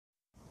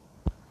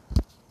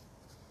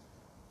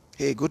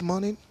Hey, good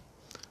morning.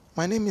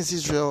 My name is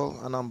Israel,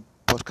 and I'm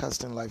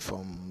podcasting live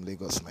from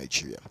Lagos,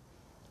 Nigeria.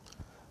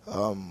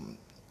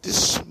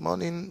 This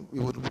morning,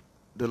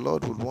 the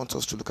Lord would want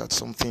us to look at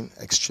something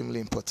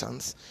extremely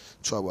important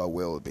to our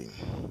well-being,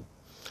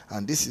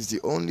 and this is the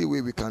only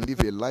way we can live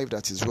a life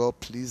that is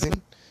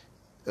well-pleasing,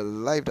 a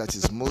life that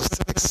is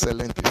most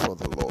excellent before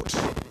the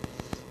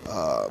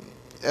Lord.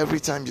 Every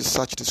time you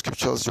search the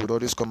scriptures, you would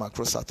always come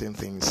across certain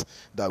things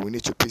that we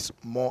need to pay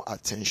more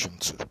attention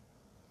to.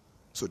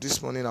 So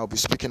this morning I'll be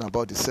speaking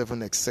about the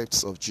 7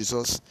 accepts of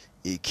Jesus,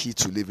 a key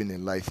to living a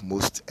life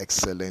most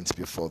excellent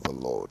before the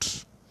Lord.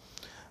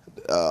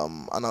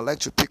 And I'd like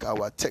to pick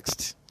our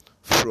text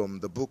from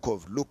the book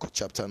of Luke,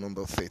 chapter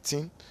number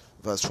 13,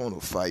 verse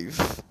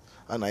 105,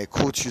 and I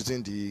quote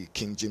using the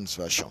King James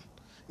Version.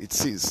 It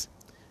says,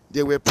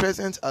 "They were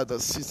present at the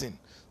season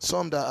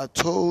some that had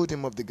told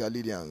him of the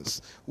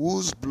Galileans,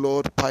 whose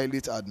blood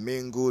Pilate had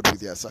mingled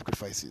with their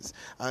sacrifices.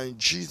 And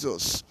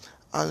Jesus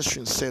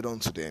answering said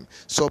unto them,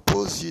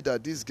 Suppose ye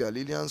that these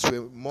Galileans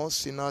were more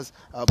sinners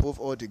above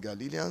all the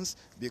Galileans,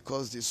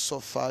 because they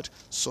suffered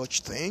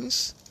such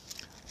things?"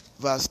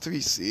 Verse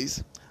 3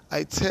 says,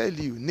 "I tell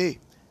you, nay,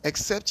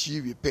 except ye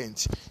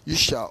repent, ye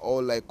shall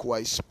all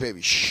likewise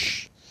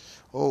perish."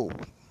 Oh,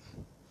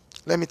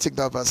 let me take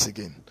that verse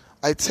again.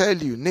 "I tell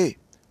you, nay,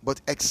 but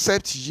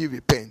except ye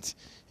repent,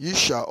 ye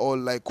shall all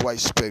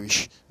likewise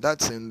perish."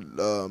 That's in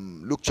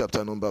Luke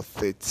chapter number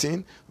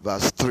 13,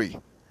 verse 3.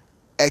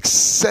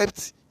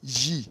 "Except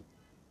ye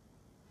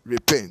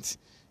repent,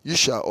 ye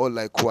shall all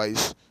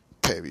likewise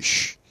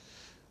perish."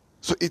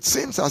 So it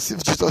seems as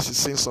if Jesus is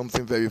saying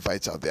something very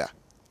vital there.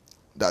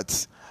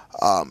 That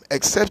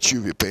except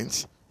you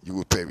repent, you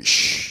will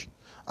perish.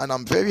 And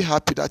I'm very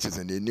happy that is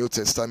in the New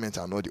Testament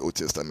and not the Old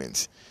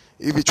Testament.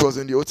 If it was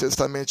in the Old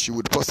Testament, you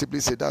would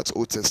possibly say that's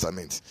Old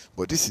Testament.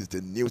 But this is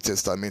the New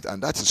Testament,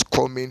 and that is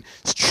coming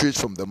straight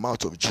from the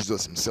mouth of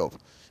Jesus himself,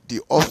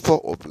 the author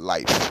of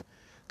life.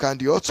 Can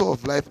the author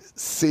of life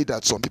say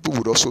that some people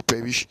would also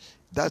perish?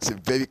 That's a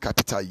very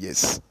capital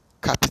yes.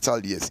 Capital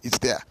yes. It's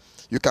there.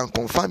 You can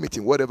confirm it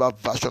in whatever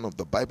version of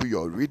the Bible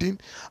you are reading,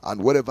 and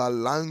whatever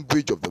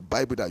language of the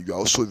Bible that you are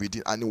also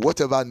reading, and in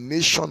whatever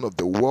nation of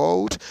the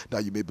world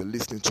that you may be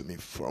listening to me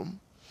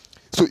from.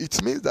 So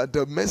it means that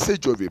the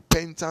message of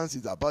repentance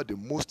is about the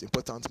most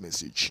important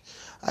message.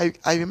 I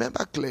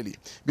remember clearly,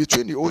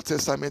 between the Old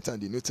Testament and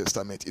the New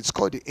Testament, it's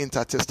called the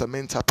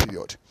intertestamental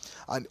period.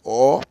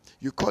 Or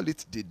you call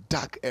it the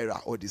dark era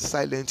or the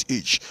silent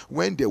age,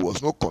 when there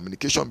was no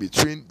communication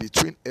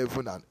between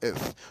heaven and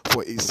earth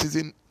for a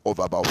season of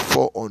about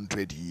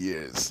 400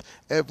 years.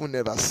 Heaven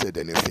never said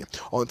anything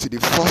until the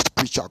first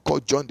preacher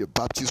called John the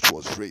Baptist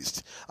was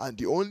raised. And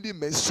the only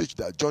message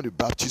that John the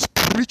Baptist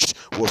preached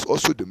was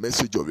also the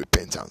message of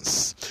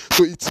repentance.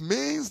 So it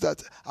means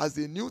that as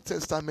a New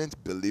Testament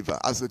believer,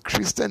 as a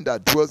Christian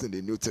that dwells in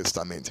the New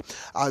Testament,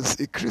 as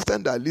a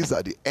Christian that lives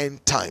at the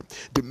end time,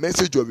 the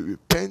message of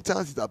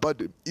repentance is about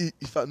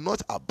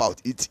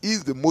it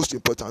is the most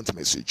important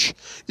message.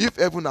 If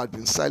heaven had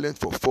been silent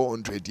for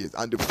 400 years,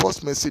 and the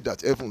first message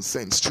that heaven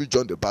sends through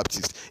John the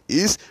Baptist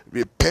is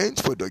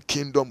repent, for the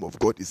kingdom of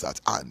God is at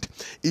hand.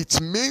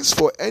 It means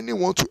for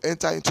anyone to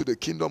enter into the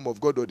kingdom of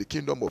God or the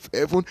kingdom of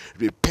heaven,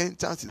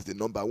 repentance is the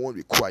number one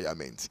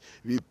requirement.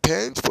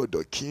 Repent, for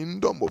the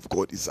kingdom of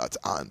God is at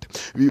hand.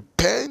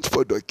 Repent,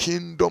 for the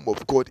kingdom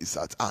of God is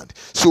at hand.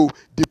 So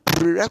the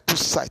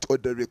prerequisite or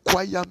the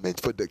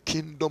requirement for the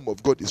kingdom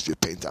of God is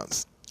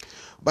repentance.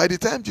 By the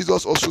time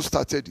Jesus also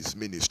started his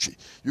ministry,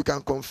 you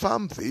can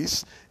confirm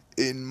this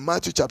in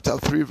Matthew chapter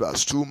 3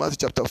 verse 2, Matthew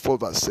chapter 4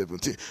 verse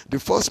 17. The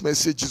first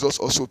message Jesus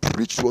also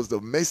preached was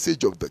the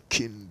message of the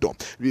kingdom.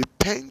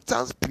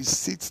 Repentance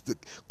precedes the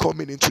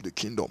coming into the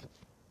kingdom.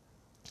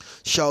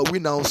 Shall we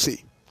now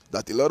say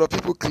that a lot of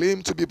people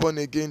claim to be born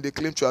again, they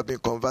claim to have been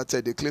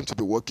converted, they claim to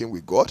be working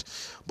with God,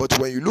 but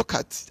when you look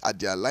at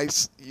their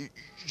lives,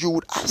 you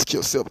would ask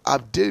yourself,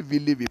 have they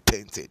really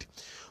repented?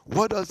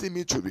 What does it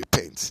mean to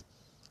repent?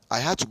 I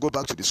had to go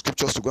back to the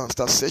scriptures to go and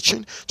start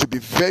searching to be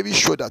very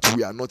sure that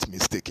we are not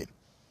mistaken.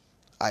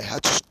 I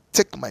had to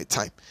take my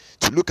time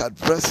to look at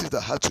verses that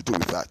had to do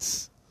with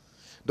that.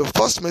 The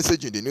first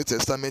message in the New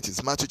Testament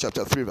is Matthew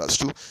chapter 3 verse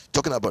 2,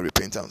 talking about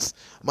repentance.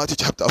 Matthew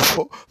chapter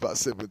 4 verse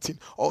 17,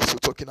 also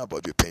talking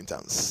about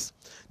repentance.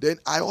 Then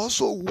I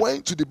also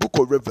went to the book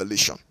of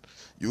Revelation.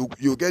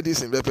 You get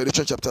this in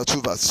Revelation chapter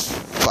 2 verse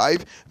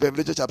 5,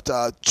 Revelation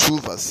chapter 2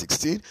 verse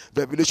 16,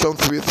 Revelation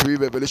 3:3,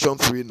 Revelation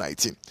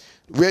 3:19,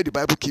 where the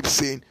Bible keeps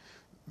saying,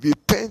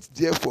 repent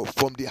therefore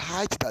from the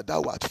height that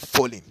thou art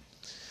fallen.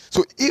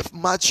 So if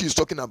Matthew is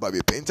talking about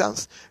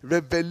repentance,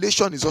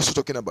 Revelation is also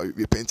talking about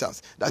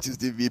repentance. That is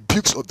the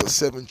rebukes of the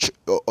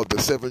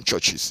seven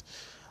churches.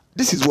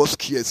 This is what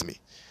scares me.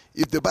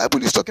 If the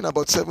Bible is talking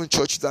about 7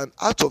 churches, and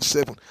out of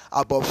 7,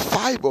 about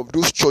 5 of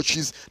those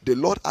churches, the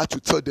Lord had to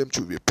tell them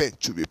to repent,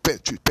 to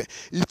repent, to repent.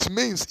 It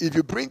means if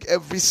you bring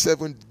every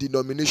 7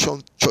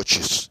 denomination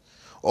churches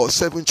or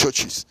 7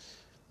 churches,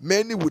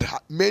 many would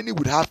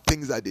have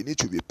things that they need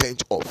to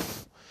repent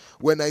of.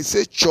 When I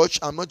say church,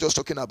 I'm not just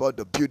talking about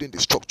the building, the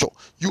structure.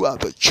 You are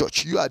the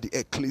church. You are the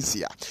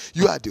ecclesia.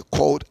 You are the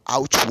called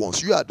out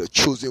ones. You are the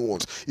chosen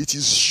ones. It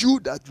is you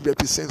that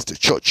represents the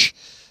church.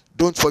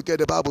 Don't forget,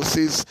 the Bible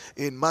says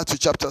in Matthew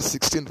chapter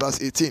 16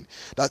 verse 18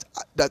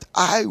 that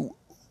I will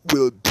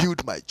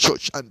build my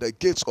church, and the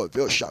gates of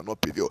hell shall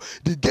not prevail.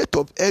 The gate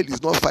of hell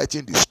is not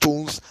fighting the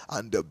stones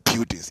and the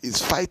buildings.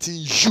 It's fighting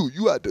you.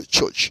 You are the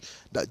church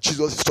that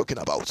Jesus is talking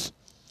about.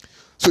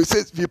 So it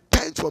says,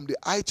 repent from the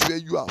height where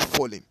you are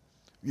falling.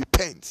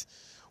 Repent.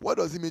 What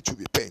does it mean to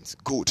repent?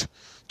 Good.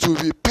 To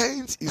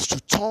repent is to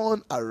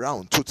turn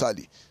around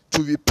totally.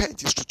 To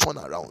repent is to turn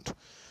around.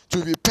 To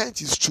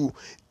repent is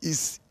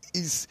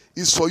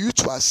for you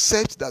to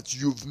accept that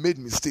you've made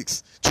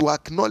mistakes, to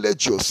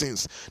acknowledge your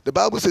sins. The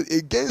Bible says,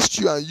 against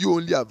you and you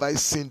only have I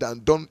sinned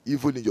and done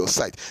evil in your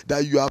sight,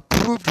 that you are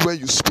proved when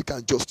you speak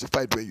and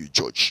justified when you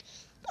judge.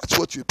 That's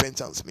what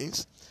repentance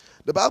means.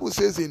 The Bible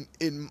says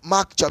in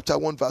Mark chapter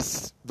 1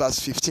 verse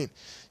 15,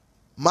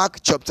 Mark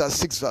chapter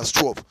 6 verse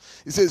 12,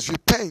 it says,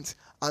 repent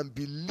and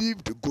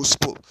believe the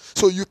gospel.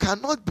 So you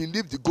cannot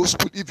believe the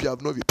gospel if you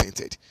have not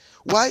repented.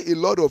 Why a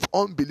lot of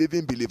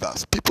unbelieving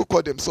believers, people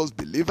call themselves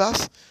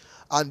believers,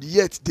 and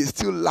yet they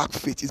still lack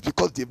faith, is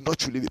because they've not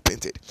truly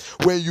repented.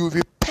 When you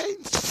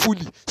repent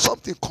fully,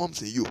 something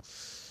comes in you.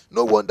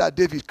 No wonder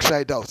David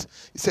cried out.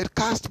 He said,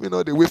 cast me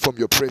not away from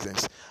your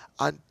presence,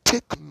 and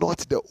take not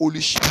the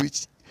Holy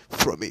Spirit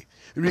from me.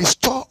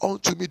 Restore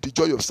unto me the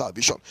joy of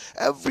salvation.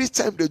 Every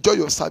time the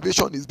joy of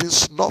salvation is being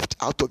snuffed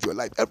out of your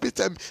life, every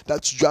time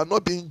that you are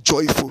not being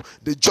joyful,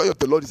 the joy of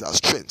the Lord is our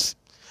strength.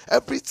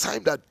 Every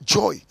time that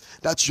joy,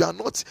 that you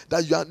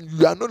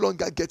are no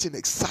longer getting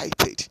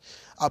excited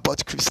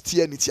about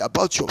Christianity,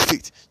 about your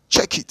faith,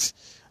 check it.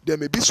 There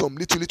may be some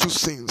little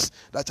sins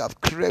that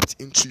have crept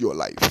into your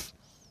life.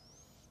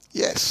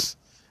 Yes,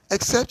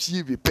 except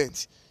ye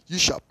repent, ye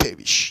shall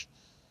perish.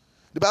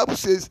 The Bible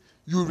says,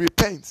 you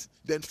repent,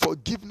 then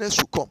forgiveness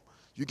will come.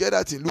 You get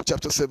that in Luke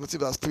chapter 17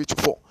 verse 3 to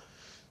 4.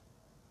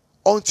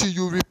 Until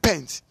you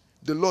repent,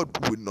 the Lord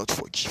will not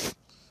forgive.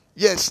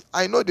 Yes,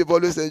 I know they've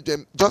always said,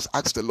 just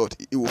ask the Lord,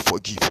 he will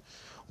forgive.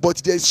 But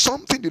there is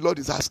something the Lord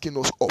is asking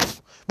us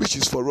of, which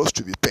is for us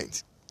to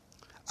repent.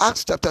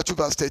 Acts chapter 2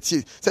 verse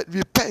 38 said,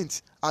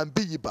 repent and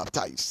be ye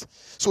baptized.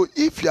 So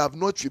if you have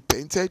not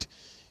repented,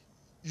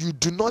 you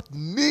do not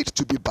need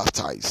to be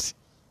baptized.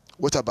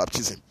 Water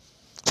baptism.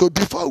 So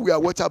before we are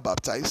water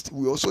baptized,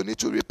 we also need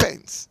to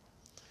repent.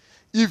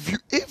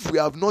 If we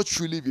have not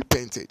truly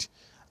repented,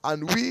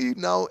 and we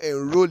now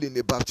enroll in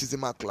a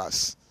baptismal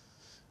class,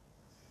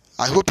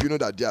 I hope you know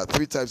that there are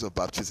 3 types of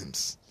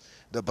baptisms.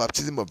 The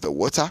baptism of the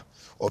water,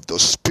 of the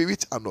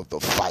Spirit, and of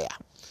the fire.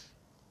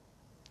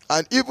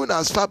 And even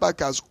as far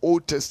back as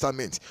Old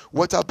Testament,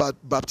 water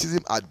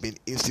baptism had been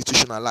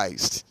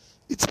institutionalized.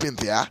 It's been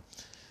there.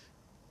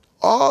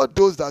 All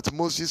those that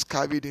Moses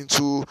carried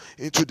into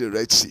the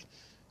Red Sea.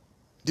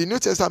 The New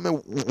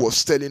Testament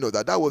was telling us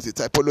that was a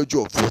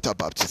typology of water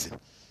baptism.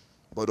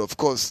 But of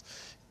course,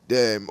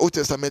 the Old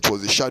Testament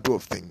was a shadow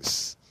of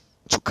things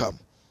to come.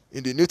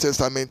 In the New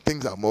Testament,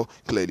 things are more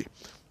clearly.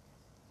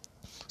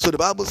 So the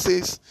Bible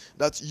says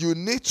that you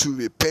need to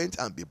repent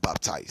and be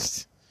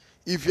baptized.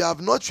 If you have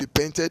not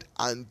repented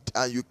and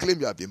you claim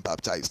you have been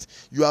baptized,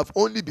 you have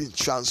only been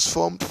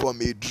transformed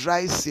from a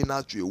dry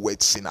sinner to a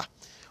wet sinner.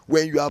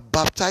 When you are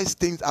baptized,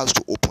 things has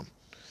to open.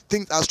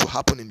 Things has to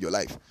happen in your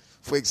life.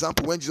 For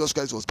example, when Jesus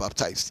Christ was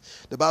baptized,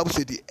 the Bible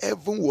said the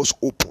heaven was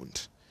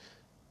opened.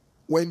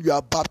 When you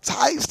are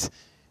baptized,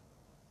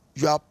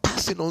 you are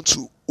passing on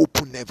to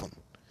open heaven.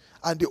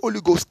 And the Holy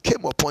Ghost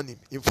came upon him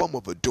in form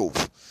of a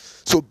dove.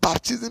 So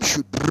baptism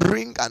should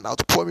bring an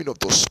outpouring of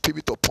the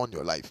Spirit upon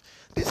your life.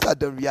 These are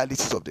the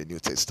realities of the New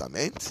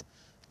Testament.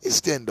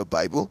 It's there in the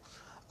Bible.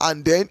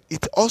 And then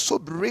it also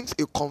brings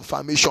a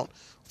confirmation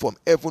from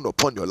heaven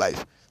upon your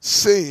life,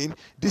 saying,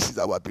 this is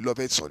our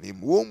beloved Son, in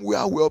whom we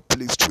are well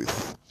pleased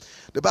with.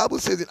 The Bible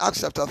says in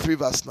Acts chapter 3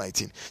 verse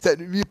 19, that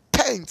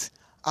repent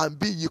and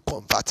be ye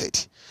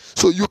converted.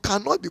 So you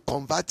cannot be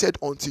converted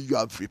until you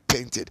have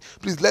repented.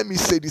 Please let me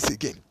say this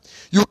again.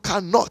 You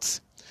cannot.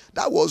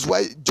 That was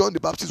why John the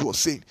Baptist was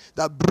saying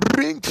that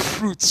bring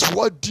fruits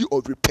worthy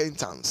of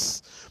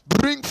repentance.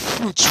 Bring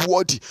fruits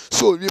worthy.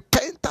 So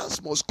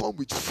repentance must come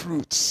with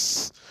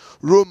fruits.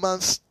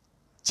 Romans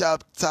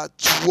chapter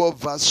 12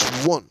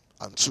 verse 1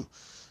 and 2.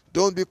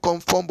 Don't be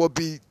conformed but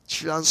be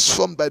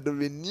transformed by the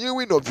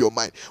renewing of your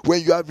mind.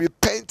 When you have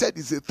repented,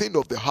 it's a thing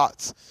of the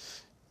heart.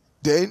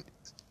 Then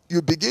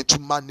you begin to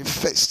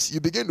manifest. You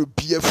begin to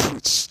bear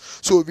fruits.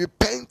 So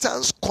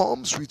repentance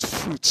comes with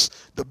fruits.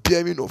 The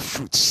bearing of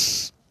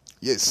fruits.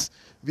 Yes.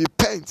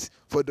 Repent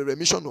for the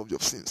remission of your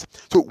sins.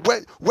 So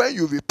when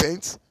you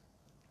repent,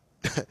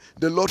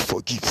 the Lord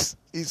forgives.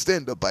 It's there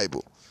in the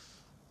Bible.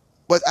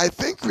 But I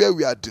think where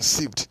we are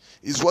deceived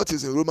is what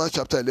is in Romans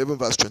chapter 11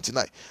 verse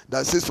 29.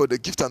 That says, for the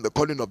gift and the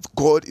calling of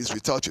God is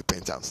without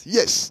repentance.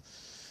 Yes.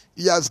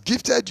 He has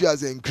gifted you,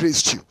 has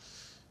engraced you.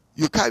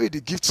 You carry the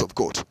gifts of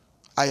God.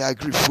 I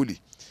agree fully.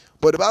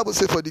 But the Bible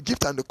says, for the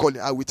gift and the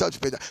calling are without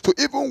repentance. So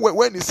even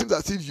when it seems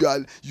as if you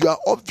are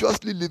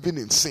obviously living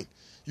in sin,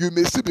 you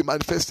may still be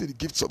manifesting the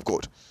gifts of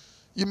God.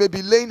 You may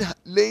be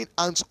laying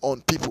hands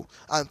on people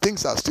and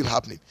things are still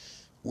happening.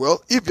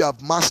 Well, if you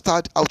have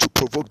mastered how to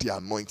provoke the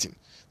anointing,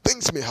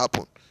 things may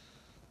happen.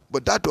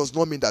 But that does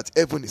not mean that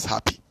heaven is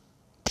happy.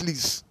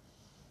 Please.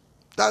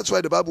 That's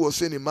why the Bible was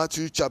saying in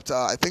Matthew chapter,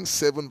 I think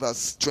 7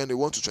 verse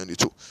 21 to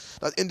 22,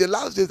 that in the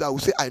last days I will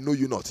say, I know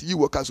you not, ye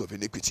workers of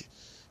iniquity.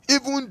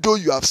 Even though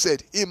you have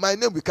said, in my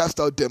name we cast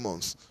out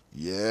demons.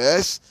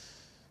 Yes.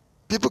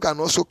 People can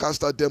also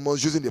cast out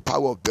demons using the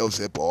power of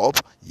Beelzebub.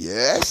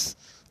 Yes.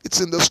 It's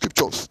in the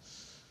scriptures.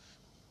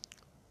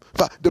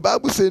 But the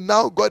Bible says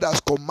now God has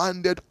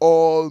commanded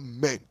all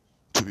men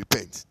to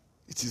repent.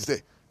 It is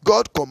there.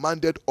 God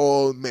commanded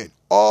all men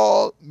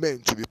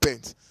to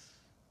repent.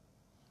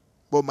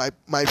 But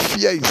my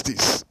fear is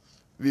this.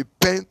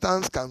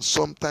 Repentance can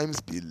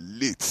sometimes be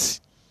late.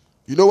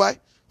 You know why?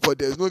 For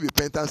there is no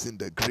repentance in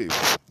the grave.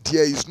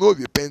 There is no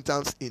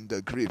repentance in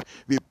the grave.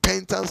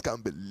 Repentance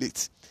can be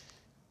late.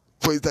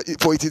 For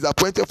it is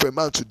appointed for a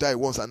man to die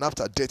once, and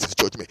after death is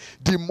judgment.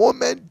 The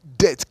moment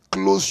death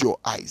close your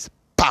eyes,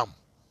 bam,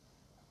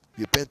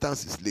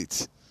 repentance is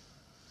late.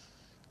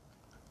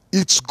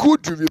 It's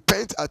good to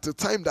repent at a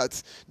time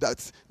that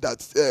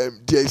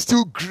there is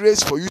still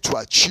grace for you to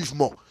achieve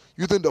more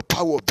using the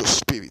power of the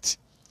Spirit.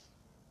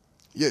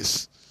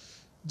 Yes.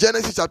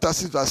 Genesis chapter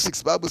 6 verse 6,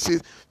 the Bible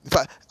says, in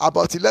fact,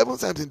 about 11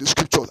 times in the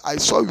scriptures, I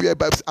saw where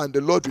Bibles and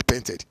the Lord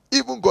repented.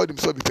 Even God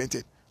himself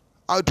repented.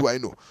 How do I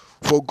know?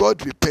 For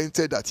God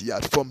repented that he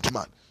had formed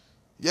man.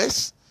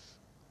 Yes.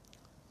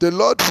 The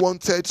Lord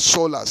wanted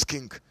Saul as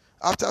king.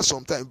 After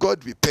some time,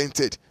 God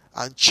repented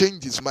and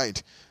changed his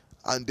mind.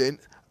 And then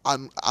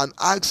and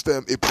asked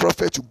a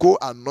prophet to go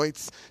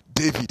anoint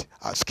David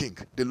as king.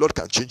 The Lord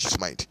can change his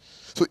mind.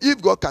 So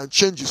if God can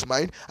change his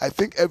mind, I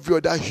think every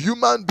other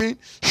human being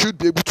should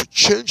be able to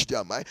change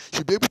their mind,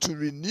 should be able to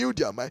renew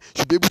their mind,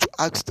 should be able to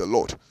ask the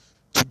Lord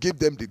to give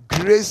them the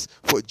grace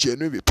for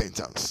genuine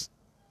repentance.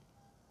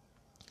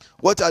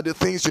 What are the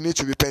things you need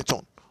to repent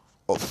on?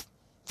 Of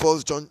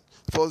 1 John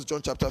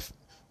chapter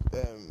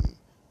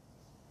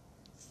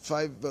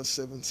 5 verse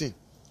 17.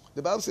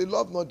 The Bible says,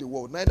 love not the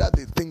world, neither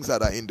the things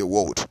that are in the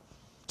world.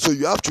 So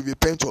you have to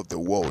repent of the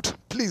world.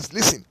 Please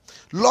listen.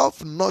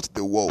 Love not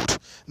the world,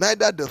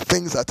 neither the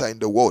things that are in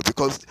the world.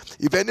 Because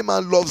if any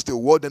man loves the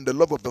world, then the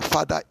love of the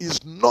Father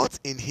is not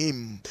in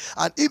him.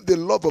 And if the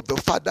love of the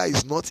Father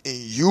is not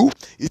in you,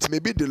 it may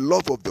be the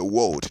love of the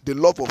world, the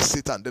love of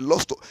Satan, the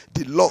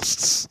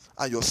lusts,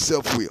 and your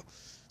self-will.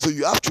 So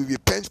you have to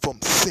repent from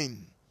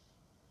sin.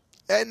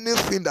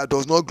 Anything that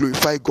does not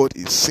glorify God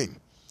is sin.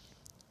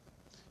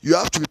 You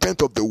have to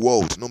repent of the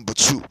world. Number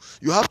 2,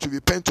 you have to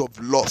repent of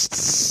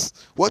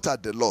lusts. What are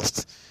the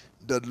lusts?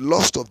 The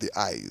lust of the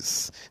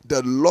eyes,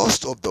 the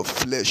lust of the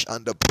flesh,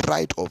 and the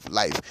pride of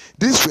life.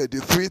 These were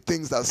the 3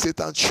 things that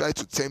Satan tried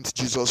to tempt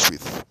Jesus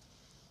with.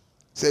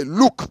 Say,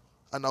 look,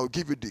 and I'll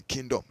give you the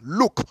kingdom.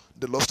 Look,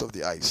 the lust of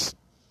the eyes.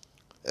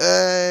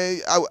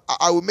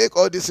 I will make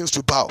all these things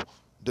to bow.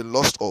 The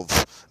lust of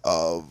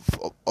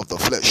the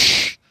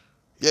flesh.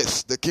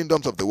 Yes, the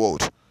kingdoms of the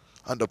world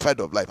and the pride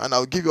of life. And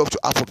I'll give you up to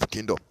half of the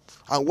kingdom.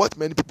 And what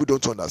many people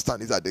don't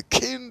understand is that the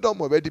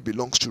kingdom already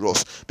belongs to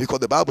us, because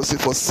the Bible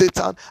says, for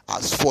Satan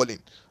has fallen.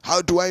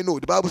 How do I know?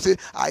 The Bible says,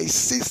 I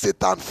see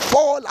Satan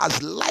fall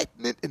as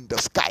lightning in the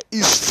sky.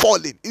 He's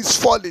falling. He's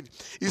falling.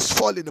 He's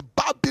falling.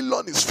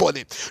 Babylon is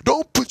falling.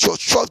 Don't put your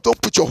trust,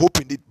 don't put your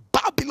hope in it.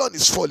 Babylon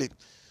is falling.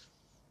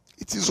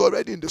 It is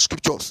already in the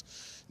scriptures.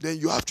 Then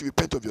you have to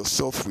repent of your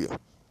self-will.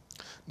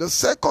 The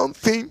second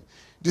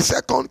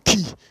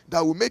key that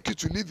will make you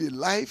to live a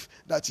life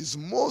that is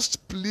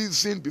most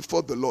pleasing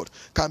before the Lord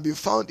can be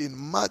found in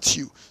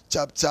Matthew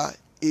chapter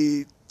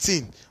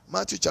 18.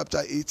 Matthew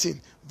chapter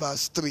 18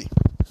 verse 3.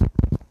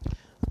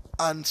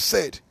 And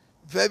said,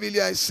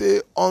 verily I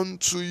say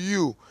unto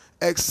you,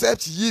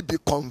 except ye be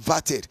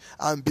converted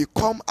and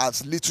become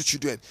as little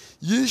children,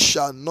 ye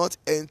shall not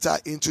enter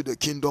into the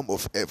kingdom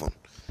of heaven.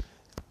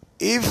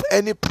 If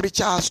any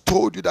preacher has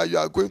told you that you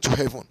are going to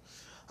heaven,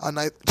 and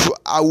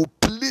I will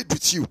plead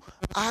with you,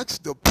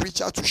 ask the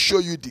preacher to show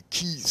you the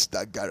keys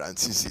that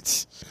guarantees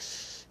it.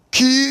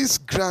 Keys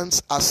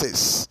grants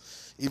access.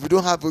 If you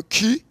don't have a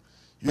key,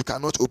 you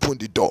cannot open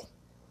the door.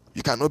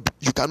 You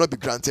cannot be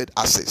granted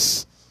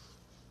access.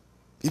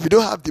 If you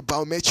don't have the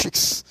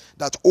biometrics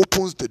that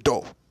opens the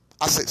door,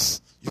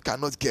 access, you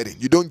cannot get in.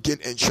 You don't gain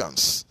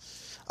entrance.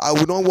 I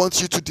would not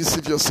want you to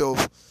deceive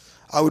yourself.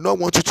 I would not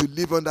want you to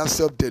live under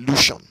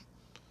self-delusion.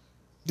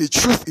 The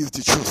truth is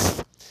the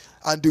truth.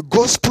 And the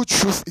gospel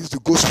truth is the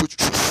gospel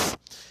truth.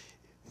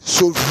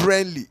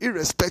 Sovereignly,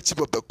 irrespective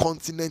of the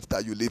continent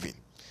that you live in.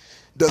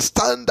 The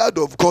standard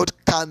of God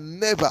can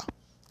never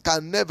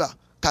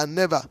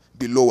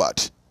be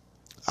lowered.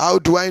 How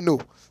do I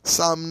know?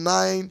 Psalm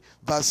 9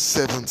 verse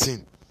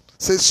 17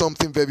 says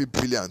something very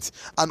brilliant.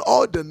 And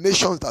all the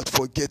nations that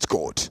forget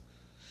God,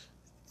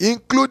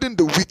 including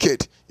the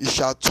wicked, it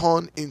shall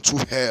turn into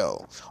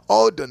hell.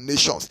 All the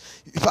nations.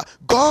 In fact,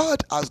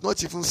 God has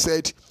not even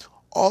said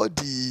all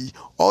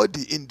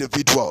the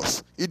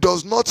individuals. It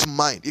does not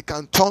mind. It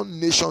can turn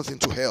nations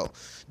into hell.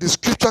 The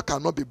scripture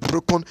cannot be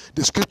broken.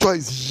 The scripture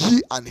is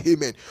ye and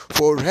amen.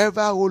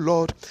 Forever, O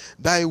Lord,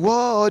 thy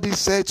word is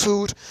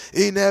settled.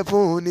 In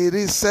heaven it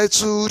is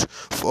settled.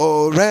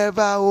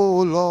 Forever,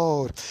 O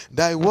Lord,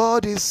 thy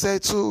word is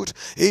settled.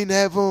 In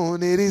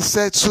heaven it is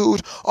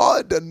settled.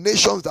 All the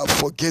nations that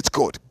forget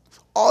God,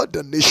 all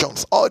the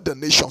nations, all the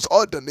nations,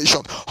 all the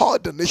nations, all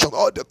the nations,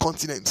 all the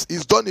continents,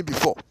 he's done it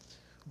before.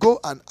 Go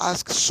and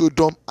ask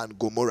Sodom and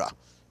Gomorrah.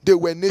 They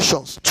were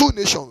nations, 2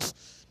 nations.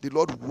 The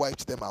Lord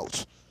wiped them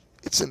out.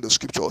 It's in the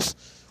scriptures.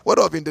 What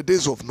of in the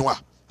days of Noah?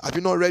 Have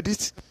you not read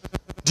it?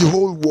 The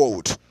whole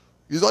world.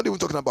 He's not even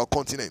talking about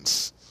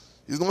continents.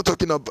 He's not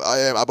talking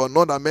about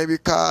North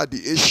America,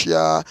 the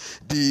Asia,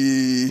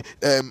 the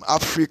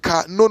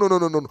Africa. No.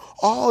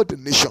 All the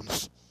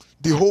nations.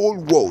 The whole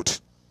world.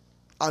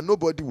 And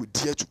nobody would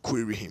dare to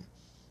query him.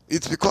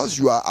 It's because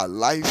you are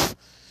alive,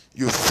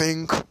 you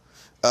think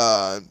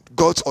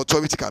God's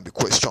authority can be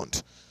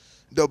questioned.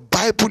 The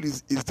Bible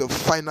is the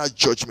final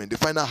judgment, the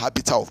final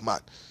habitat of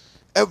man.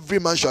 Every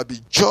man shall be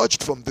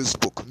judged from this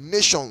book.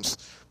 Nations,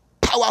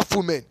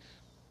 powerful men,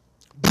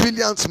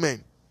 brilliant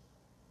men,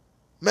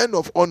 men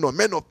of honor,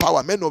 men of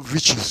power, men of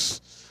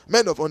riches,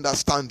 men of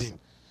understanding,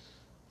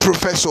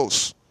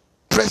 professors,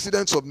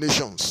 presidents of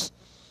nations.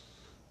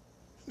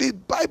 The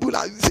Bible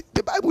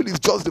is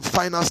just the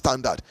final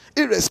standard,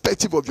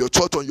 irrespective of your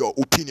thought or your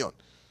opinion.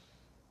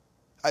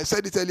 I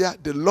said it earlier,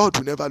 the Lord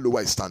will never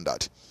lower his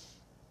standard.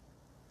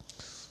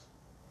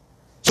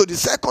 So the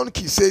second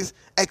key says,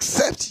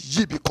 except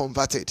ye be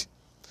converted.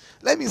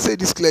 Let me say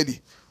this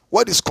clearly.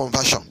 What is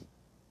conversion?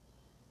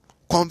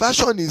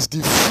 Conversion is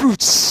the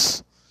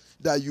fruits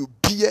that you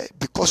bear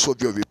because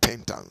of your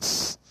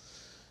repentance.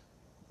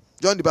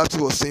 John the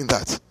Baptist was saying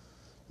that.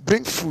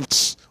 Bring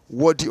fruits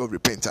worthy of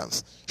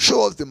repentance.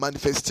 Show us the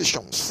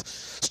manifestations.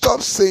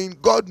 Stop saying,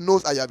 God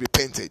knows I have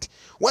repented.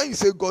 When you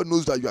say God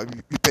knows that you have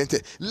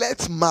repented,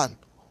 let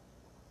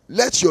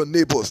your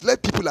neighbors,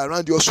 let people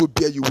around you also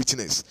bear you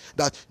witness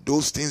that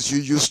those things you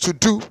used to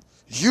do,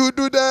 you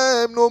do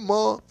them no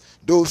more.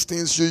 Those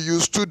things you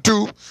used to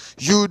do,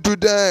 you do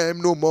them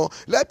no more.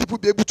 Let people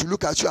be able to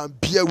look at you and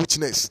bear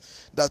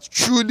witness that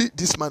truly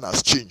this man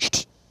has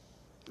changed.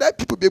 Let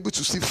people be able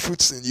to see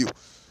fruits in you.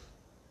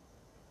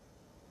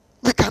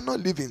 We cannot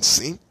live in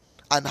sin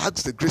and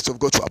ask the grace of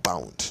God to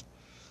abound.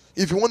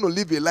 If you want to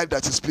live a life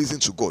that is pleasing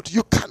to God,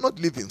 you cannot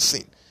live in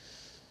sin.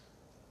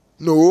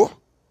 No.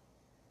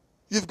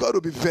 You've got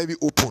to be very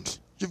open.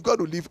 You've got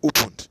to live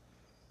open.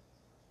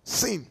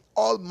 Sin,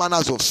 all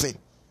manners of sin.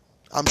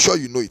 I'm sure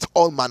you know it,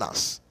 all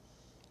manners.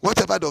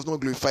 Whatever does not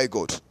glorify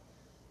God,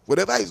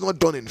 whatever is not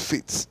done in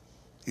faith,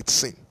 it's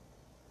sin.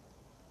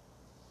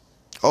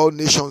 All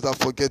nations that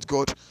forget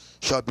God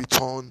shall be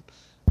turned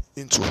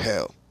into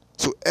hell.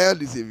 So hell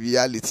is a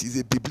reality, it's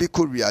a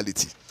biblical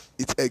reality.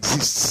 It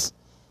exists.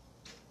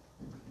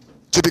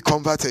 To be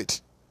converted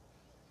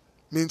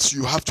means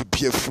you have to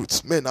bear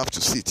fruit. Men have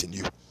to see it in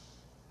you.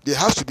 There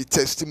has to be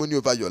testimony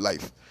over your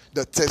life.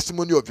 The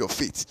testimony of your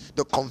faith.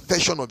 The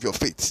confession of your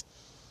faith.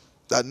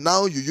 That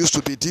now you used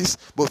to be this,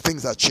 but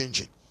things are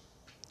changing.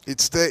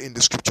 It's there in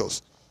the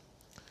scriptures.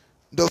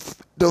 The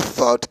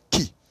third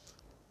key.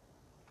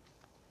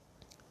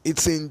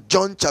 It's in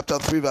John chapter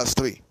 3 verse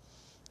 3.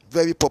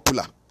 Very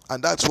popular.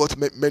 And that's what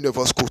many of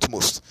us quote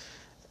most.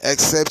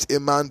 Except a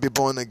man be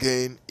born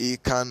again, he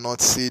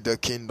cannot see the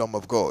kingdom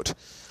of God.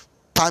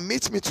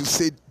 Permit me to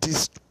say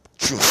this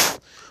truth.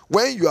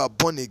 When you are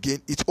born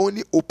again, it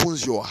only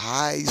opens your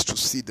eyes to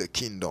see the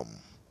kingdom.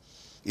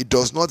 It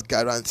does not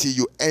guarantee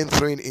you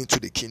entering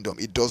into the kingdom.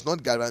 It does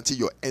not guarantee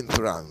your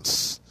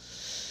entrance.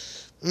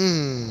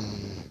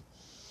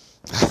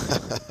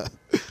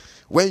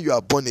 When you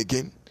are born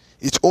again,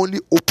 it only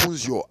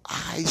opens your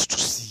eyes to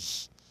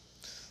see.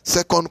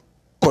 2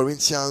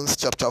 Corinthians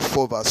chapter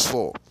 4 verse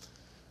 4.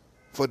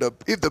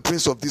 If the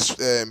prince of this,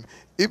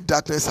 if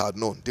darkness had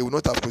known, they would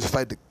not have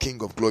crucified the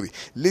King of glory.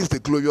 Lest the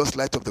glorious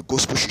light of the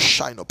gospel should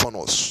shine upon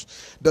us.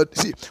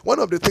 See, one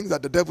of the things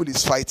that the devil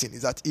is fighting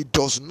is that he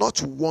does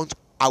not want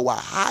our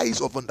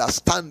eyes of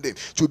understanding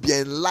to be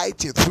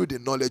enlightened through the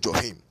knowledge of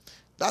him.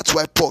 That's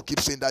why Paul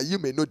keeps saying that you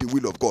may know the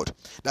will of God,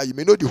 that you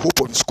may know the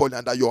hope of his calling,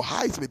 and that your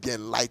eyes may be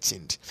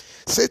enlightened.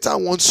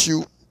 Satan wants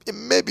you,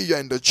 maybe you're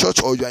in the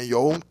church or you're in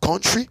your own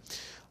country,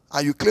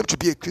 and you claim to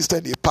be a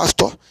Christian, a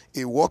pastor,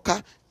 a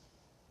worker.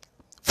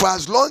 For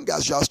as long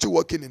as you are still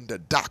walking in the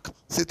dark,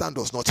 Satan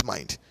does not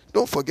mind.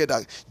 Don't forget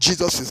that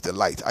Jesus is the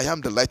light. I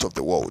am the light of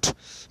the world.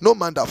 No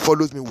man that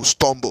follows me will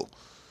stumble.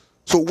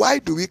 So why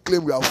do we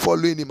claim we are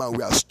following him and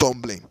we are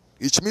stumbling?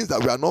 It means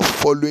that we are not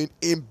following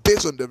him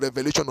based on the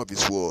revelation of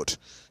his word.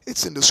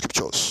 It's in the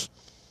scriptures.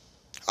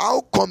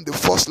 How come the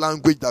first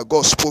language that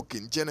God spoke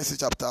in Genesis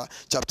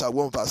chapter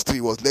 1 verse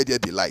 3 was let there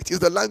be light? It's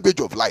the language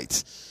of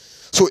light.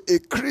 So a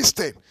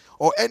Christian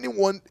or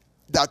anyone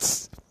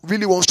that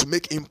really wants to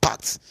make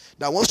impact,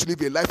 that wants to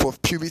live a life of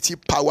purity,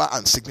 power,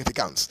 and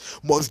significance,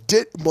 must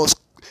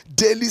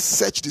daily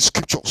search the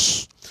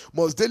scriptures,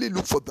 must daily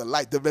look for the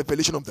light, the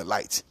revelation of the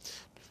light.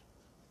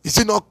 Is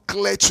it not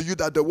clear to you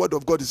that the word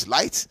of God is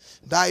light?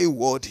 Thy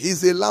word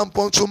is a lamp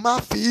unto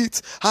my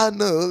feet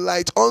and a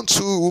light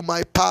unto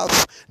my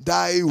path.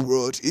 Thy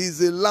word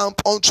is a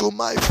lamp unto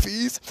my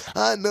feet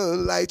and a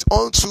light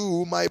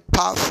unto my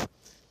path.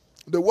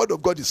 The word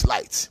of God is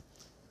light.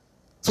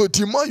 So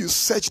the more you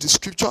search the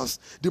scriptures,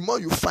 the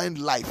more you find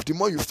life, the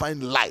more you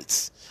find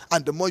light,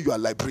 and the more you are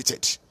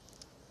liberated.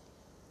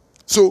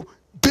 So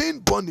being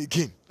born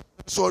again,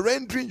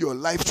 surrendering your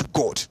life to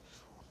God,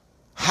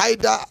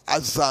 either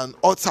as an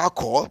altar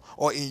call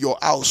or in your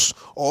house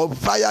or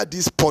via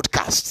this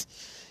podcast,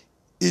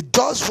 it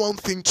does one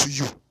thing to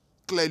you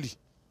clearly.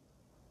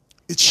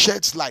 It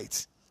sheds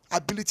light,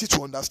 ability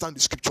to understand the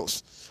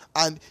scriptures.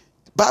 And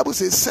Bible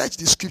says, search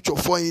the scripture,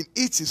 for in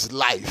it is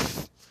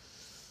life.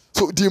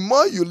 So the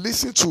more you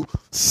listen to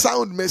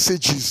sound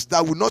messages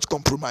that will not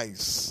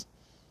compromise.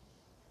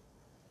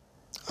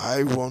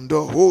 I wonder,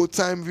 old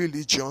time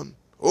religion.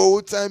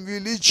 Old time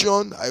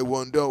religion, I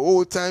wonder,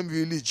 old time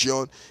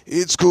religion,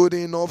 it's good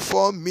enough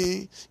for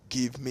me.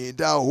 Give me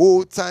the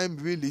old time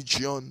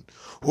religion.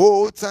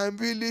 Old time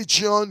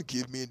religion,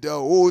 give me the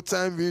old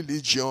time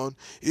religion.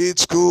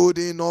 It's good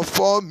enough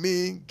for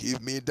me.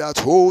 Give me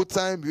that old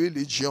time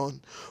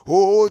religion.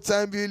 Old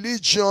time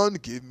religion,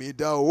 give me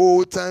the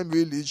old time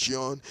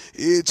religion.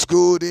 It's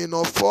good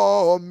enough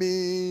for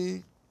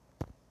me.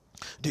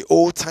 The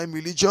old time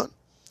religion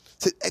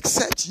said,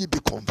 except ye be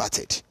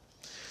converted.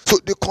 So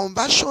the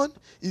conversion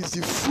is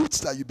the fruit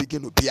that you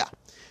begin to bear.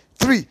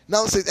 3,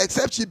 now says,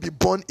 except ye be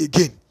born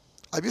again.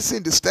 Have you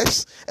seen the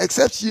steps?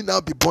 Except ye now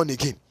be born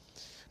again.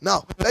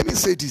 Now, let me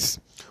say this.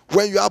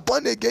 When you are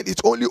born again, it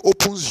only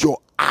opens your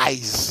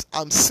eyes.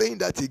 I'm saying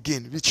that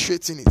again,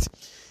 reiterating it.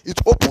 It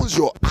opens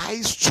your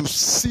eyes to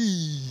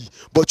see,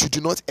 but you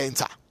do not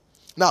enter.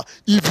 Now,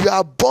 if you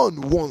are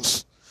born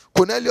once,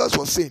 Cornelius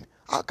was saying,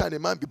 how can a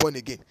man be born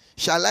again?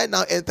 Shall I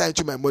now enter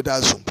into my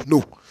mother's womb?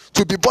 No.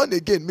 To be born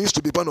again means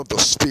to be born of the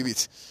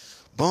Spirit.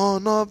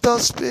 Born of the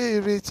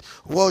Spirit,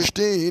 washed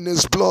in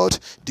his blood.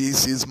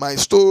 This is my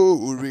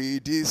story,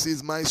 this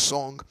is my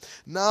song.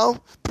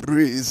 Now,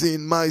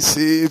 praising my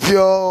Savior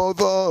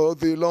all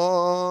day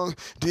long.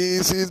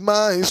 This is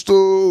my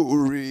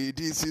story,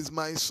 this is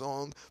my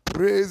song.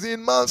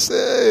 Praising my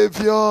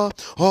Savior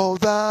all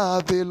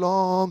that day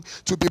long.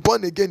 To be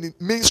born again,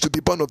 it means to be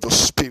born of the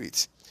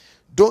Spirit.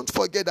 Don't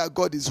forget that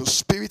God is a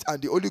spirit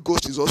and the Holy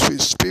Ghost is also a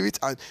spirit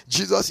and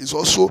Jesus is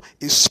also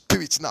a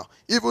spirit now.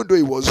 Even though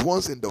he was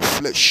once in the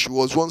flesh, he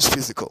was once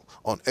physical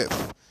on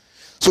earth.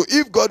 So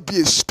if God be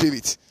a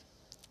spirit,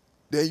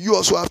 then you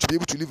also have to be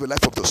able to live a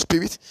life of the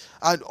spirit.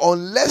 And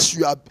unless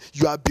you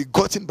are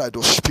begotten by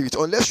the Spirit,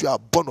 unless you are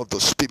born of the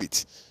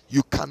Spirit,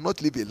 you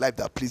cannot live a life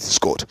that pleases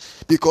God.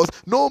 Because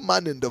no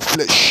man in the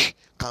flesh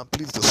can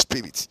please the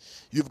Spirit.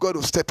 You've got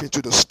to step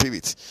into the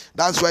Spirit.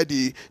 That's why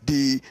the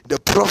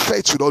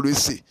prophets would always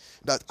say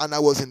that, and I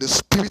was in the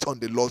Spirit on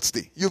the Lord's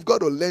day. You've got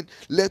to learn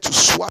to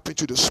swap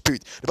into the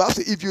Spirit. The Bible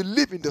says, if you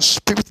live in the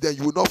Spirit, then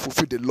you will not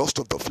fulfill the lust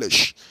of the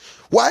flesh.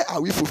 Why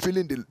are we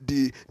fulfilling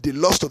the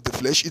lust of the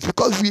flesh? It's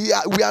because we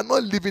are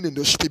not living in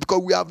the Spirit,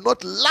 because we have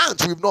not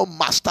learned, we've not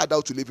mastered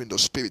how to live in the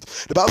Spirit.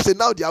 The Bible says,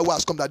 now the hour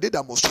has come that they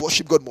that must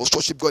worship God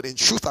in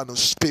truth and in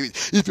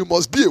spirit. If you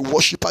must be a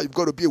worshiper, you've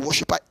got to be a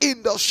worshiper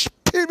in the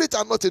Spirit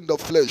and not in the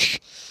flesh.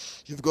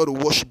 You've got to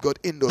worship God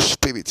in the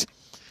Spirit.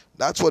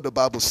 That's what the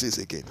Bible says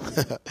again.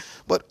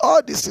 But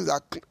all these things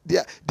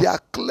they are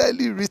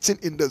clearly written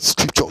in the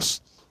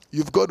scriptures.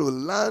 You've got to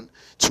learn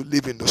to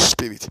live in the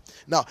Spirit.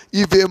 Now,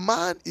 if a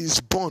man is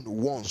born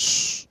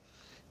once,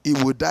 he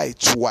will die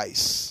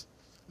twice.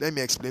 Let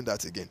me explain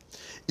that again.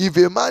 If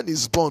a man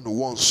is born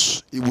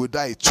once, he will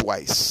die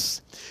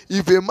twice.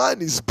 If a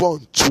man is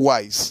born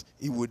twice,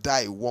 he will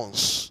die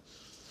once.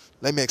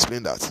 Let me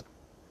explain that.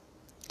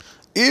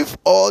 If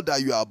all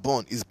that you are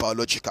born is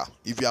biological,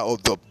 if you are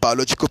of the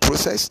biological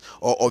process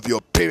or of your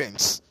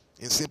parents,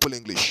 in simple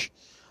English,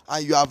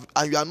 and you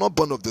are not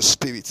born of the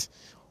Spirit,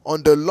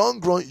 on the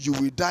long run you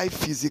will die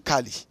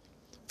physical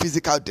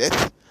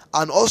death,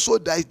 and also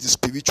die the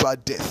spiritual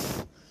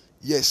death.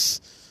 Yes,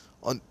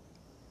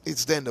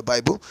 it's there in the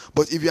Bible.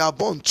 But if you are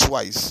born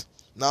twice,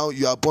 now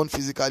you are born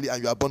physically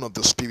and you are born of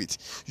the Spirit,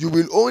 you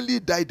will only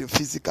die the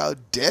physical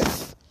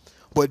death,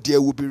 but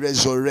there will be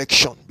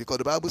resurrection, because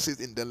the Bible says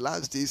in the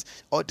last days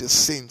all the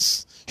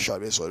saints shall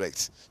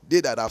resurrect,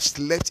 they that have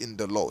slept in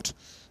the Lord.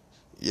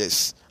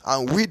 Yes,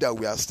 and we that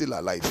we are still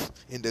alive,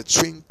 in the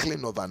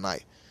twinkling of an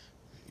eye,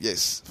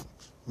 yes,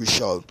 we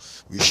shall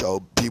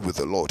be with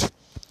the Lord.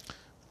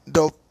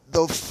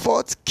 The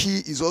fourth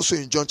key is also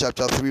in John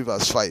chapter 3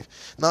 verse 5.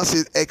 Now it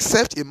says,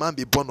 except a man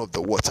be born of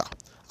the water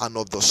and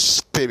of the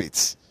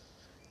Spirit,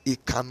 he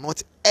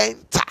cannot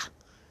enter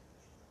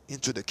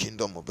into the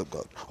kingdom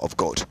of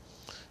God.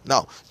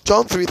 Now,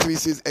 John 3:3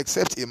 says,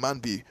 except a man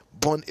be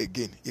born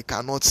again, he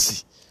cannot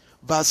see.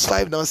 Verse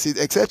 5 now says,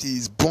 except he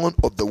is born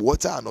of the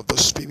water and of the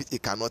Spirit, he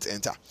cannot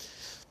enter.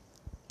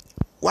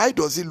 Why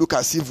does it look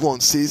as if one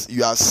says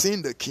you are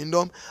seeing the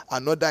kingdom,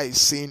 another is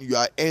saying you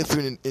are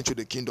entering into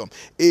the kingdom?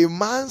 A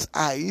man's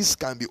eyes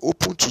can be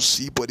open to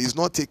see, but he's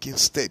not taking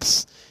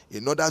steps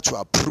in order to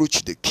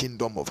approach the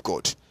kingdom of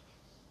God.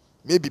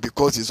 Maybe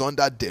because he's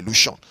under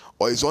delusion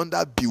or he's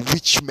under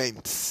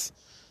bewitchment.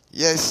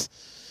 Yes,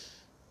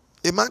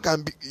 a man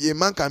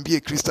can be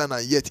a Christian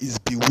and yet is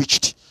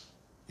bewitched.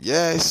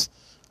 Yes.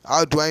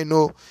 How do I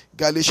know?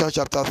 Galatians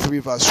chapter 3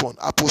 verse 1.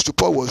 Apostle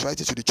Paul was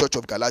writing to the church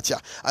of Galatia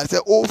and said,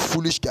 "Oh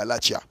foolish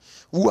Galatia,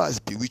 who has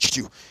bewitched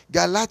you?"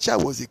 Galatia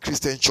was a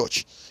Christian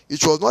church.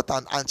 It was not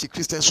an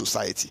anti-Christian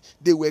society.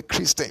 They were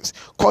Christians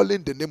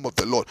calling the name of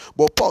the Lord.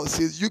 But Paul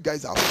says, you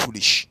guys are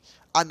foolish.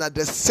 And at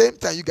the same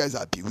time, you guys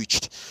are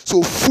bewitched.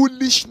 So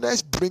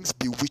foolishness brings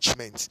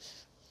bewitchment.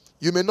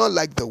 You may not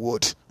like the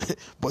word,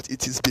 but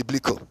it is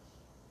biblical.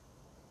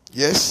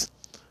 Yes?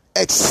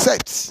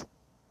 Except...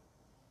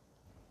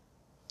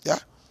 Yeah?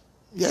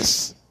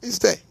 Yes, it's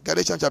there.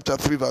 Galatians chapter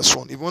 3 verse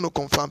 1. If you want to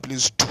confirm,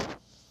 please do.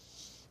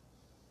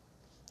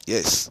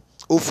 Yes.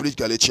 Oh foolish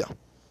Galatia,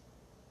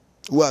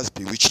 who has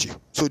bewitched you?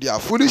 So they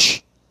are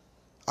foolish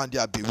and they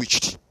are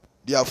bewitched.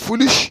 They are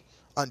foolish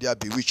and they are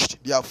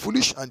bewitched. They are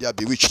foolish and they are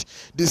bewitched.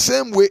 The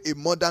same way a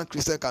modern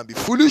Christian can be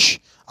foolish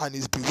and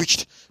is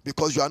bewitched,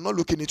 because you are not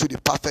looking into the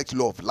perfect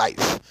law of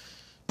life.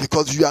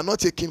 Because you are not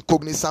taking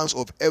cognizance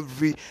of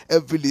every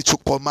little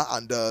comma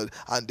and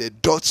the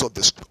dots of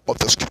the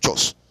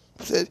scriptures.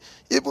 Said,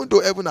 even though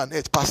heaven and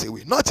earth pass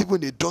away, not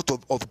even a dot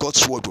of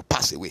God's word will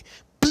pass away.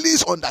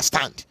 Please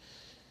understand,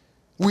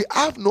 we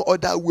have no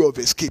other way of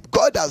escape.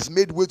 God has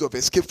made ways of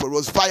escape for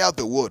us via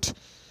the word.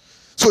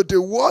 So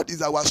the word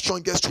is our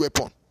strongest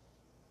weapon.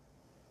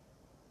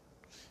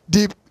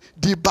 The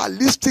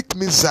ballistic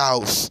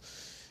missiles,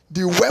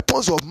 the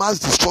weapons of mass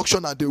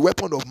destruction and the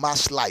weapon of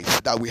mass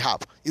life that we have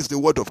is the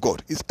word of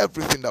God. It's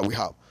everything that we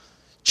have.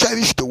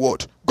 Cherish the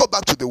word. Go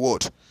back to the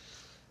word.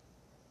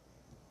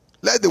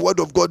 Let the word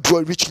of God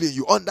dwell richly in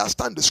you.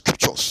 Understand the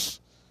scriptures.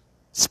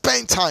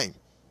 Spend time.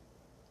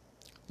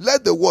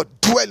 Let the word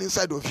dwell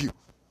inside of you.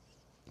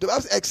 The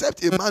Bible says,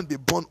 except a man be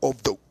born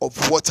of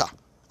water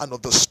and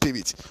of the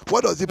spirit.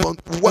 What does it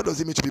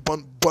mean to be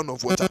born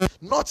of water?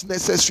 Not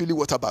necessarily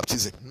water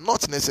baptism.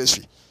 Not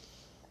necessary.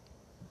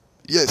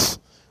 Yes.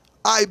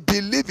 I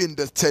believe in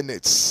the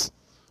tenets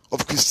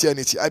of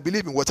Christianity. I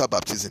believe in water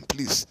baptism.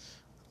 Please.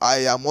 I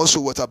am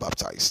also water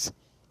baptized.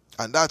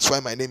 And that's why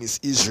my name is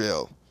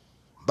Israel.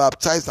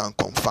 Baptized and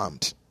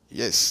confirmed.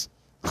 Yes.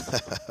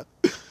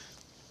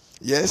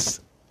 Yes.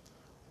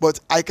 But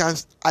I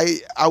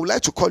would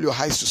like to call your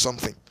eyes to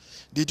something.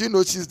 Did you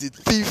notice the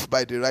thief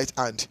by the right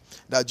hand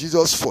that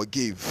Jesus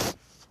forgave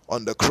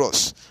on the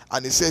cross?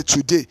 And he said,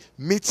 today,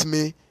 meet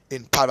me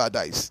in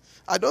paradise.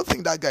 I don't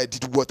think that guy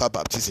did water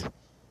baptism.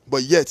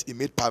 But yet, he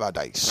made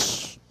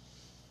paradise.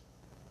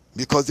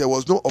 Because there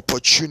was no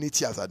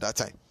opportunity as at that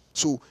time.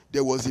 So,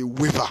 there was a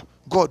waiver.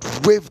 God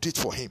waived it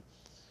for him.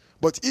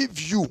 But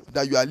if you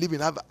are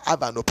living have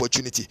an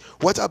opportunity,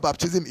 water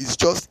baptism is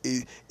just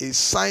a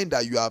sign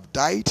that you have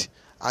died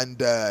and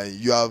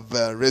you have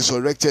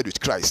resurrected with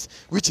Christ,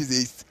 which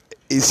is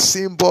a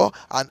symbol,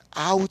 an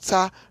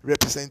outer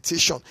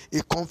representation,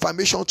 a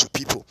confirmation to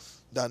people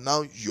that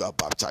now you are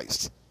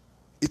baptized.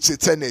 It's a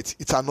tenet,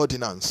 it's an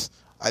ordinance.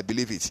 I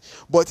believe it.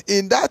 But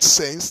in that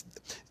sense,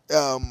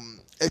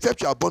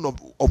 except you are born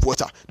of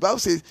water, the Bible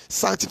says,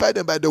 sanctify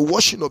them by the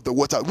washing of the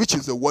water, which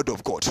is the word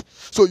of God.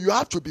 So you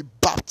have to be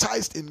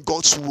baptized in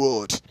God's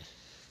word.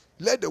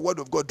 Let the word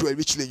of God dwell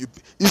richly in you.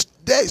 It's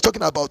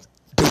talking about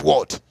the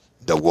word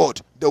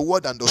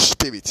and the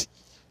spirit.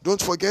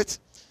 Don't forget,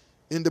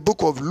 in the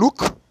book of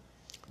Luke,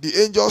 the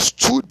angel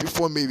stood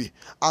before Mary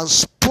and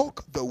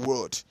spoke the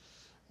word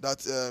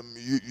that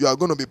you are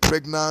going to be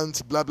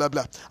pregnant, blah blah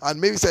blah. And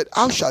Mary said,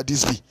 how shall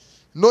this be,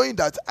 knowing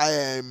that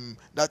I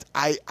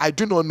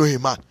do not know a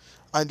man?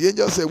 And the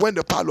angel said, when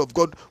the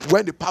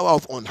power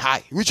of on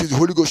high, which is the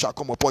Holy Ghost, shall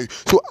come upon you.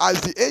 So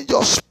as the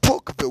angel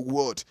spoke the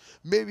word,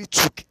 Mary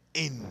took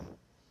in.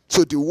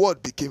 So the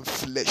word became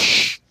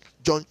flesh.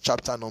 John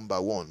chapter number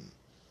 1.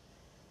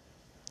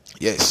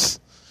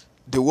 Yes.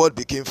 The word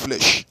became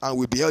flesh, and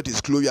we beheld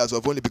his glory as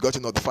of only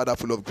begotten of the Father,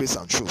 full of grace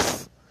and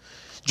truth.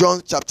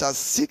 John chapter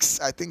 6,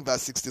 I think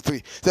verse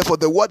 63. Therefore,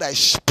 the word I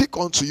speak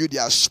unto you, they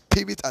are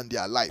spirit and they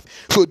are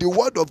life. So the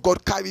word of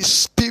God carries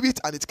spirit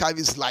and it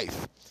carries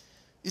life.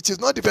 It is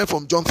not different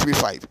from John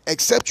 3:5.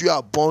 Except you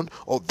are born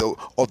of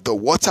the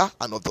water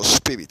and of the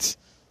spirit,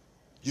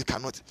 you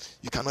cannot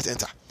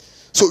enter.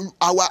 So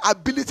our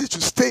ability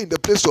to stay in the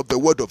place of the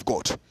word of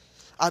God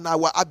and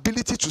our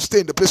ability to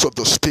stay in the place of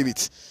the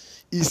spirit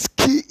is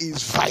key,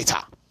 is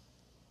vital.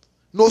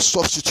 No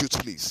substitute,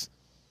 please.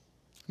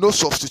 No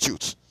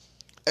substitute.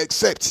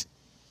 Except,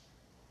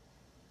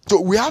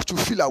 so we have to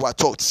feel our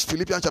thoughts.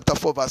 Philippians chapter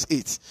 4 verse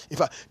 8. In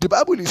fact, the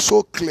Bible is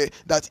so clear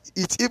that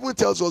it even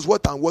tells us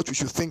what we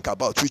should think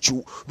about, which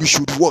we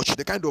should watch,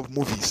 the kind of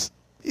movies.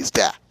 It's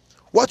there.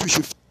 What we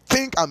should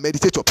think and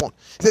meditate upon.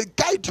 They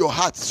guide your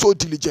heart so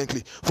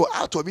diligently, for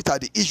out of it are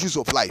the issues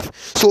of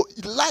life. So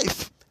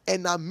life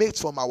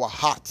emanates from our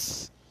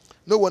hearts.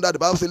 No wonder the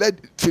Bible says, let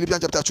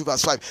Philippians chapter 2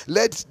 verse 5,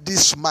 let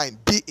this mind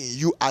be in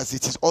you as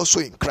it is also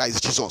in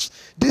Christ Jesus.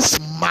 This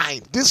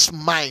mind,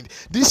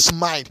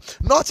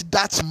 not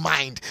that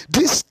mind,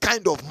 this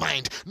kind of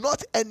mind,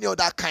 not any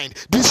other kind,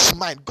 this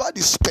mind. God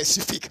is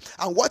specific.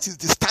 And what is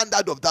the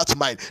standard of that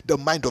mind? The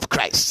mind of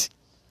Christ.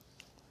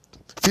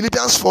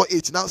 Philippians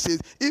 4:8 now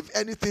says, if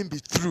anything be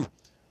true,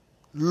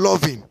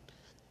 loving,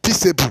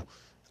 peaceable,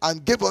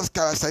 and gave us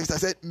characteristics, I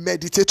said,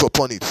 meditate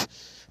upon it.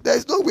 There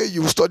is no way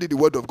you will study the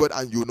word of God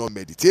and you will not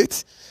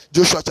meditate.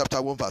 Joshua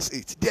chapter 1 verse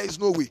 8. There is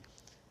no way.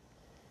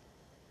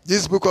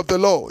 This book of the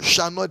law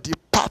shall not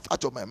depart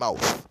out of my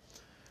mouth.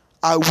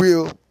 I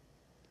will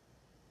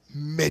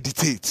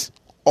meditate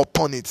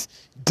upon it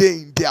day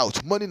in, day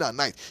out, morning and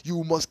night.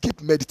 You must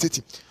keep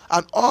meditating.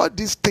 And all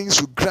these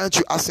things will grant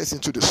you access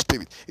into the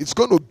spirit. It's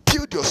going to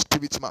build your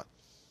spirit, man.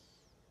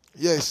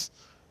 Yes.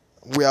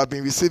 We have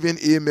been receiving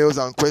emails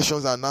and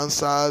questions and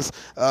answers,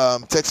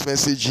 text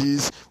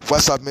messages,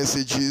 WhatsApp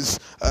messages.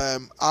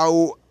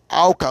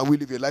 How can we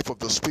live a life of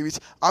the Spirit?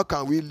 How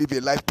can we live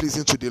a life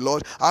pleasing to the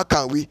Lord? How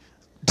can we?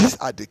 These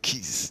are the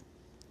keys.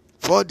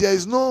 For there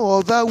is no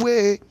other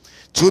way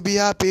to be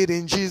happy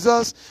in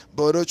Jesus,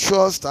 but to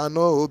trust and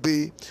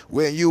obey.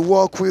 When you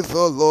walk with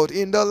the Lord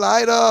in the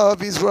light of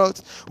His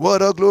wrath,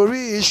 what a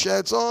glory He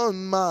sheds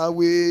on my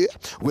way.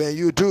 When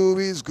you do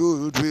His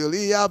good will,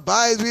 He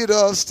abides with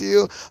us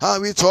still,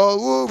 and with all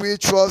who we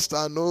trust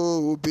and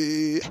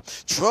obey.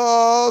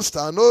 Trust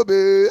and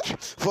obey,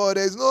 for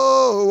there's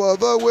no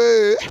other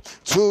way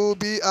to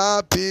be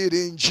happy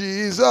in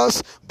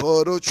Jesus,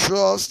 but to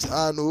trust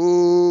and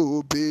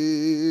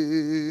obey.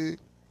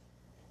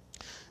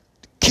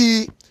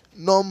 Key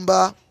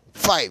number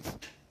 5.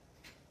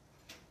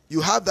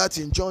 You have that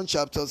in John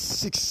chapter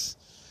 6.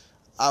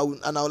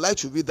 And I would like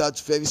to read that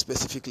very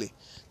specifically.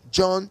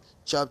 John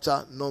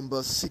chapter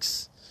number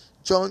 6.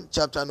 John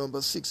chapter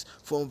number 6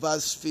 from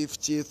verse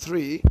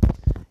 53.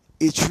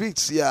 It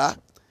reads here,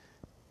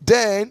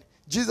 then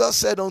Jesus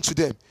said unto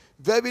them,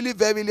 verily,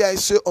 verily, I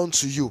say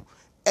unto you,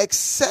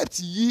 except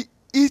ye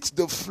eat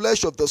the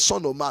flesh of the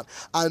Son of Man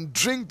and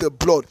drink the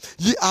blood,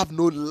 ye have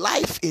no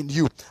life in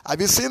you.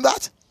 Have you seen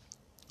that?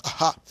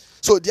 Aha.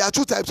 So there are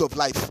two types of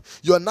life.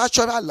 Your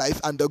natural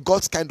life and the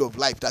God's kind of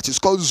life that is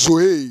called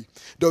Zoe.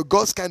 The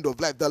God's kind of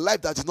life. The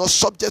life that is not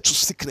subject to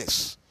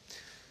sickness.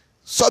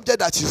 Subject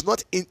that is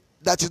not in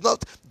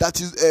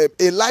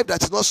a life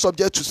that is not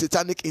subject to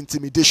satanic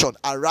intimidation,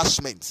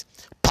 harassment,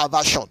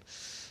 perversion.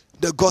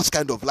 The God's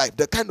kind of life.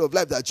 The kind of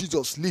life that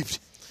Jesus lived.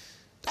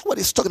 That's what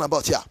he's talking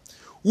about here.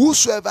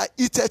 Whosoever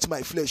eateth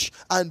my flesh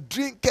and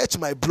drinketh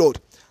my blood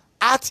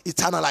hath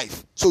eternal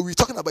life. So we're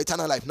talking about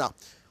eternal life now.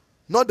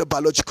 Not the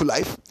biological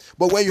life,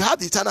 but when you have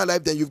the eternal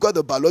life, then you've got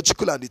the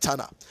biological and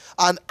eternal.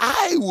 And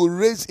I will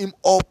raise him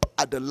up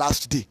at the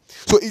last day.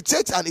 So it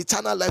takes an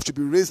eternal life to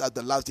be raised at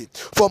the last day.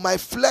 For my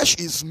flesh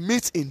is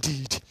meat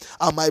indeed,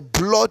 and my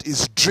blood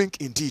is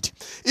drink indeed.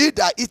 He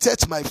that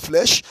eateth my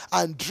flesh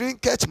and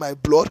drinketh my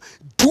blood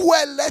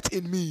dwelleth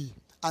in me,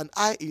 and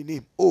I in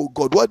him. Oh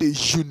God, what a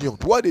union!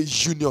 What a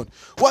union!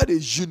 What a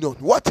union!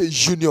 What a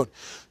union!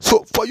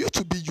 So for you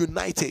to be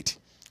united,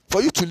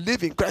 for you to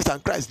live in Christ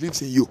and Christ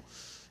lives in you.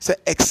 Say,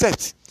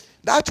 except.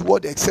 That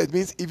word except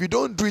means if you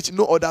don't do it,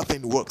 no other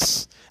thing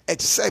works.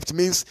 Except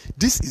means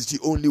this is the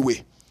only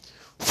way.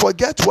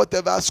 Forget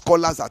whatever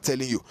scholars are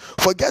telling you.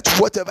 Forget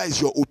whatever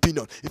is your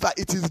opinion. In fact,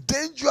 it is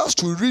dangerous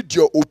to read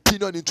your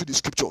opinion into the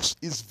scriptures.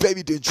 It's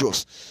very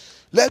dangerous.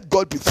 Let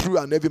God be true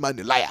and every man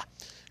a liar.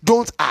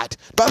 Don't add.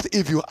 But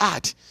if you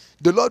add,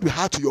 the Lord will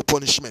add to your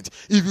punishment.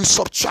 If you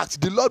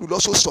subtract, the Lord will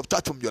also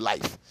subtract from your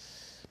life.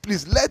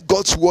 Please, let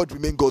God's word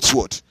remain God's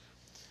word.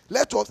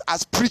 Let us,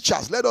 as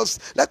preachers, let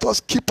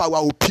us keep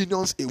our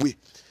opinions away.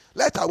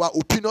 Let our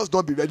opinions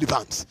not be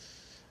relevant.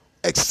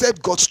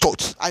 Except God's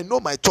thoughts. I know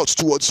my thoughts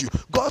towards you.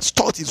 God's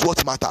thought is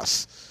what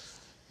matters.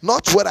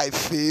 Not what I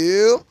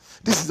feel.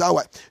 This is how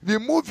I...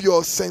 Remove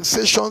your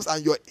sensations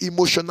and your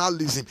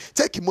emotionalism.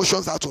 Take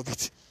emotions out of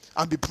it.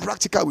 And be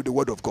practical with the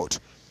word of God.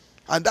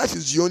 And that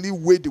is the only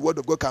way the word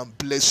of God can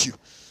bless you.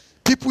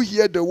 People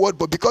hear the word,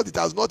 but because it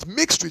has not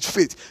mixed with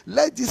faith,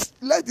 let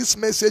this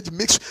message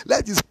mix,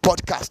 let this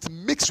podcast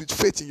mix with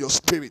faith in your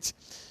spirit.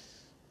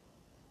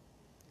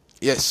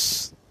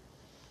 Yes.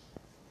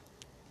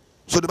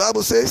 So the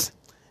Bible says,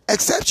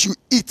 except you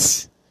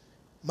eat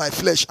my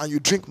flesh and you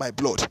drink my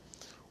blood.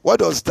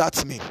 What does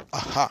that mean?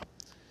 Aha.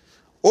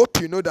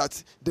 Hope you know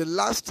that the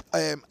last,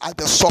 at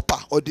the supper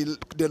or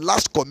the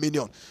last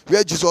communion,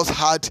 where Jesus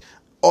had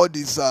all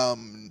these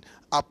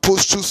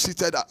apostles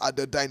seated at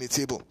the dining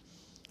table.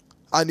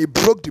 And he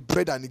broke the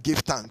bread and he gave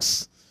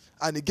thanks.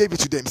 And he gave it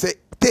to them. He said,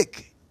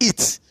 take,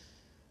 eat.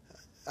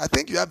 I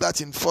think you have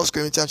that in 1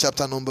 Corinthians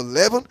chapter number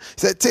 11. He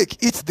said,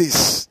 take, eat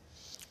this.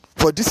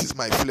 For this is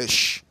my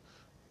flesh.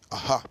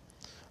 Aha.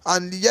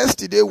 And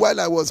yesterday while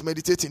I was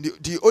meditating,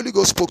 the Holy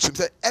Ghost spoke to me. He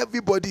said,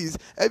 everybody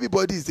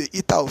is the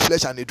eater of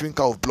flesh and a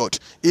drinker of blood.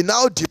 It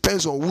now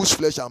depends on whose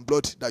flesh and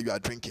blood that you are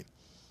drinking.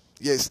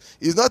 Yes.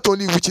 It's not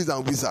only witches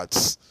and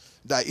wizards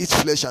that eat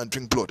flesh and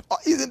drink blood.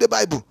 It's in the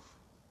Bible.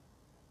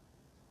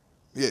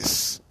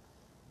 Yes.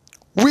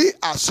 We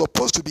are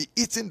supposed to be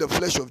eating the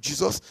flesh of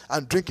Jesus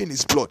and drinking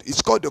his blood.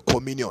 It's called the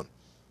communion.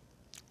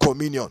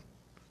 Communion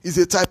is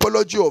a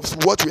typology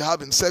of what we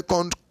have in 2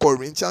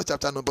 Corinthians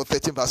chapter number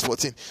 13 verse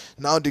 14.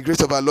 Now the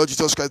grace of our Lord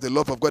Jesus Christ, the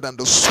love of God, and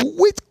the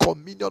sweet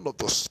communion of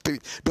the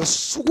Spirit, the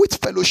sweet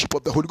fellowship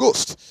of the Holy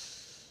Ghost,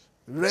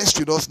 rest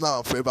with us now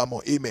and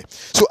forevermore. Amen.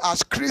 So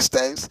as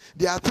Christians,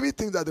 there are three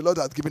things that the Lord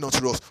has given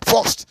unto us.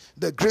 First,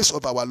 the grace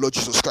of our Lord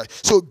Jesus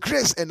Christ. So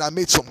grace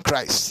emanates from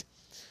Christ.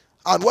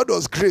 And what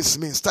does grace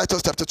mean?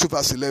 Titus chapter 2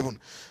 verse 11.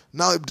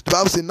 Now the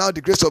Bible says, now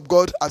the grace of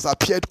God has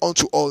appeared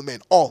unto all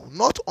men. All,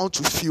 not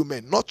unto few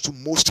men, not to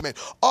most men.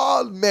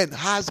 All men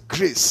has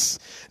grace.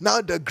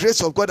 Now the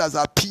grace of God has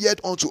appeared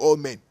unto all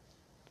men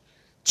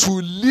to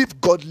live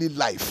godly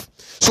life.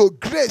 So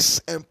grace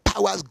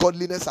empowers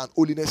godliness and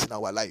holiness in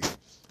our life.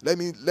 Let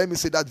me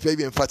say that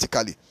very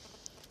emphatically.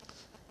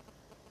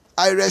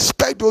 I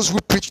respect those who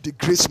preach the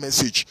grace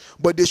message,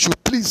 but they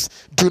should please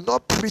do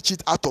not preach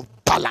it out of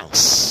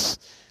balance.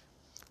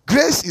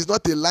 Grace is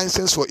not a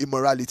license for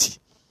immorality.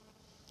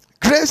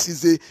 Grace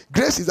is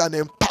an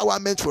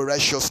empowerment for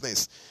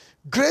righteousness.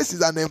 Grace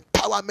is an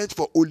empowerment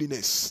for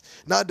holiness.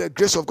 Now the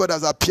grace of God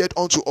has appeared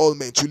unto all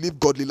men to live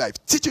godly life,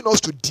 teaching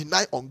us to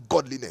deny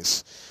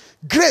ungodliness.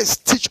 Grace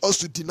teaches us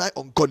to deny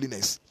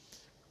ungodliness.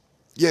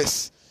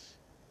 Yes.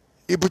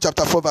 Hebrews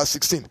chapter 4 verse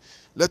 16.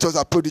 Let us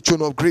approach the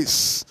throne of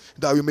grace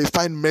that we may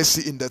find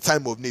mercy in the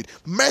time of need.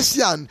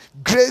 Mercy and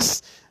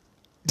grace,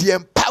 the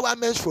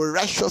empowerment for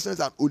righteousness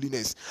and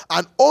holiness,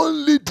 and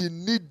only the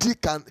needy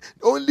can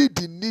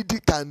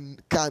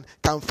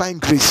find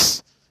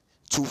grace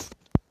to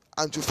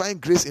find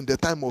grace in the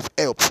time of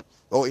help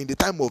or in the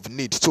time of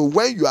need. So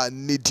when you are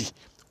needy,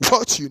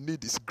 what you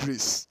need is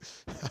grace.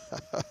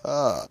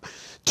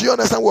 Do you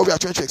understand what we are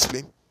trying to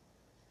explain?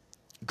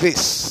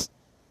 Grace,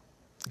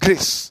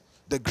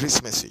 the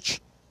grace message.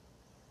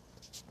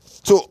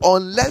 So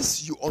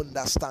unless you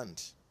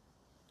understand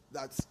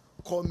that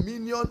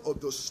communion of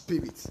the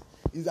Spirit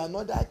is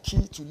another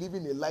key to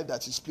living a life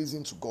that is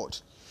pleasing to God.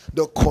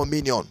 The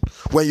communion,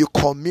 when you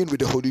commune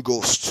with the Holy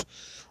Ghost.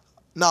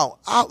 Now,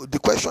 the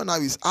question now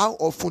is, how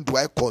often do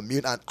I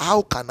commune, and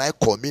how can I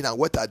commune, and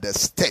what are the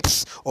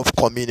steps of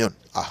communion?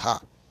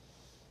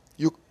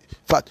 In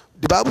fact,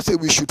 the Bible says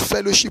we should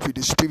fellowship with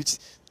the Spirit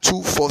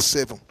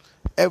 247,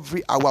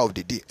 every hour of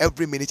the day,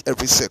 every minute,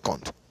 every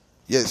second.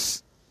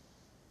 Yes.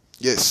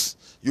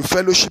 You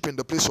fellowship in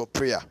the place of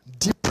prayer,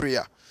 deep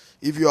prayer.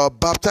 If you are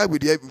baptized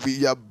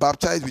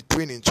with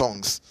praying in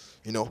tongues,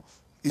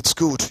 it's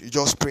good. You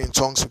just pray in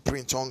tongues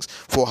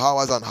for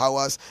hours and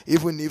hours.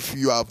 Even if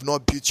you have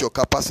not built your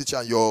capacity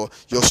and your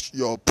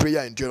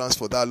prayer endurance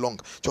for that long,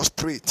 just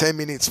pray 10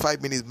 minutes,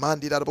 5 minutes.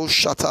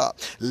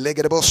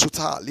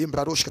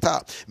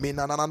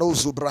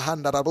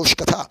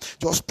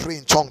 Just pray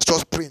in tongues.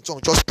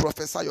 Just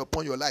prophesy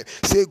upon your life.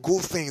 Say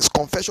good things.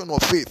 Confession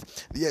of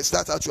faith. Yes,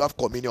 that's how you have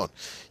communion.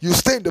 You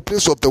stay in the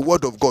place of the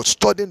Word of God,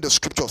 studying the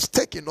Scriptures.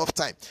 Take enough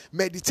time,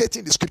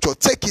 meditating the Scripture.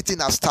 Take it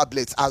in as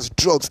tablets, as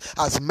drugs,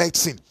 as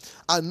medicine.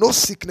 And no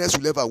sickness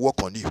will ever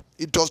work on you.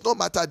 It does not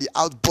matter the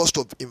outburst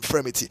of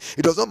infirmity.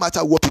 It does not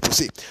matter what people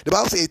say. The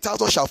Bible says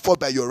 1,000 shall fall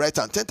by your right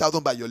hand,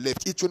 10,000 by your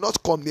left. It will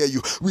not come near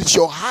you. With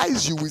your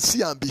eyes you will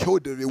see and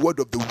behold the reward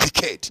of the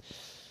wicked.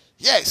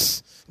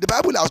 Yes, the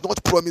Bible has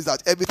not promised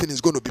that everything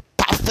is going to be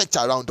perfect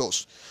around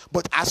us.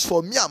 But as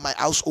for me and my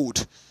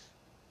household,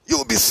 you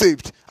will be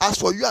saved. As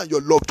for you and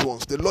your loved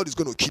ones, the Lord is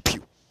going to keep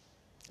you.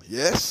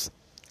 Yes.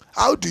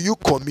 How do you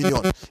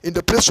communion? In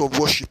the place of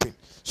worshiping.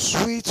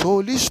 Sweet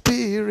Holy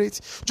Spirit,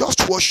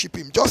 just worship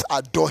him, just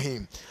adore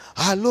him.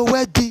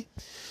 Hallowed be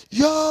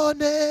your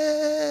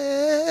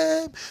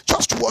name.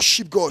 Just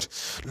worship God.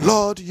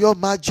 Lord, your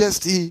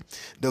majesty,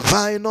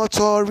 divine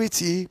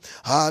authority,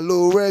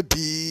 hallowed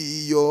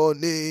be your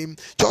name.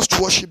 Just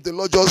worship the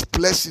Lord. Just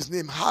bless his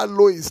name.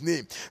 Hallow his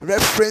name.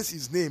 Reference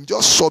his name.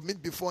 Just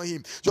submit before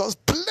him.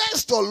 Just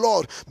bless the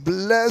Lord.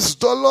 Bless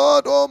the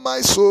Lord, oh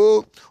my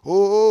soul.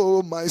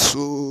 Oh my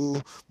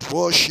soul.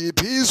 Worship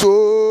his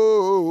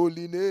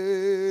holy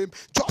name.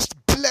 Just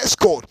bless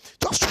God.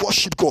 Just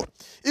worship God.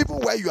 Even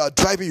when you are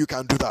driving, you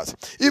can do that.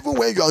 Even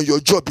when you are on your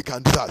job, you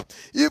can do that.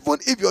 Even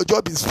if your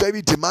job is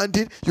very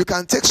demanding, you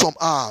can take some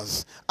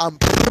hours and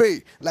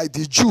pray like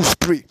the Jews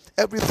pray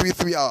every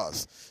 3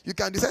 hours. You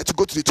can decide to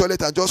go to the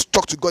toilet and just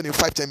talk to God in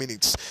 5-10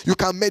 minutes. You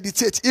can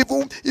meditate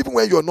even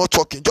when you're not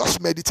talking.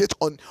 Just meditate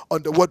on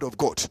the word of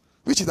God,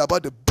 which is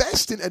about the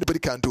best thing anybody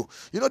can do.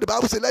 The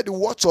Bible says, let the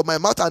words of my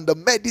mouth and the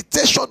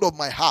meditation of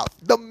my heart,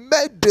 the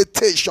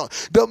meditation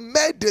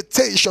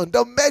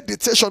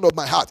of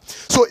my heart.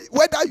 So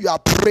whether you are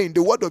praying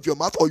the word of your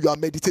mouth or you are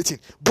meditating,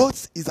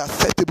 both is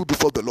acceptable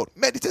before the Lord.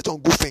 Meditate on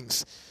good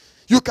things.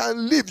 You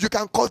can live, you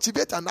can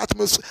cultivate an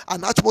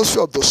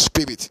atmosphere of the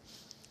Spirit.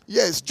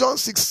 Yes, John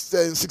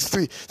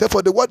 6:63.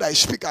 Therefore, the word I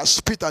speak are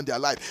spirit and their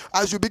life.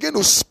 As you begin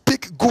to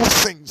speak good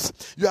things,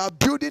 you are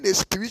building a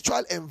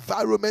spiritual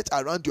environment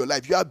around your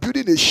life. You are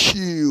building a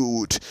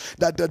shield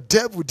that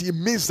the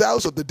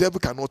missiles of the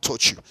devil cannot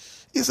touch you.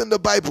 It's in the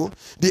Bible.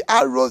 The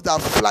arrows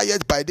that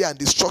flieth by day and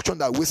destruction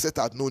that wasteth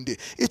at noonday,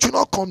 it will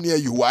not come near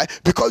you. Why?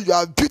 Because you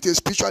have built a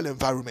spiritual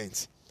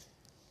environment.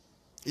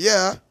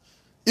 Yeah.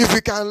 If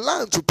we can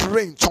learn to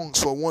pray in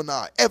tongues for 1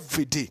 hour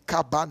every day, you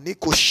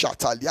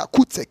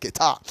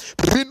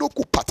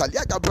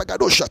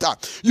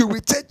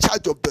will take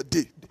charge of the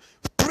day.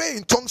 Pray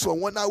in tongues for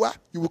 1 hour,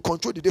 you will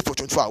control the day for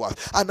 24 hours.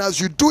 And as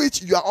you do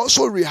it, you are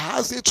also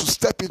rehearsing to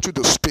step into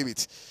the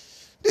spirit.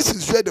 This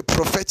is where the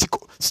prophetic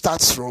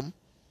starts from.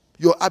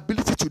 Your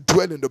ability to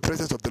dwell in the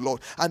presence of the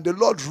Lord, and the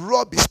Lord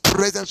rub his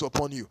presence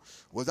upon you.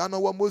 Was that not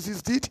what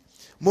Moses did?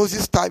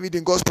 Moses tarried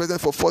in God's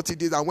presence for 40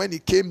 days, and when he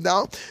came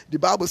down, the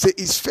Bible says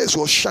his face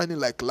was shining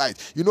like light.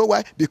 You know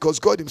why? Because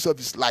God himself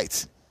is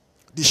light.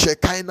 The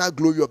Shekinah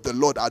glory of the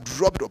Lord had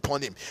rubbed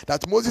upon him,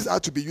 that Moses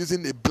had to be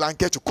using a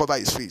blanket to cover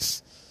his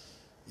face.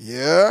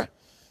 Yeah?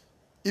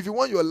 If you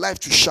want your life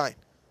to shine,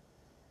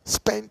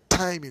 spend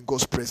time in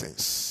God's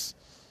presence.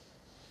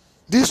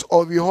 This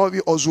Ori-Hori,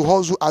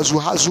 Ozu-Hozu,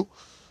 Azu-Hazu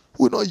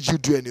will not you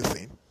do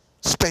anything.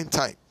 Spend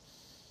time.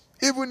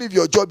 Even if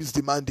your job is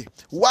demanding,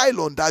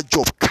 while on that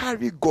job,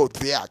 carry God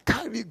there.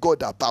 Carry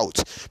God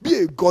about. Be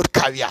a God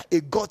carrier,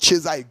 a God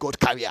chaser, a God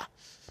carrier.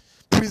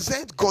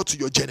 Present God to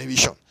your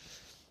generation.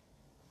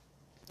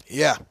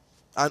 Yeah.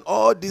 And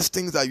all these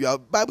things that you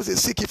have, Bible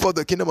says, seek ye for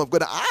the kingdom of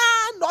God.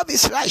 Not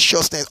this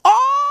righteousness.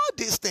 All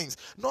these things.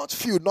 Not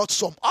few, not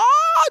some.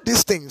 All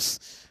these things.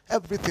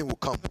 Everything will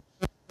come.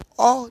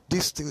 All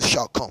these things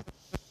shall come.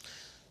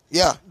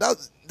 Yeah,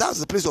 that's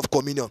the place of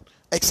communion.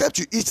 Except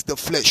you eat the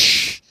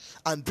flesh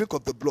and drink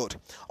of the blood,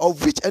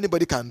 of which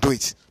anybody can do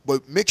it.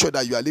 But make sure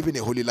that you are living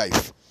a holy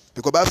life.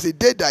 Because the Bible says,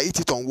 they that eat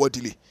it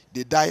unworthily,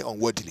 they die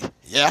unworthily.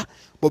 Yeah?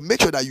 But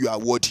make sure that you are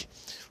worthy.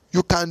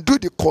 You can do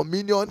the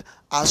communion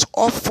as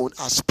often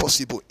as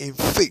possible in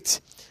faith.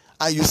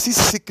 And you see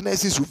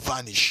sicknesses will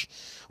vanish.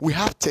 We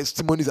have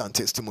testimonies and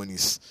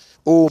testimonies.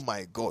 Oh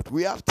my God.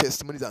 We have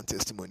testimonies and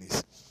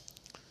testimonies.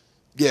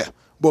 Yeah.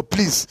 But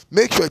please,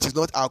 make sure it is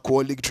not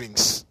alcoholic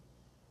drinks.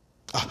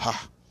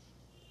 Aha.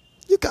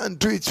 You can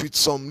do it with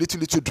some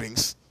little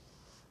drinks.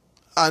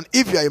 And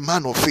if you are a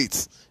man of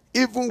faith,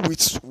 even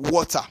with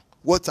water,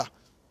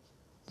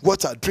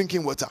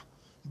 drinking water,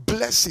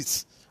 bless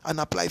it and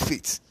apply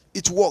faith.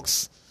 It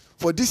works.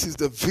 For this is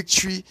the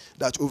victory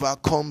that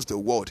overcomes the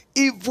world.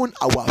 Even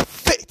our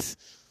faith.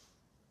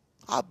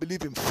 I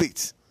believe in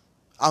faith.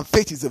 And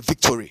faith is the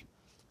victory.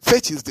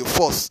 Faith is the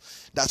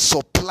force that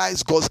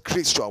supplies God's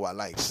grace to our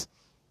lives.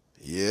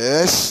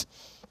 Yes.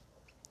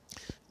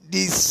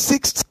 The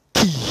sixth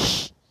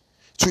key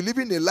to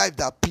living a life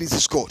that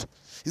pleases God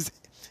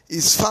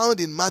is found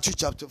in Matthew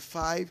chapter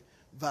 5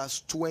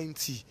 verse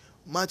 20.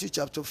 Matthew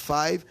chapter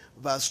 5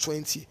 verse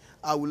 20.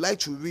 I would like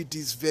to read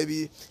this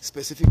very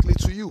specifically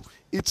to you.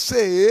 It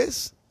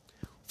says,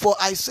 "For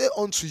I say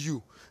unto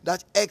you,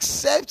 that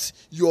except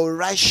your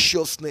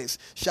righteousness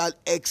shall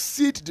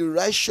exceed the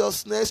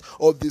righteousness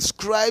of the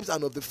scribes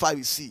and of the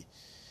Pharisees,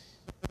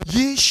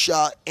 ye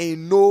shall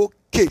in no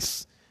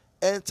case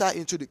enter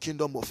into the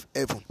kingdom of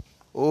heaven."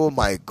 Oh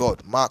my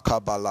God.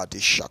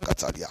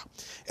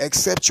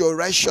 Except your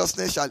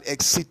righteousness shall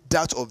exceed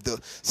that of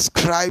the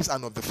scribes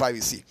and of the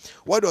Pharisees.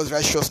 What does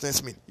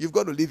righteousness mean? You've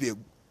got to live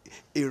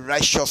a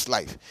righteous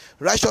life.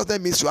 Righteousness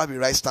means you have a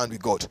right stand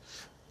with God.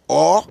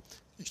 Or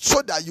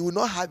so that you will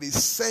not have a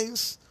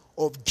sense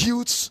of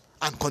guilt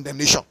and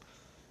condemnation.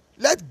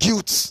 Let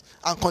guilt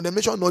and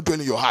condemnation not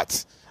dwell in your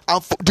heart.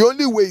 And the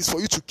only way is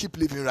for you to keep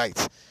living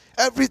right.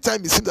 Every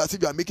time it seems as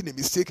if you are making a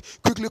mistake,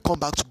 quickly come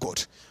back to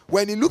God.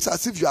 When it looks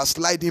as if you are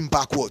sliding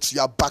backwards,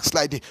 you are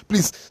backsliding,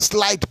 please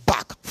slide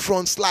back,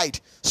 front slide.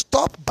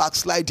 Stop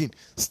backsliding.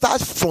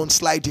 Start front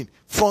sliding.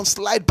 Front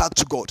slide back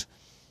to God.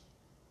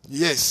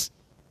 Yes.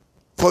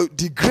 For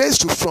the grace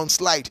to front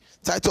slide,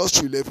 Titus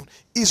 2:11,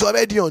 is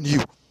already on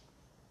you.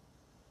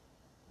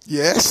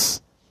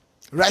 Yes.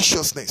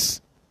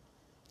 Righteousness,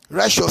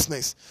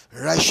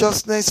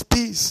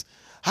 peace,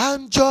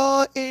 and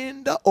joy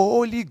in the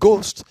Holy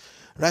Ghost.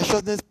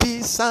 Righteousness,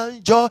 peace,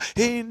 and joy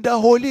in the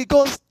Holy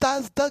Ghost.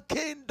 That's the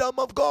kingdom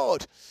of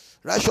God.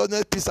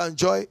 Righteousness, peace, and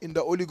joy in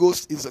the Holy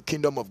Ghost is the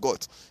kingdom of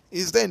God.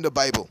 It's there in the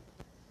Bible.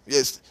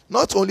 Yes.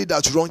 Not only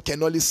that Ron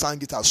Kenoly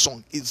sang it as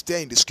song, it's there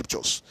in the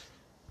scriptures.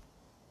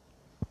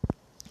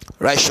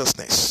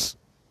 Righteousness.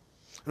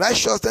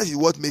 Righteousness is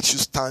what makes you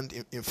stand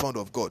in front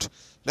of God.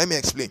 Let me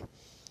explain.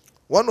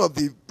 One of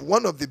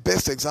the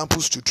best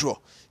examples to draw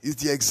is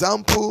the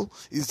example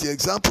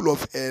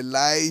of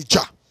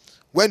Elijah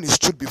when he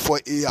stood before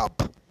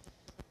Ahab.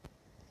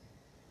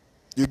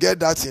 You get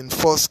that in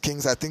 1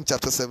 Kings, I think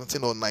chapter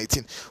 17 or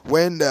 19,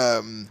 when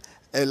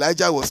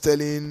Elijah was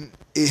telling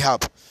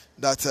Ahab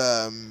that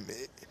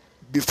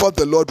before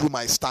the Lord whom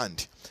I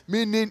stand.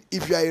 Meaning,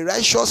 if you are a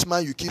righteous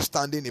man, you keep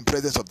standing in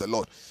presence of the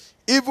Lord.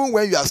 Even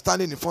when you are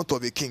standing in front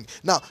of a king.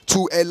 Now,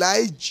 to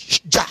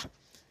Elijah,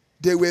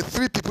 there were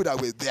three people that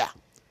were there: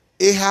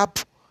 Ahab,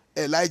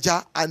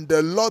 Elijah, and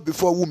the Lord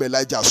before whom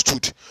Elijah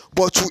stood.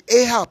 But to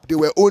Ahab, there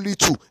were only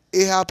two: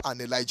 Ahab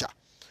and Elijah.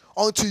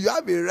 Until you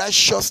have a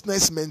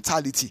righteousness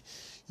mentality,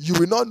 you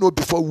will not know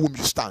before whom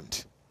you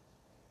stand.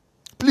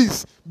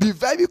 Please be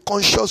very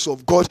conscious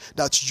of God,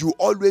 that you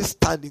always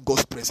stand in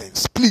God's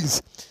presence.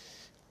 Please.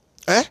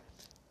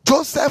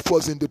 Joseph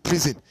was in the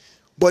prison,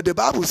 but the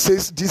Bible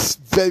says this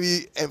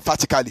very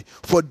emphatically: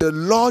 for the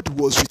Lord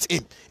was with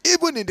him.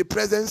 Even in the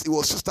presence, he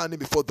was still standing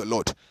before the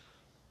Lord.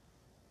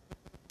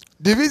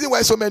 The reason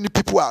why so many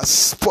people are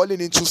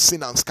falling into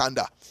sin and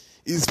scandal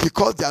is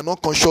because they are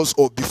not conscious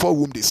of before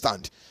whom they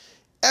stand.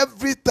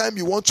 Every time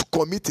you want to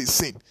commit a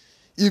sin,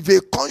 if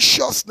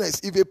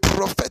a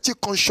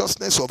prophetic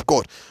consciousness of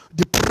God,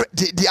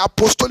 the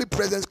apostolic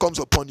presence comes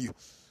upon you,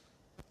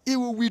 it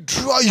will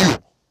withdraw you.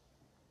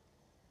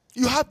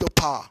 You have the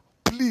power.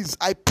 Please,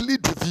 I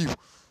plead with you.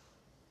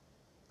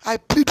 I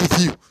plead with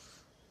you.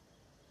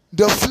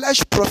 The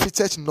flesh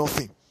profiteth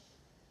nothing.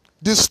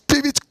 The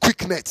spirit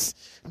quickeneth.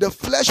 The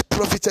flesh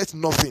profiteth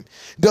nothing.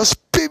 The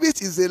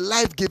spirit is a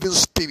life-giving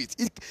spirit.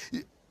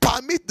 It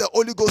permit the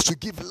Holy Ghost to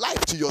give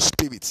life to your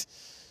spirit.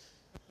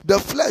 The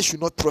flesh will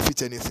not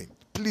profit anything.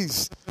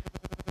 Please.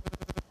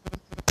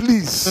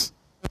 Please.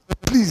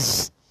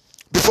 Please.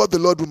 Before the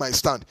Lord whom I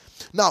stand.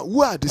 Now,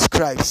 who are the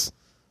scribes?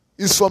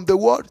 It's from the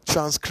word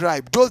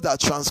transcribe. Those that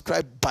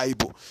transcribe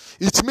Bible.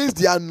 It means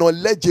they are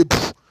knowledgeable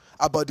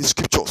about the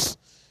scriptures.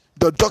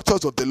 The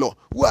doctors of the law.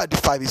 Who are the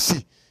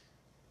Pharisees?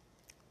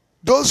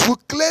 Those who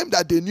claim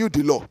that they knew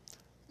the law.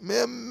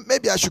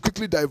 Maybe I should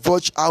quickly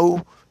divulge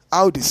how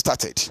they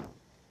started.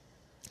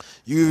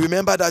 You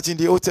remember that in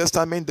the Old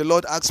Testament, the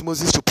Lord asked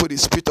Moses to put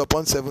his spirit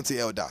upon 70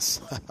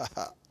 elders.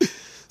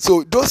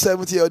 So those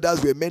 70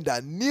 elders were men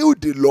that knew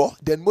the law.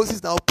 Then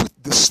Moses now put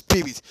the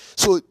spirit.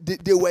 So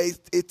they were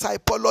a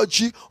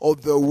typology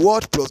of the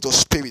word plus the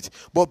spirit.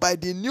 But by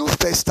the New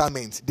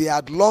Testament, they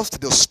had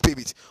lost the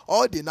spirit.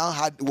 All they now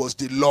had was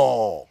the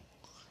law.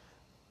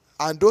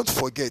 And don't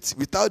forget,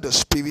 without the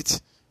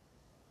spirit,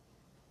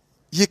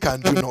 you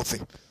can do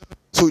nothing.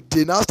 So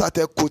they now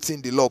started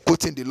quoting the law.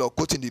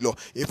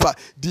 In fact,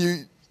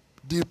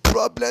 the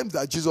problems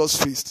that Jesus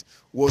faced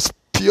was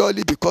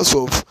purely because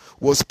of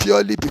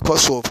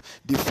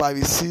the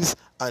Pharisees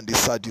and the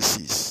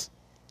Sadducees.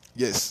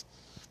 Yes.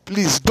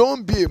 Please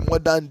don't be a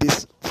modern day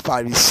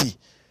Pharisee.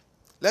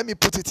 Let me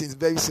put it in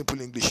very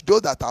simple English.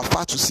 Those that are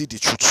far to see the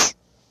truth.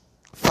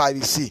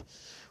 Pharisee.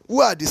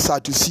 Who are the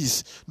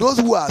Sadducees? Those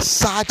who are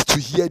sad to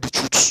hear the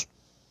truth.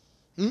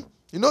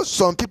 You know,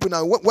 some people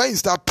now, when you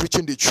start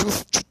preaching the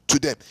truth to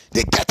them,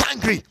 they get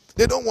angry.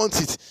 They don't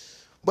want it.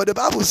 But the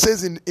Bible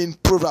says in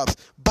Proverbs,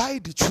 buy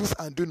the truth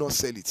and do not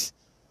sell it.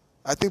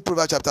 I think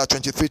Proverbs chapter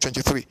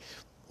 23.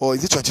 Or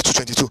is it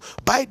 22?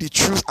 Buy the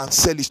truth and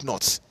sell it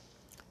not.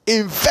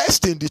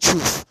 Invest in the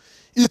truth.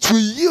 It will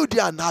yield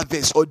you an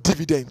harvest or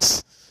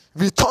dividends.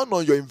 Return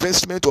on your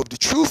investment of the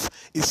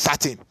truth is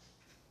certain.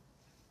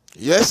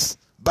 Yes?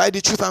 Buy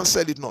the truth and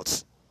sell it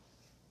not.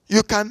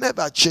 You can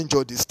never change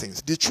all these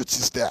things. The truth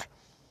is there.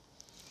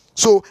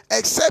 So,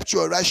 accept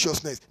your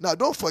righteousness. Now,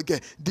 don't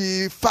forget,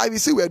 the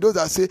Pharisees were those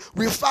that say,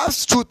 we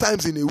fast 2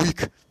 times in a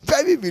week.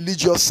 Very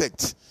religious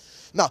sect.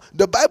 Now,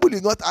 the Bible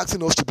is not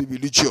asking us to be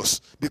religious,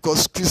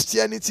 because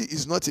Christianity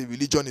is not a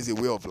religion, it's a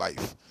way of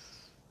life.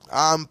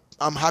 I'm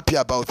happy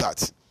about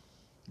that.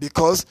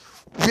 Because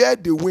where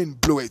the wind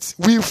bloweth,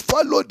 we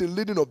follow the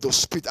leading of the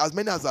Spirit, as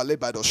many as are led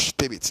by the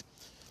Spirit.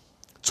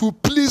 To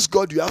please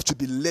God, you have to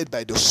be led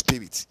by the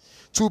Spirit.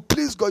 To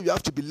please God, you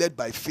have to be led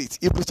by faith.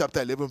 Hebrews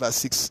chapter 11 verse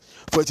 6.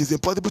 For it is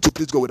impossible to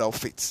please God without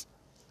faith.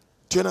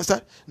 Do you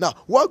understand? Now,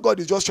 what God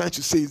is just trying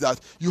to say is that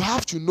you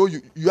have to know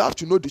you have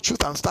to know the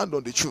truth and stand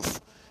on the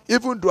truth.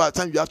 Even though at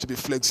times you have to be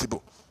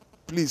flexible.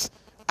 Please,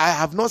 I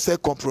have not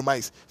said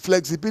compromise.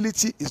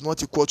 Flexibility is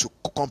not equal to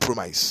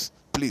compromise.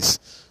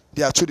 Please,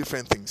 they are two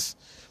different things.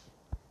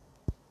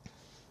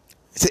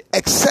 Say,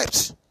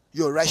 accept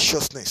your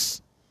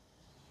righteousness.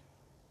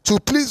 To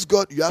please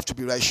God, you have to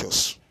be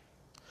righteous.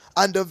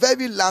 And the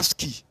very last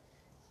key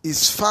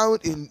is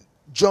found in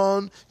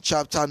John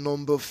chapter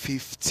number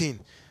 15.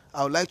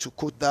 I would like to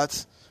quote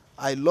that.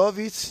 I love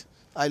it.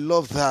 I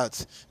love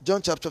that.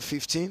 John chapter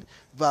 15,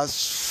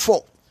 verse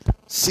 4,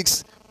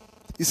 6.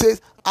 It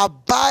says,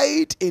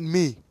 abide in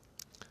me,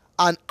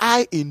 and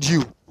I in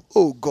you.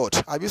 Oh God,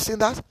 have you seen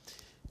that?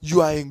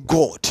 You are in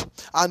God.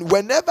 And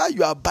whenever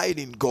you abide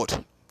in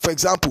God, for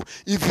example,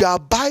 if you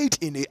abide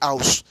in a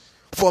house,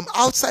 from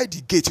outside the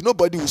gate,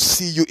 nobody will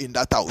see you in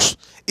that house.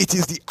 It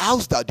is the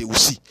house that they will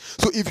see.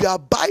 So if you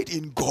abide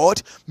in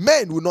God,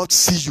 men will not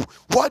see you.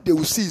 What they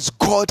will see is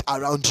God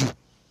around you.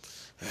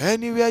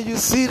 Anywhere you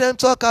see them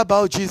talk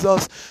about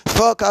Jesus,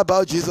 talk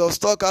about Jesus,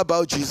 talk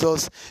about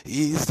Jesus.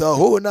 He's the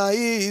owner,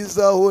 he is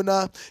the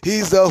owner,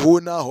 he's the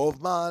owner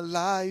of my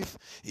life.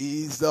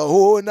 He's the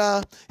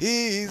owner,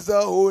 he is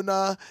the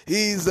owner,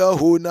 he's the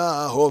owner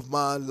of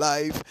my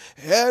life.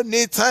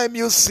 Anytime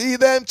you see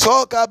them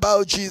talk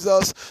about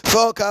Jesus,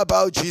 talk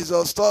about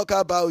Jesus, talk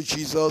about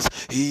Jesus.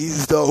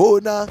 He's the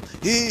owner,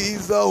 he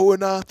is the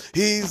owner,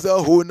 he's the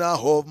owner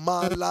of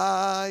my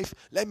life.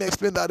 Let me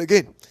explain that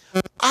again.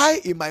 I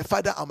in my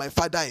Father and my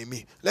Father in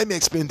me. Let me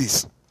explain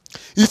this.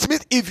 It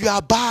means if you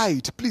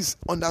abide, please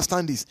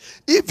understand this.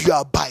 If you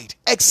abide,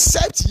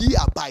 except ye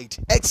abide.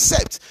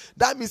 Except.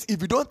 That means if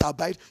you don't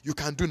abide, you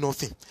can do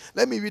nothing.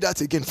 Let me read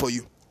that again for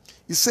you.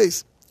 It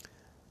says,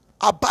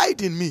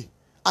 abide in me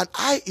and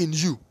I in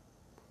you.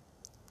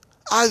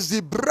 As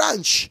the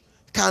branch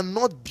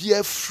cannot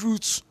bear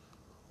fruit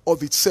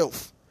of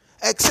itself,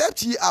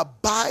 except ye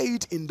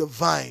abide in the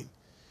vine,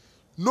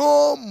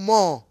 no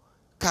more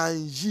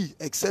can ye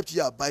except ye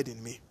abide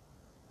in me.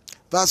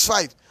 Verse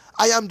 5.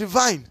 I am the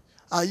vine,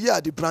 and ye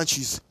are the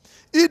branches.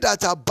 He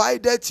that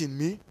abideth in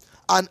me,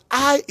 and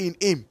I in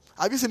him.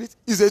 Have you seen it?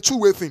 It's a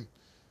two-way thing.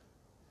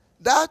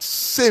 That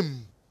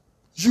same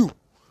you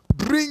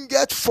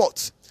bringeth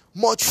forth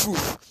much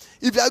fruit.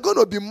 If you are going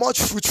to be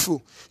much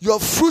fruitful, your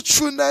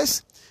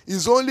fruitfulness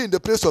is only in the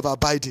place of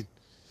abiding.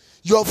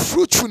 Your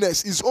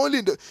fruitfulness is only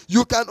in the...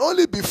 You can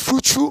only be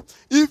fruitful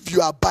if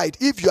you abide,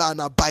 if you are an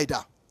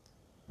abider.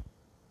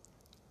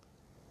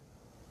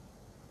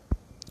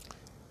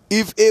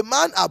 If a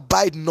man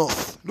abide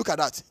not, look at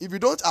that. If you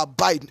don't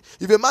abide,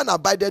 if a man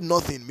abided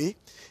not in me,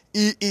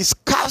 he is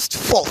cast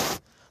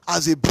forth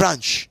as a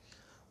branch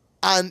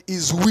and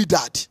is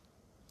withered.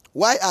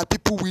 Why are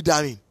people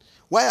withering?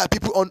 Why are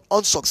people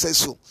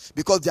unsuccessful?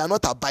 Because they are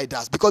not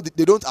abiders, because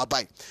they don't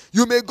abide.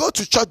 You may go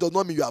to church, does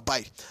not mean you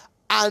abide.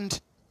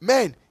 And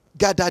men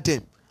gather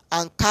them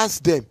and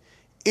cast them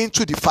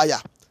into the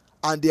fire,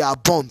 and they are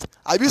burned.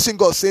 Have you seen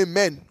God say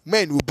men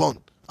will burn?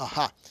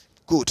 Aha,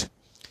 good.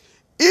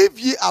 If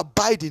ye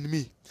abide in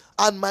me,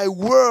 and my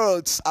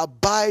words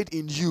abide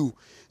in you,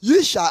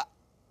 ye shall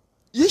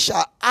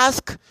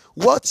ask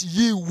what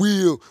ye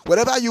will,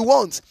 whatever you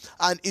want,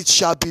 and it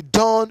shall be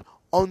done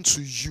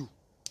unto you.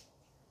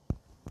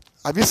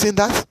 Have you seen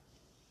that?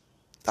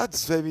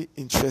 That's very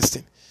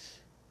interesting.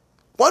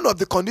 One of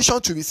the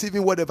conditions to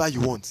receiving whatever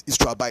you want is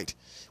to abide.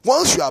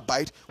 Once you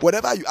abide,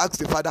 whatever you ask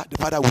the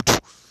Father will do.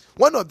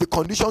 One of the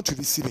conditions to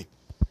receiving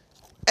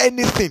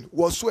anything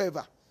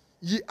whatsoever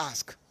ye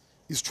ask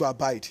is to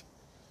abide.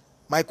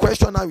 My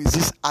question now is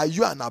this: are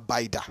you an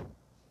abider?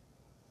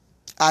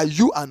 Are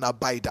you an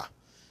abider?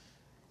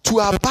 To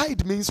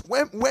abide means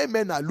when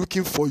men are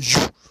looking for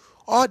you,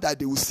 all that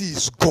they will see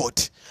is God.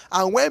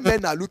 And when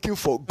men are looking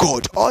for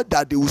God, all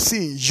that they will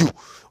see in you,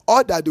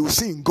 all that they will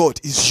see in God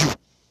is you.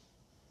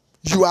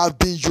 You have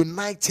been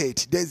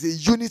united. There's a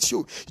unity.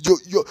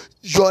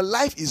 Your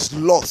life is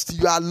lost.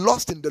 You are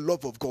lost in the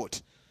love of God.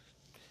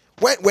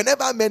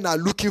 Whenever men are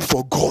looking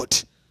for God,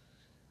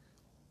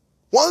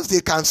 once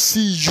they can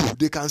see you,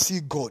 they can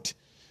see God.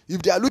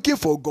 If they are looking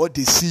for God,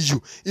 they see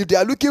you. If they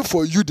are looking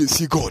for you, they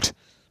see God.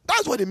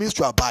 That's what it means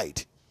to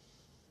abide.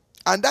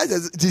 And that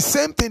is the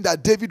same thing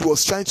that David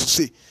was trying to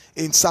say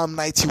in Psalm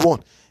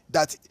 91.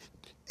 That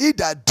he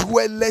that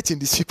dwelleth in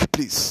the secret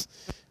place.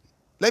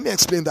 Let me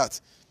explain that.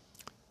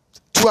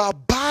 To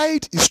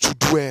abide is to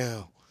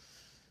dwell.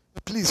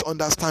 Please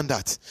understand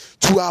that.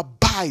 To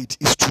abide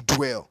is to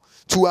dwell.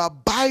 To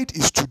abide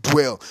is to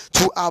dwell.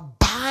 To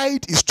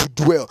abide is to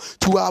dwell.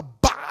 To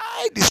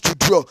abide is to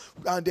dwell.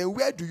 And then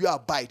where do you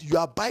abide? You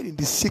abide in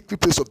the secret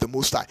place of the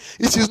Most High.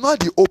 It is not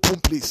the open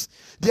place.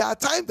 There are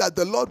times that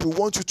the Lord will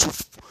want you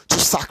to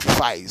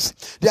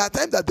sacrifice. There are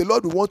times that the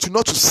Lord will want you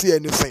not to see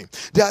anything.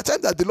 There are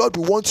times that the Lord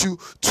will want you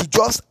to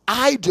just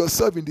hide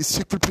yourself in the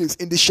secret place,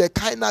 in the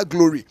Shekinah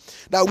glory.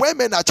 That when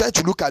men are trying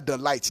to look at the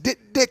light,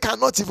 they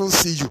cannot even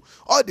see you.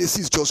 All they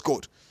see is just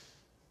God.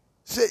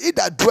 Say, he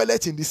that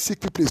dwelleth in the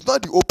secret place,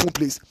 not the open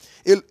place.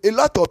 A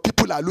lot of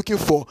people are looking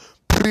for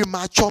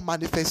premature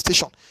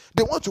manifestation.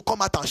 They want to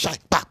come out and shine.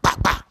 Bah, bah,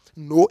 bah.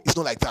 No, it's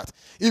not like that.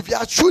 If you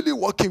are truly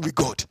working with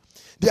God,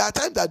 there are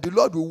times that the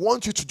Lord will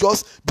want you to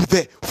just be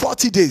there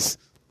 40 days,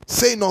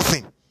 say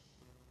nothing.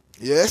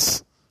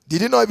 Yes?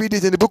 Did you not read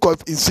it in the book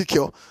of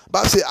Ezekiel?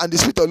 Bible says, and the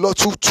Spirit of the Lord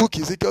took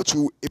Ezekiel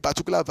to a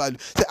particular valley.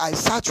 Say, I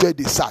sat where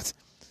they sat,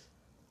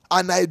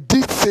 and I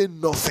did say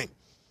nothing.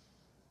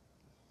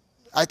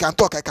 I can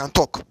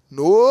talk.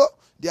 No,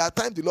 there are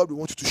times the Lord will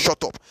want you to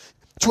shut up.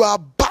 To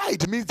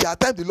abide means there are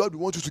times the Lord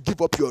will want you to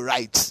give up your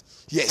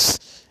rights.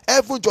 Yes.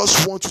 Heaven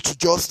just wants you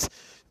to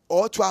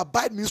or to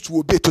abide means to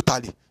obey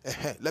totally.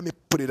 Let me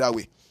put it that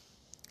way.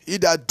 He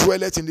that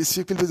dwelleth in the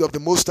secret place of the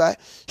Most High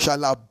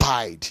shall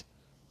abide.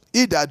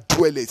 He that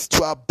dwelleth,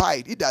 to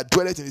abide, he that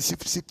dwelleth in the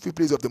secret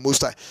place of the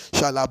Most High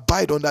shall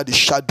abide under the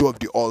shadow of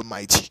the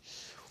Almighty.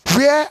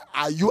 Where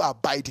are you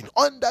abiding?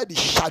 Under the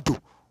shadow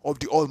of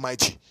the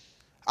Almighty.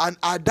 And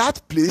at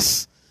that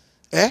place,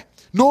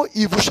 no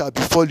evil shall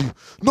befall you,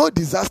 no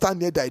disaster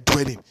near thy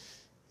dwelling.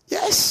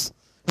 Yes,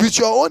 With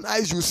your own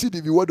eyes, you see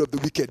the reward of the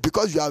wicked,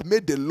 because you have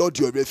made the Lord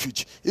your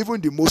refuge, even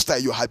the Most High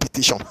your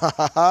habitation. Even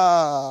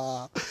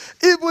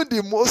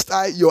the Most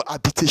High your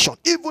habitation.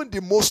 Even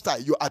the Most High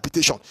your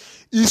habitation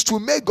is to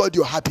make God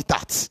your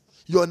habitat,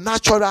 your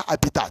natural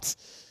habitat.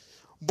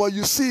 But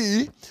you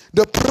see,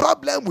 the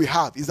problem we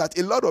have is that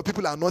a lot of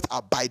people are not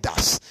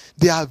abiders.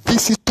 They are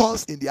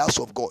visitors in the house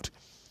of God.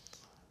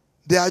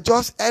 They are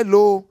just,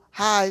 hello,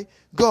 hi,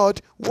 God,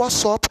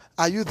 what's up?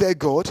 Are you there,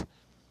 God?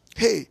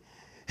 Hey,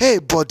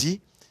 buddy.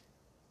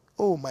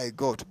 Oh my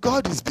God,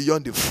 God is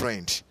beyond the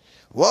friend.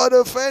 What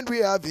a friend we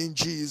have in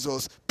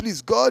Jesus.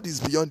 Please, God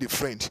is beyond the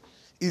friend.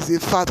 He's a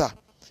father.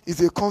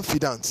 He's a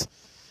confidant.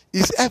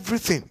 He's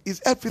everything.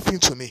 He's everything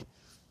to me.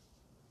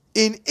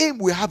 In him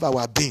we have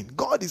our being.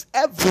 God is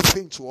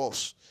everything to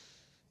us.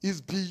 He's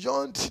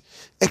beyond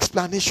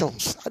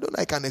explanations. I don't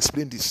know if I can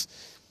explain this.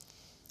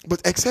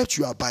 But except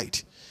you abide.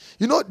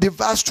 You know, the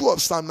verse 2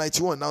 of Psalm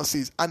 91 now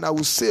says, and I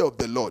will say of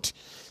the Lord.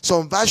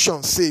 Some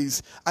version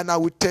says, and I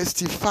will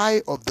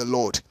testify of the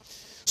Lord.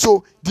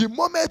 So the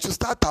moment you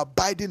start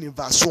abiding in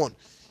verse 1,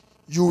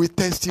 you will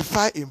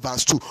testify in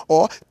verse 2.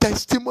 Or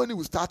testimony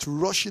will start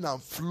rushing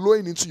and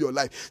flowing into your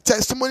life.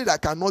 Testimony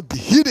that cannot be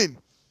hidden.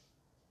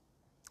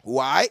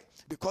 Why?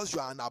 Because you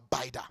are an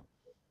abider.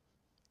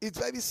 It's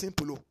very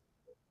simple.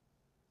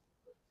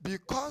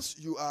 Because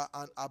you are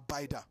an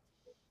abider,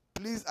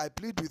 please, I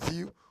plead with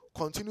you,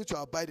 continue to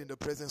abide in the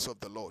presence of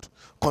the Lord.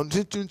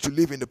 Continue to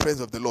live in the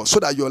presence of the Lord so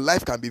that your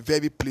life can be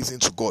very pleasing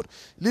to God.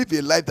 Live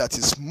a life that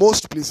is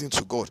most pleasing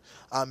to God.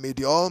 And may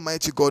the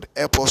Almighty God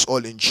help us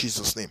all in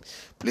Jesus' name.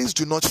 Please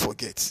do not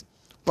forget.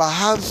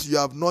 Perhaps you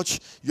have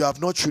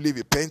not truly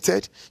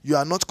repented, you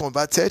are not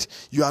converted,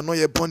 you are not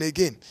yet born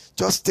again.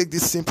 Just take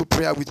this simple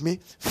prayer with me.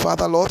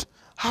 Father, Lord,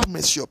 have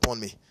mercy upon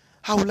me.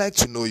 I would like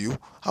to know you.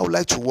 I would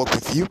like to walk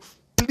with you.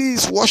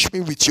 Please wash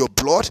me with your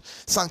blood,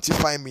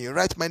 sanctify me,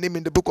 write my name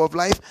in the book of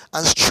life,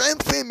 and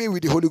strengthen me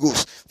with the Holy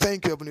Ghost.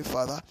 Thank you, Heavenly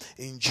Father.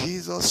 In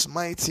Jesus'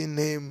 mighty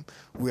name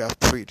we have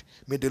prayed.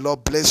 May the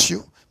Lord bless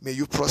you. May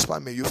you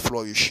prosper. May you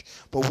flourish.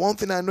 But one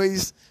thing I know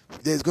is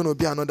there's going to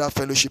be another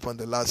fellowship on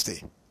the last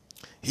day.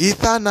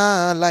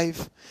 Eternal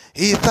life,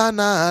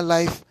 eternal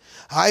life.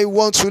 I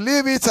want to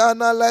live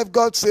eternal life,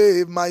 God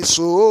save my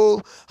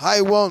soul.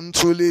 I want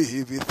to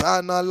live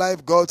eternal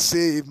life, God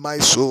save my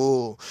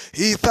soul.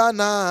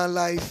 Eternal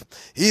life,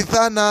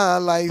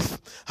 eternal life.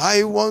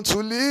 I want to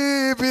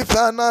live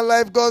eternal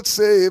life, God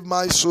save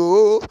my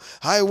soul.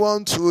 I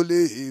want to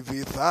live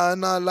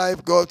eternal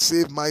life, God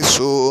save my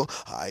soul.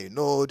 I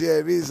know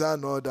there is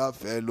another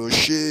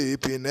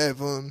fellowship in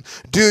heaven.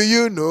 Do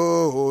you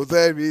know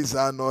there is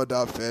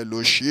another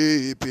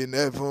fellowship in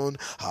heaven?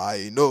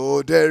 I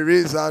know there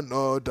is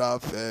another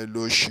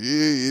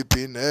fellowship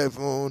in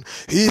heaven.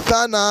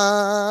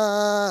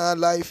 Eternal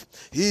life,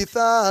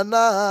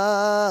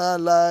 eternal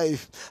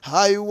life.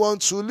 I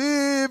want to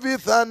live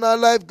eternal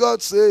life,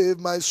 God save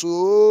my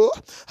soul.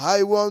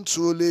 I want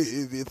to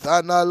live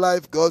eternal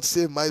life, God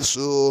save my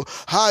soul.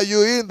 Are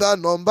you in the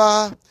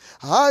number?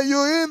 Are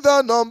you in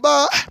the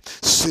number?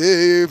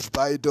 Saved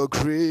by the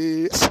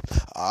grace.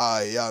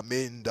 I am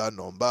in the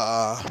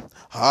number.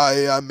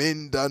 I am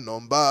in the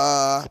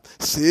number.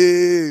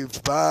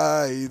 Saved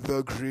by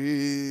the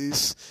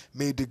grace.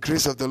 May the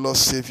grace of the Lord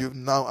save you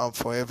now and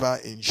forever.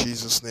 In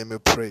Jesus' name we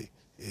pray.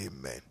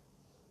 Amen.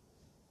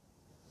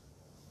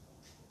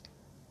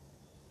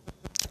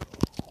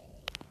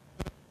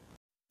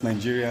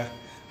 Nigeria,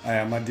 I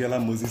am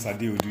Adiola Moses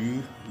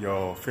Adeodu,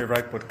 your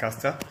favorite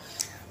podcaster.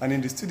 And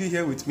in the studio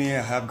here with me,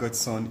 I have God's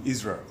son,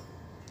 Israel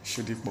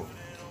Shodipo.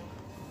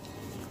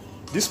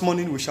 This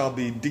morning, we shall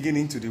be digging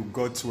into the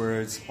God's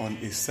words on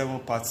a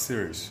 7-part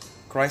series,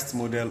 Christ's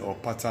Model or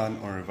Pattern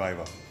on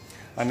Revival,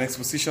 an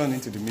exposition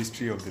into the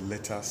mystery of the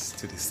letters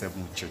to the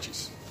 7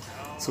 churches.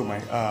 So, my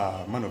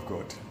man of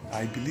God,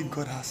 I believe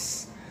God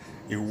has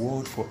a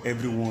word for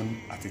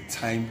everyone at a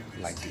time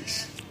like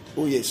this.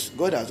 Oh yes,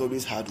 God has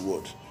always had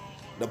word.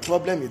 The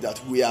problem is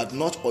that we have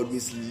not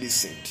always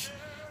listened.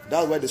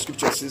 That's why the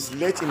scripture says,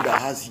 let him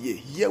that has ear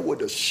hear what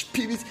the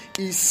Spirit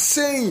is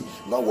saying.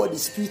 Not what the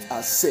Spirit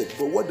has said,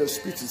 but what the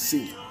Spirit is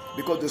saying.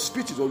 Because the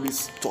Spirit is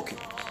always talking.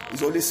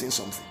 He's always saying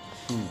something.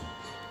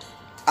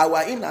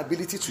 Our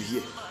inability to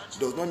hear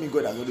does not mean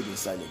God has only been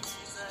silent.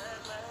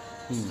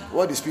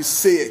 What the Spirit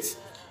saith,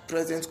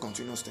 present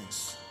continuous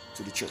tense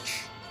to the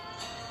church.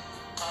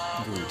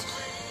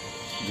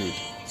 Good.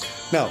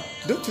 Now,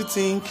 don't you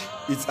think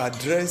it's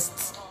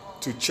addressed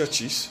to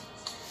churches?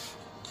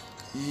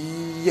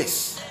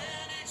 Yes.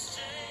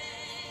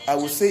 I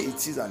would say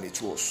it is and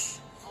it was.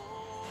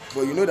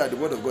 But you know that the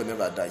word of God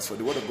never dies, for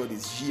the word of God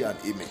is yea and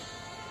amen.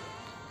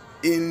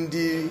 In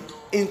the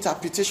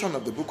interpretation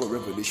of the book of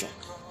Revelation,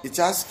 it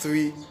has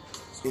 3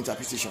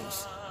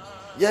 interpretations.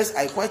 Yes,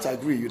 I quite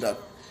agree with you that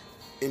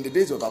in the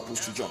days of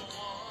Apostle John,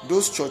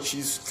 those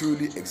churches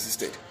truly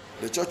existed.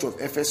 The church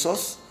of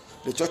Ephesus,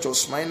 the church of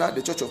Smyrna,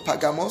 the church of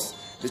Pergamos,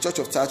 the church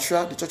of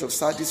Thyatira, the church of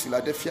Sardis,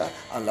 Philadelphia,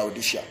 and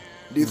Laodicea.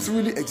 They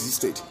truly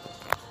existed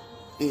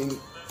in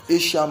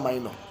Asia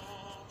Minor,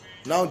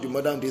 now the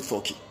modern day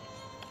Turkey,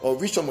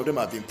 of which some of them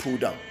have been pulled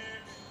down.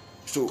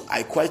 So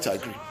I quite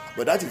agree.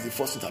 But that is the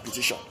first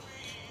interpretation.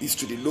 It's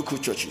to the local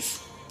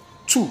churches.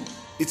 2,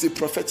 it's a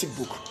prophetic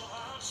book.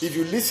 If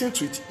you listen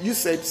to it, you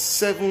said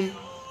 7,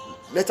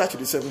 letter to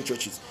the 7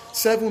 churches.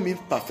 7 means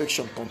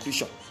perfection,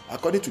 completion,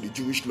 according to the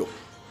Jewish law.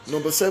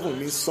 Number 7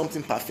 means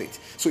something perfect.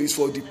 So it's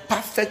for the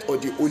perfect or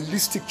the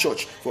holistic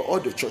church, for all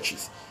the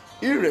churches,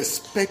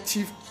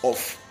 irrespective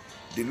of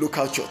the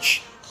local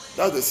church.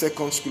 That's the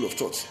second school of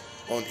thought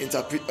on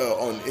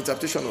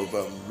interpretation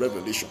of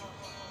Revelation.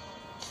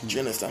 Do you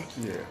understand?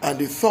 Yeah. And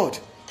the third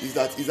is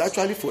that it's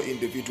actually for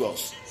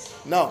individuals.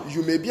 Now,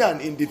 you may be an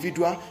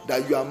individual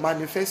that you are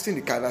manifesting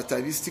the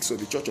characteristics of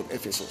the church of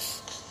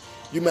Ephesus.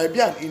 You might be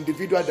an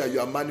individual that you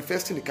are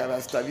manifesting the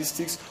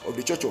characteristics of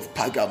the church of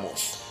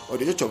Pergamos, or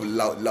the church of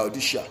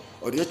Laodicea,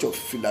 or the church of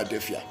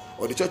Philadelphia,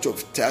 or the church of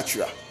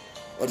Thyatira,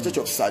 or the church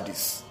of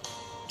Sardis.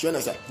 Do you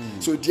understand?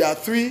 So there are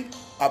 3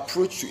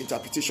 approaches to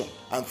interpretation,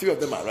 and 3 of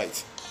them are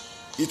right.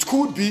 It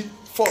could be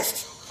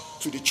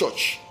first to the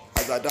church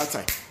as at that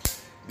time,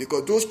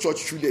 because those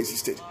churches truly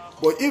existed.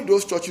 But if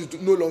those churches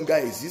no longer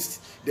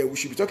exist, then we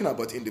should be talking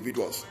about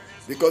individuals.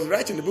 Because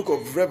right in the book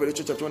of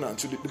Revelation chapter 1 and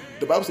 2,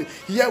 the Bible says,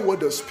 hear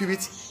what the Spirit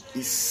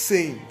is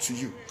saying to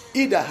you.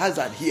 He that has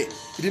an ear.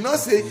 It did not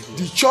say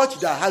the church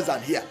that has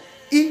an ear.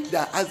 He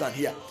that has an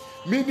ear.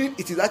 Meaning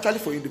it is actually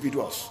for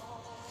individuals.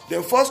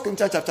 Then 1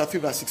 Corinthians chapter 3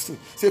 verse 16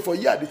 say, for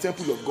ye are the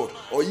temple of God,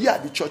 or ye are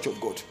the church of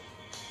God.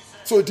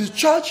 So the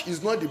church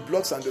is not the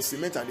blocks and the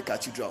cement and the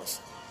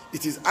cathedrals.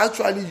 It is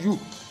actually you.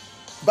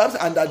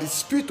 And that the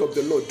Spirit of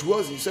the Lord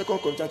dwells in 2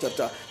 Corinthians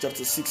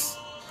chapter 6.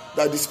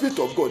 That the Spirit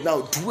of God now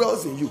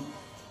dwells in you.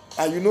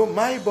 And you know,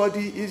 my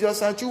body is your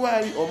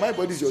sanctuary, or my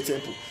body is your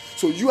temple.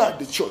 So you are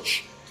the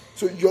church.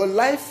 So your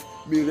life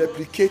may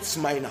replicate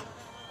Smyrna,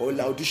 or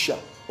Laodicea,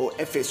 or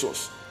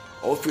Ephesus,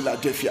 or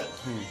Philadelphia.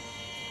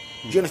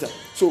 Do you understand?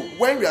 So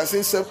when we are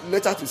saying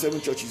letter to 7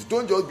 churches,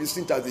 don't just be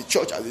seen as a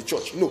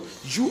church. No,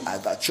 you are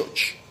that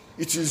church.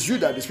 It is you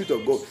that the Spirit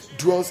of God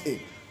dwells in.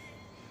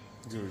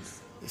 Good.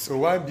 So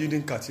why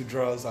building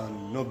cathedrals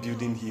and not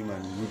building him?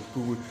 And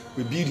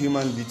we build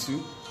human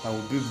little,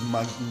 and we build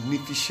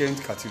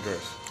magnificent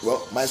cathedrals.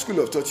 Well, my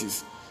school of thought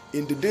is,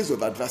 in the days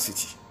of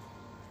adversity,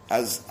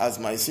 as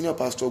my senior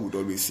pastor would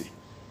always say,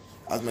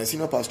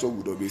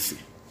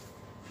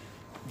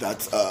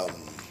 that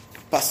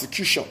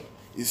persecution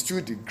is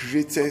still the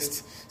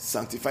greatest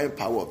sanctifying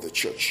power of the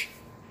church.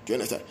 Do you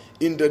understand?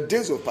 In the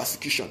days of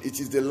persecution, it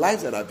is the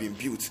lives that have been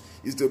built,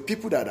 it's the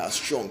people that are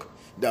strong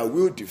that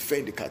will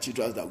defend the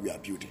cathedrals that we are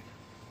building.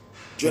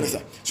 Do you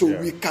understand? So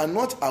we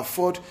cannot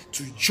afford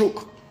to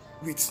joke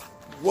with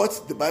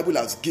what the Bible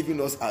has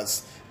given us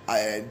as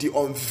the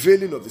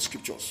unveiling of the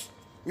scriptures,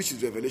 which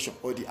is Revelation,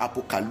 or the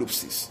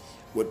apocalypse,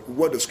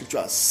 what the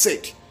scripture has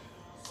said,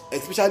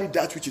 especially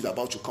that which is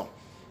about to come,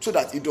 so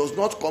that it does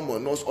not come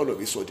on us all of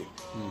a sudden.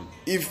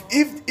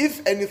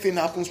 If anything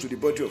happens to the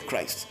body of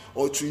Christ,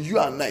 or to you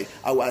and I,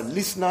 our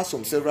listeners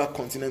from several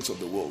continents of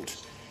the world,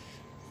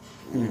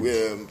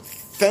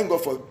 thank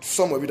God for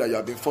some of you that you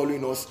have been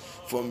following us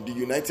from the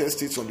United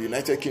States, from the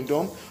United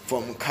Kingdom,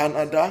 from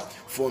Canada,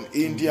 from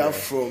India,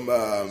 from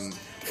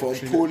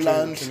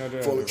Poland,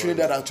 from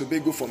Trinidad and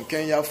Tobago, from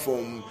Kenya,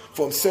 from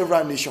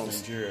several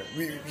nations.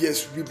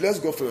 We bless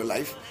God for your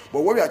life.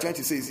 But what we are trying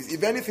to say is,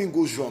 if anything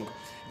goes wrong,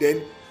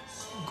 then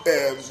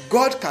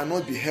God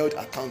cannot be held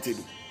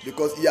accountable,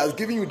 because He has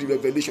given you the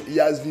revelation. He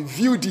has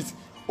revealed it,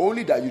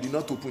 only that you did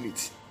not open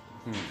it.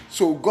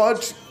 So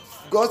God's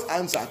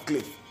hands are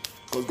clean,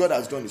 because God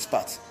has done His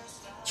part.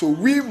 So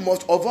we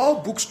must, of all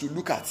books to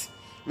look at,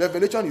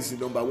 Revelation is the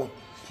number 1,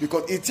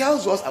 because it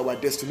tells us our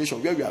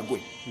destination, where we are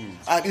going.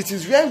 And it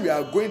is where we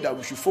are going that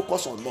we should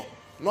focus on more,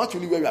 not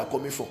only where we are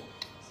coming from.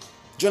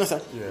 Do you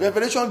understand?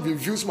 Revelation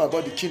reveals more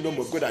about the kingdom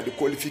of God and the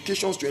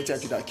qualifications to enter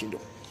into that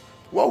kingdom.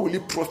 What will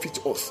it profit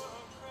us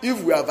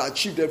if we have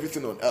achieved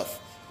everything on earth,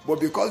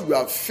 but because we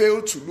have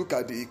failed to look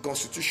at the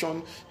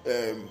constitution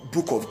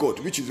book of God,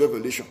 which is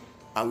Revelation,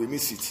 and we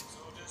miss it?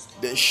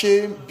 Then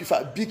shame,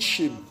 big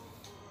shame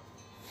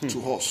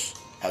to us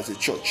as a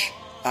church,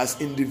 as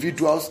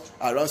individuals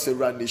around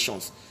several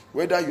nations,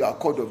 whether you are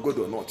called of God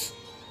or not,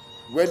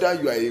 whether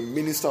you are a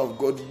minister of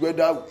God,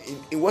 whether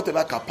in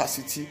whatever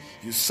capacity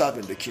you serve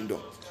in the kingdom.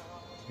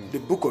 The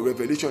book of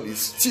Revelation is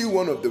still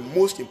one of the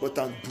most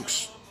important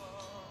books.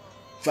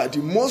 In fact,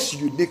 the most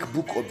unique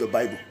book of the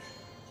Bible.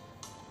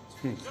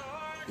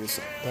 Yes,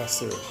 sir. That's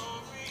serious.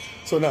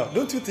 So now,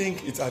 don't you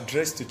think it's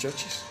addressed to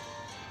churches?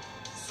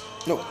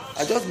 No,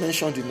 I just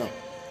mentioned it now,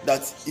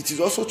 that it is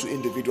also to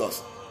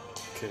individuals.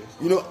 Okay.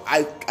 You know,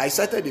 I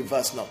cited a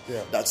verse now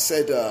that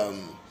said,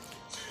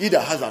 he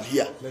that has an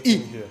ear,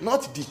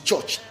 not the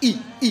church, he.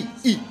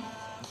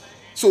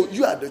 So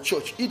you are the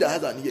church, he that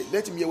has an ear,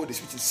 let him hear what the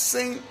Spirit is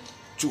saying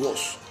to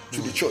us,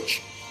 to the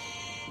church.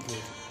 Good.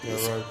 You're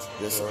right.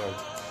 Yes, sir.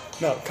 Right.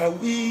 Now, can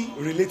we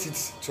relate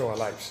it to our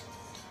lives?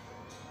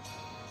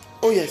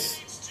 Oh,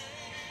 yes.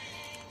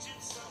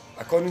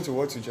 According to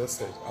what you just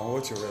said and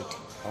what you read,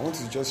 I want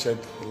to just shed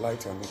a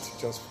light on it,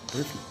 just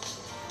briefly.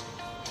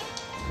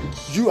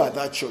 You are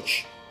that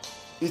church.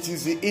 It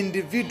is the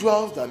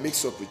individuals that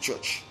makes up the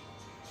church.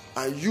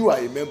 and you are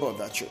a member of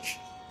that church.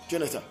 Do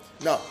you understand?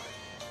 Now,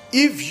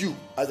 if you,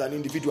 as an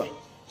individual,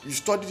 you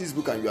study this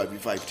book and you are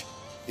revived,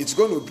 it's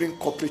going to bring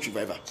corporate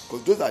revival,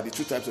 because those are the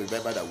two types of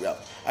revival that we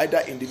have: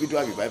 either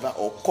individual revival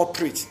or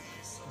corporate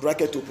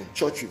 (bracket open)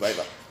 church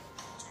revival.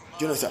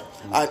 Do you understand?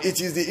 And it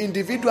is the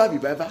individual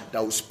revival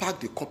that will spark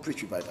the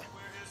corporate revival.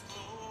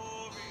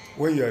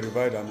 When you are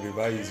revived and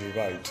revived is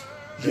revived.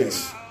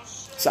 Yes,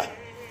 sir.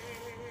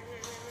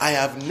 I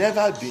have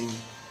never been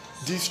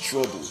this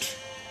troubled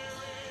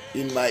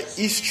in my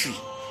history,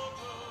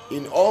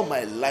 in all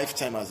my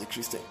lifetime as a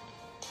Christian,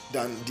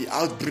 than the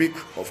outbreak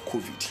of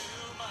COVID.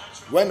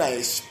 When I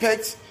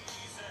expect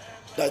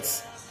that,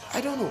 I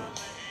don't know.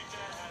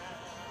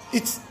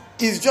 It's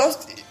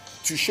just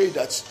to show you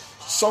that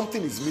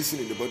something is missing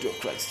in the body of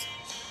Christ.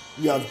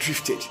 We have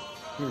drifted.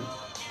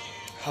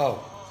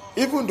 How?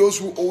 Even those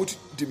who hold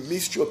the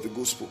mystery of the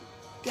gospel,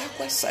 they are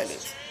quite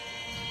silent.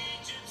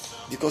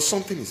 Because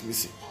something is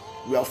missing.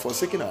 We are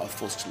forsaking our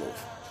first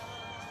love.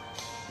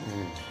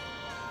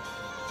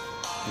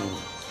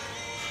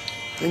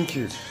 Thank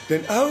you.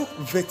 Then how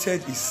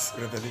vetted is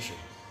Revelation?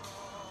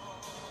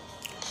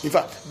 In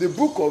fact, the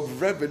book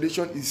of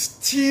Revelation is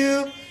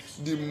still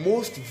the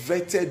most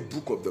vetted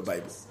book of the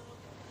Bible.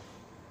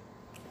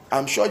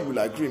 I'm sure you will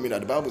agree with me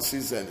that the Bible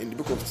says in the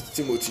book of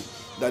Timothy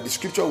that the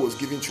scripture was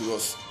given to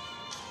us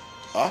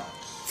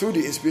through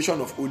the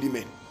inspiration of holy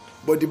men.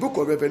 But the book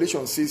of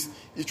Revelation says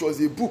it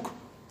was a book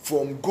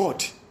from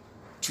God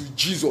to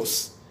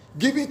Jesus,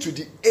 given to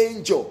the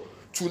angel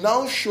to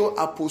now show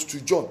Apostle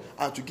John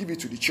and to give it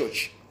to the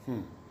church.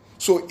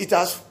 So it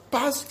has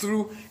passed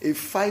through a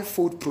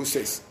fivefold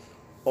process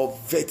of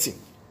vetting.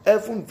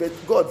 Heaven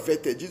vetted, God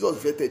vetted,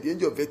 Jesus vetted, the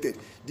angel vetted,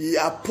 the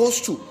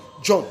Apostle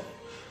John.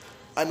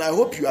 And I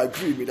hope you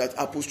agree with me that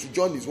Apostle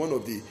John is one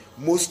of the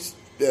most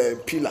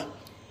pillar.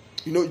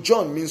 You know,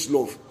 John means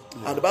love.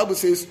 Yeah. And the Bible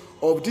says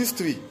of these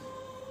three,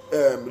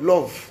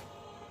 love,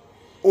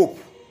 hope,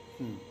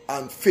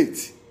 and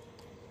faith.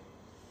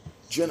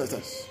 Do you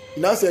understand? He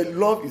now said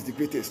love is the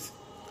greatest.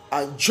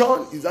 And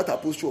John is that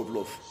apostle of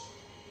love.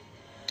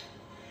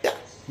 Yeah.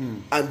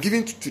 And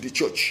given to the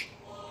church.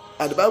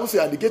 And the Bible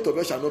says, and the gate of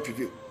hell shall not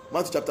prevail.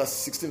 Matthew chapter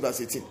 16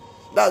 verse 18.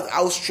 That's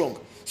how strong.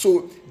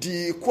 So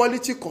the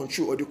quality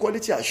control or the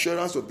quality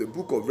assurance of the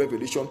book of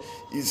Revelation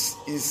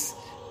is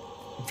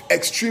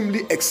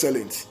extremely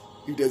excellent.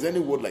 If there's any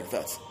word like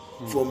that.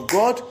 From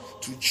God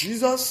to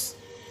Jesus,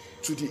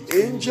 to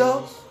the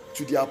angel,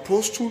 to the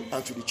apostle,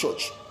 and to the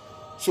church.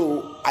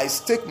 So I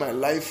stake my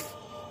life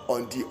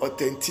on the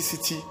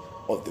authenticity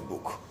of the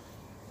book.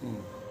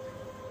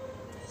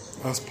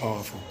 That's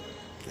powerful.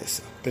 Yes,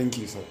 sir. Thank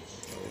you, sir.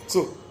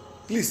 So,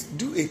 please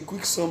do a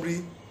quick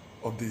summary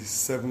of the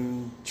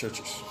 7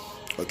 churches.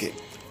 Okay.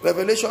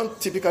 Revelation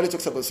typically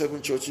talks about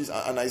 7 churches,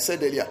 and I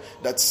said earlier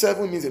that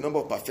 7 means a number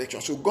of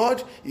perfection. So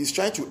God is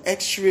trying to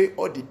x-ray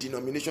all the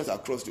denominations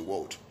across the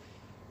world.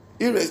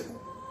 Be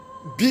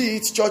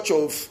it church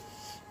of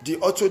the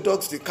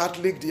Orthodox, the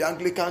Catholic, the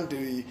Anglican,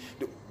 the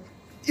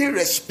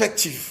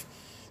irrespective,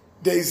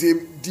 there is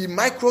the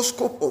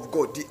microscope of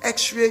God, the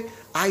x-ray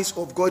eyes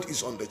of God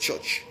is on the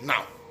church.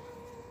 Now,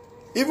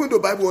 even though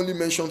the Bible only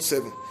mentioned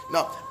 7.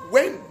 Now,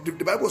 when the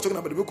Bible was talking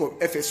about the book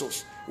of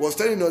Ephesus, it was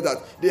telling us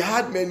that they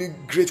had many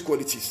great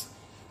qualities,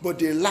 but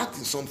they lacked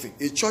in something.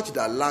 A church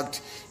that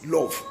lacked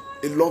love,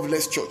 a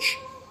loveless church.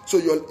 So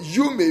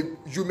you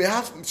may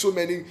have so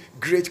many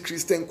great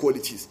Christian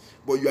qualities,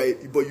 but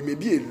you may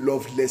be a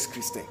loveless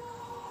Christian.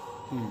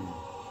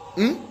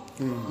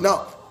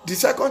 Now, the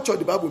second church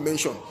the Bible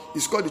mentioned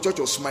is called the church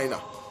of Smyrna.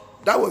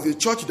 That was a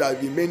church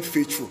that remained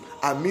faithful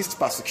amidst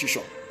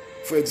persecution.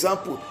 For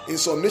example, in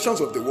some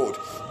nations of the world,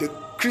 the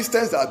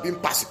Christians that are being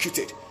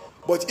persecuted.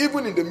 But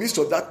even in the midst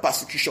of that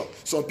persecution,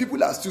 some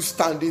people are still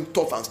standing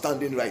tough and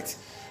standing right.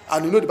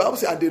 And you know, the Bible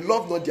says, and they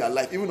love not their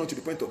life, even unto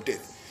the point of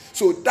death.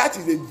 So that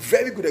is a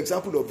very good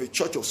example of the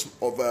church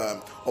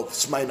of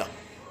Smyrna.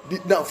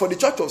 Now, for the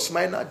church of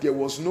Smyrna,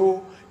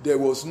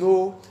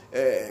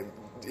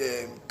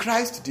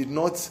 Christ did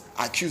not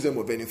accuse them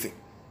of anything.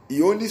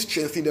 He only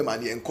strengthened them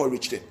and he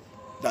encouraged them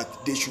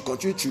that they should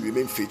continue to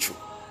remain faithful.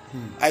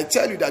 I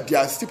tell you that there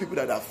are still people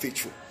that are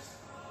faithful.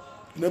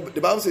 You know,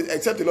 the Bible says,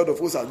 except the Lord of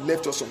hosts have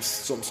left us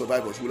some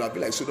survivors, who will have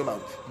been like Sodom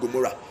and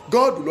Gomorrah.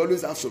 God will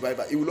always have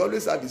survivors. He will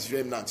always have his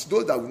remnants,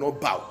 those that will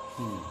not bow.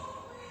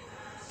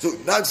 So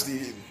that's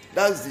the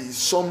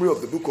summary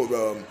of the book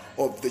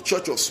of the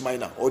church of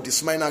Smyrna, or the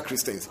Smyrna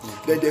Christians.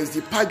 Then there's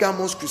the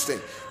Pergamos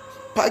Christians.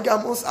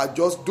 Pergamos are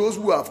just those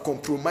who have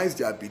compromised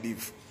their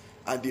belief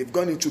and they've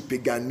gone into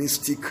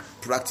paganistic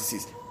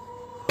practices.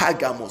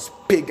 Pergamos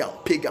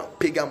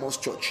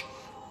church,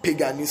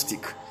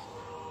 paganistic.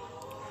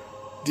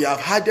 They have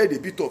added a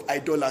bit of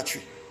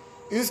idolatry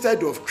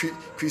instead of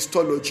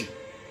Christology.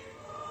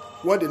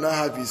 What they now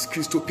have is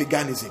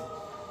Christopaganism.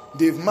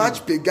 They've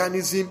matched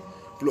paganism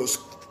plus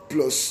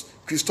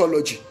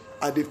Christology,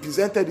 and they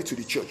presented it to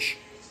the church.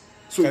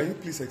 So, can you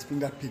please explain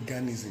that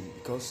paganism?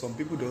 Because some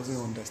people doesn't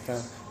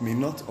understand, may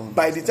not understand.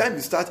 By the time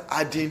you start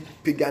adding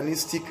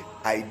paganistic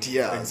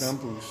ideas,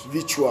 examples,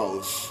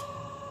 rituals,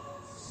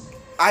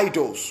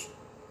 idols,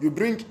 you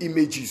bring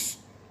images,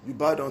 you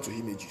bow down to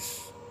images.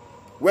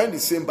 When the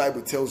same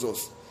Bible tells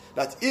us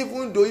that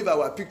even though if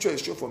our picture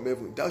is shown from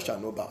heaven, thou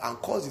shalt not bow, and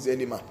cause is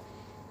any man.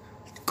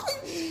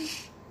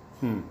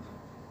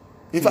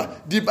 In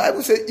fact, the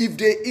Bible says if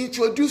they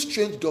introduce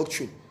strange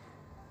doctrine,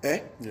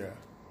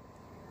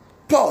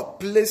 Paul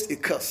placed a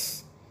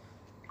curse.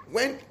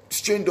 When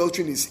strange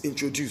doctrine is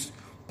introduced,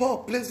 Paul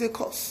placed a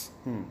curse.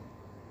 Do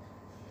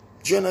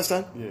you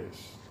understand? Yes.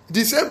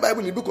 The same Bible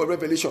in the book of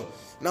Revelation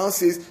now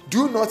says,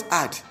 do not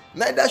add,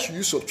 neither should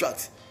you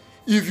subtract.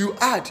 If you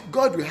add,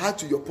 God will add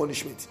to your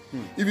punishment.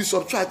 If you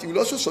subtract, He will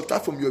also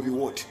subtract from your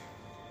reward.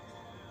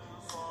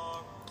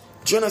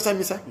 Do you understand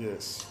me, sir?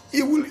 Yes.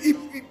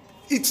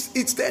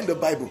 It's there in the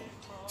Bible.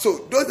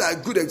 So those are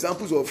good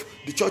examples of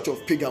the church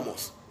of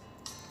Pergamos.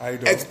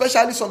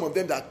 Especially some of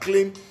them that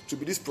claim to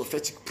be this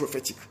prophetic.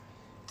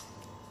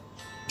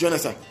 Do you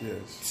understand?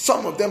 Yes.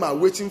 Some of them are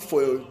waiting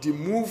for the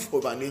move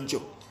of an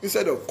angel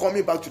instead of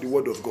coming back to the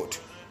word of God.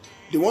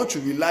 They want to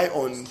rely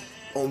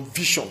on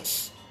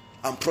visions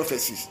and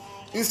prophecies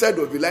instead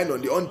of relying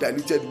on the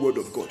undiluted word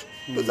of God.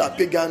 Those are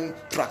pagan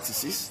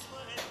practices.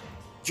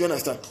 Do you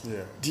understand?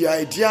 Yeah. The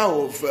idea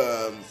of,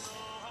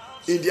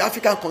 in the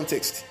African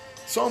context,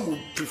 some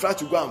would prefer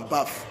to go and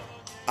bath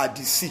at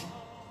the sea.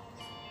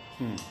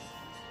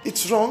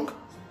 It's wrong.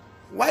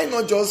 Why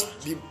not just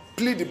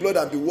plead the blood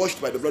and be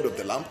washed by the blood of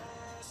the Lamb?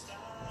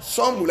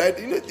 Some would like,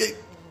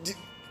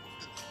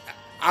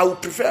 I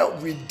would prefer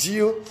we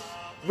deal,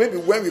 maybe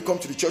when we come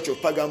to the church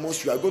of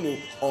Pergamos, we are going to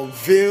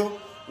unveil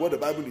what the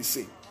Bible is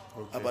saying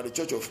about the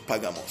church of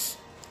Pergamos.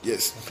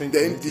 Yes.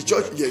 Then the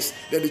church,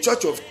 Then the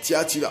church of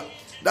Thyatira.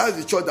 That's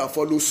the church that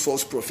follows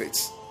false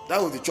prophets.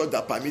 That was the church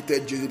that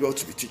permitted Jezebel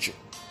to be teaching.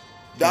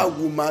 That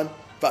woman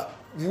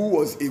who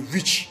was a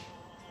witch,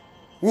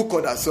 who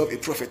called herself a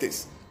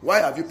prophetess. Why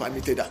have you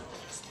permitted that?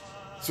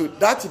 So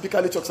that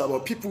typically talks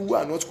about people who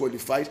are not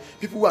qualified,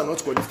 people who are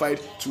not qualified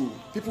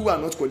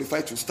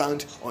to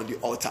stand on the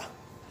altar.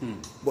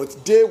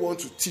 But they want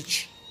to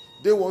teach.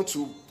 They want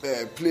to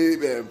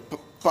play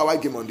power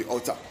game on the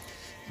altar.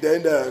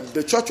 Then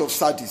the church of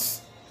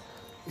Sardis.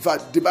 In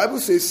fact, the Bible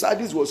says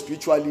Sardis was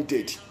spiritually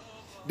dead.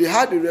 They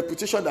had a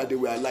reputation that they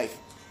were alive,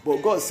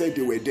 but God said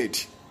they were dead.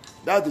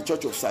 That's the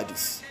church of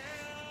Sardis.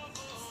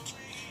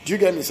 Do you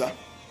get me, sir?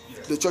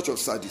 Yes. The church of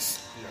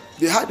Sardis. Yeah.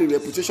 They had a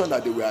reputation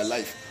that they were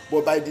alive,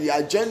 but by the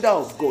agenda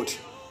of God,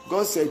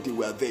 God said they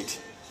were dead.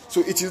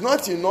 So it is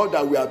not enough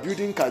that we are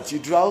building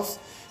cathedrals,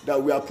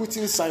 that we are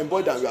putting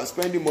signboard, and we are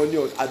spending money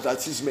on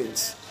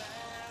advertisements.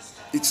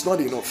 It's not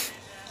enough.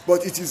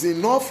 But it is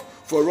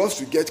enough for us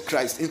to get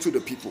Christ into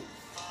the people.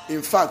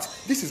 In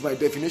fact, this is my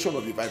definition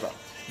of revival.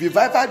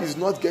 Revival is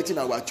not getting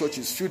our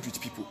churches filled with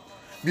people.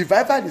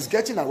 Revival is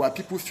getting our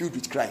people filled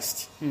with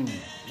Christ.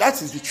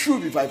 That is the true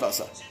revival,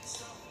 sir.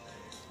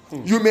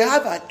 You may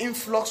have an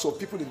influx of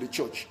people in the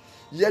church,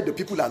 yet the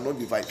people are not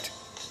revived.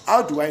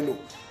 How do I know?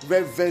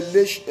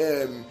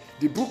 Revelation,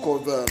 the book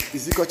of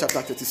Ezekiel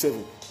chapter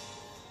 37,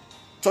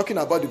 talking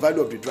about the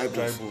value of the dry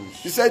bones.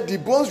 He said the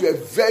bones were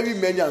very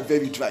many and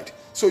very dried.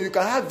 So you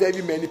can have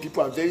very many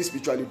people and very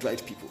spiritually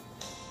dried people.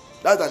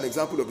 That's an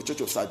example of the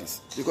church of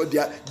Sardis, because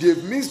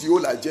they've missed the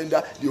whole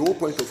agenda, the whole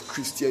point of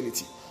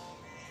Christianity.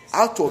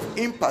 Out of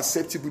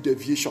imperceptible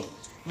deviation,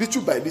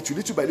 little by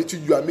little,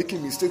 you are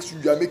making mistakes,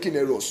 you are making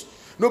errors.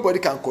 Nobody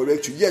can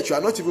correct you, yet you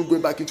are not even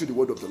going back into the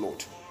word of the Lord.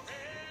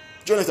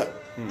 Do you understand?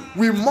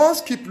 We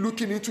must keep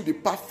looking into the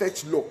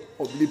perfect law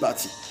of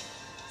liberty,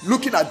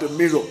 looking at the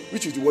mirror,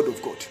 which is the word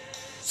of God.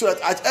 So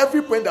that at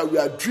every point that we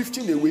are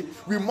drifting away,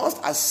 we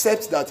must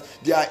accept that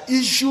there are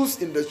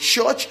issues in the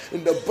church,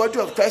 in the body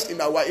of Christ,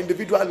 in our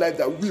individual life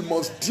that we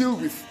must deal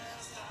with.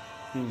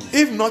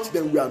 If not,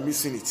 then we are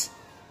missing it.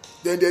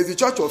 Then there is the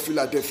church of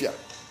Philadelphia,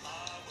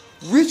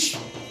 which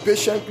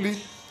patiently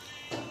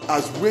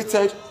has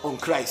waited on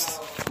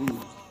Christ. Do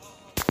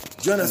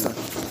you understand?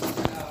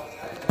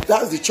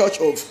 That's the church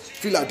of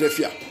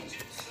Philadelphia.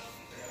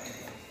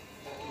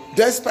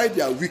 Despite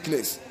their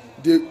weakness,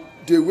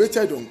 they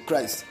waited on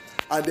Christ.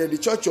 And then the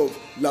church of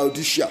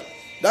Laodicea,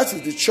 that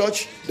is the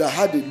church that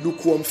had a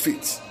lukewarm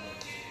faith.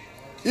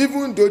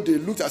 Even though they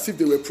looked as if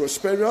they were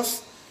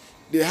prosperous,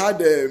 they had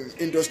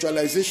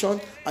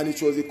industrialization, and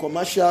it was a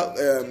commercial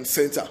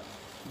center.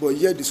 But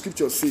yet the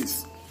scripture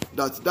says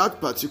that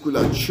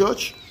particular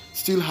church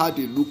still had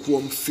a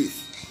lukewarm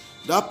faith.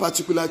 That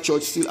particular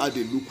church still had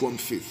a lukewarm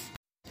faith.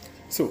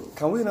 So,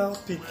 can we now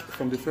pick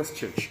from the first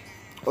church?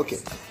 Okay.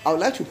 I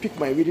would like to pick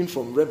my reading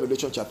from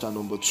Revelation chapter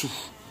number 2.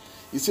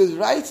 It says,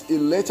 write a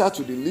letter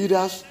to the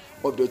leaders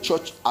of the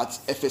church at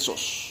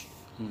Ephesus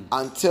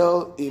and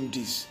tell him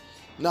this.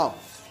 Now,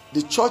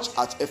 the church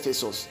at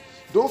Ephesus,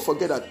 don't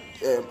forget that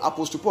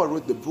Apostle Paul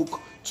wrote the book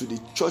to the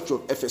church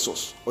of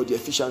Ephesus, or the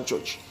Ephesian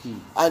church.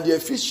 And the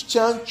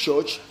Ephesian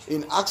church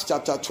in Acts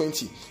chapter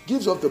 20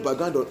 gives us the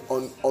background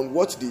on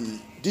what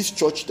this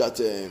church that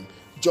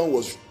John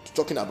was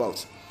talking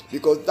about.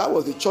 Because that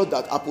was the church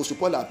that Apostle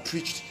Paul had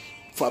preached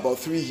for about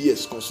 3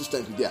 years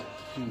consistently there.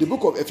 The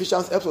book of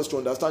Ephesians helps us to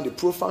understand the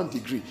profound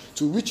degree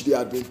to which they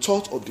had been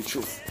taught of the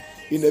truth.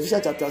 In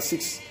Ephesians chapter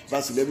 6,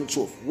 verse 11,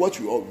 12, what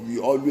we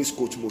always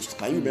quote most.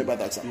 Can you remember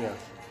that? Sir? Yeah.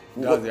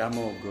 That's the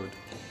armor of God.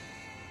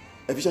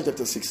 Ephesians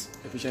chapter 6.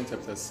 Ephesians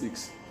chapter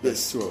 6,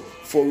 Yes. verse 12.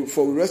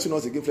 For we wrestle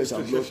not against flesh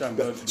and Flesh and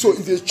blood. blood. So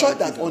it's a church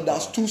that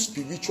understood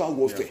spiritual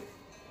warfare.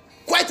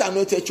 Quite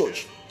anointed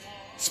church.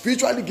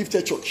 Spiritually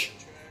gifted church.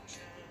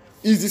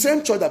 It's the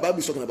same church that Bible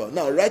is talking about.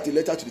 Now write a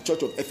letter to the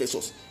church of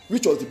Ephesus,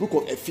 which was the book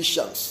of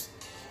Ephesians.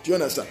 Do you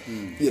understand?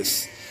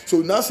 Yes. So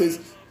now says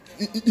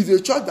it's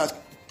a church that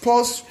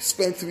Paul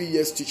spent 3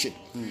 years teaching.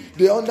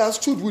 They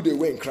understood who they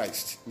were in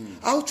Christ,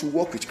 how to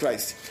walk with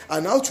Christ,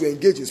 and how to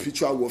engage in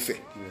spiritual warfare.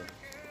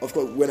 Of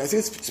course, when I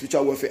say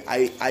spiritual warfare,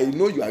 I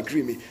know you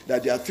agree with me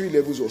that there are 3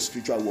 levels of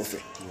spiritual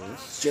warfare.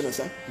 Yes. Do you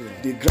understand?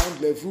 The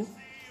ground level,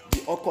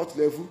 the occult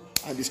level,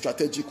 and the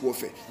strategic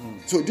warfare.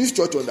 So this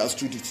church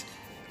understood it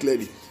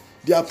clearly.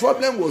 Their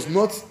problem was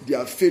not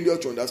their failure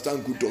to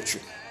understand good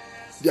doctrine.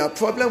 Their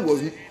problem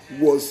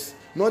was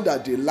not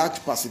that they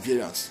lacked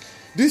perseverance.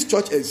 This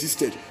church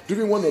existed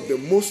during one of the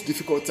most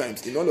difficult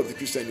times in all of the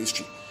Christian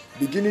history,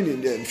 beginning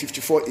in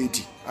 54 AD,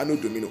 Anno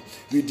Domini,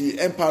 with the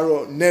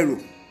Emperor Nero,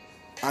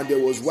 and there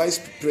was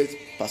widespread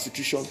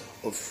persecution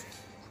of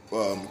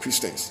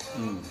Christians.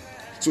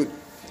 So,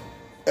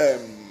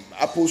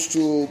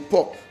 Apostle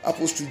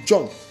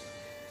John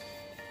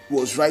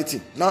was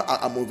writing. Now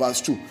I'm on verse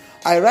 2.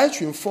 I write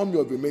to inform you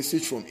of a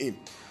message from him,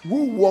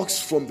 who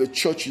works from the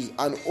churches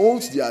and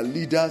holds their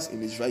leaders in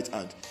his right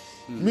hand.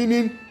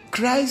 Meaning,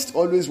 Christ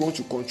always wants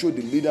to control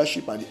the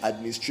leadership and the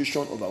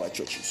administration of our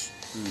churches.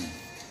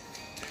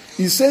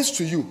 He says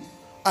to you,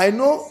 I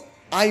know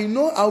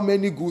how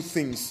many good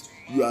things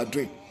you are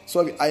doing.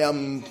 Sorry,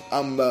 I'm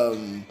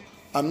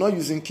not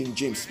using King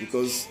James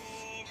because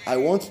I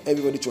want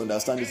everybody to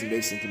understand this in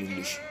very simple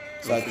English.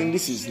 So I think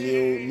this is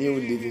New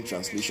Living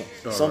Translation.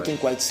 Something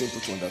quite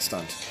simple to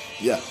understand.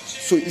 Yeah.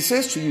 So it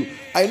says to you,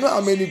 I know how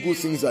many good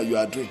things that you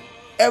are doing.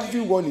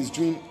 Everyone is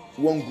doing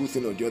one good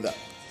thing or the other.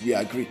 We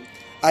agree.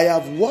 I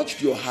have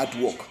watched your hard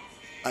work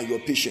and your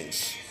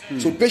patience.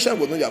 So patience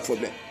was not their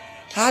problem.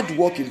 Hard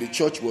work in the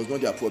church was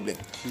not their problem.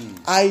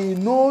 I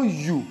know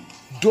you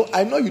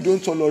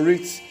don't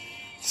tolerate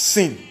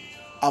sin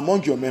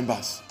among your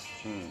members.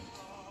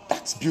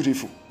 That's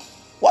beautiful.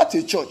 What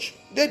a church.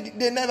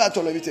 They never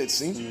tolerated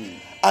sin.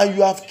 And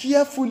you have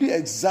carefully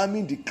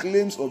examined the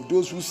claims of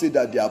those who say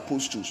that they are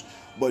apostles,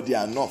 but they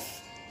are not.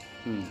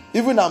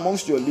 Even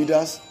amongst your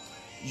leaders,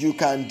 you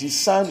can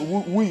discern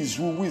who is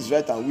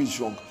right and who is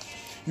wrong.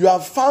 You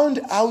have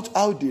found out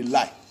how they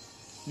lie.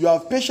 You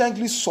have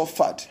patiently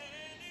suffered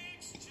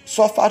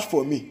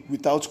for me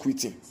without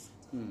quitting.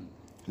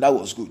 That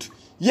was good.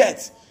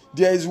 Yet,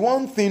 there is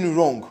one thing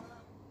wrong.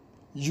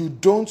 You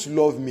don't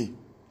love me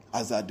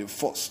as at the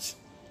first.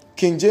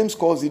 King James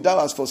calls it, thou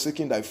hast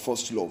forsaken thy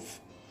first love.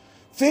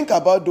 Think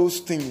about those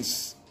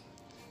things.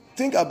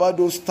 Think about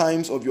those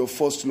times of your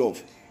first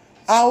love.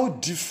 How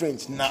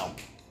different now.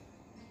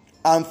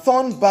 And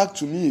turn back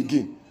to me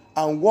again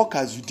and walk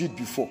as you did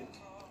before.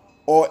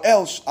 Or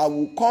else I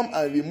will come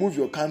and remove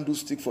your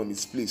candlestick from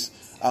its place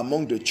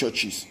among the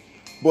churches.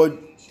 But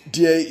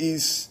there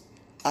is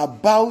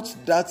about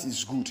that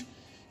is good.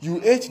 You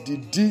hate the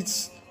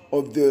deeds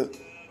of the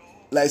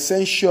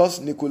licentious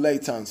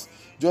Nicolaitans,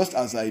 just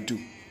as I do.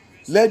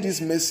 Let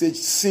this message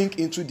sink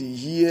into the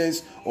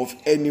ears of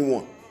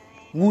anyone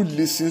who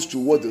listens to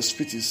what the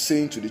Spirit is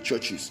saying to the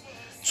churches.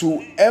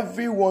 To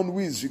everyone who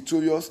is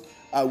victorious,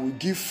 I will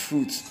give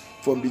fruit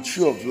from the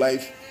tree of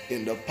life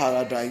in the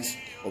paradise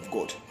of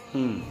God.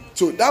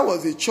 So that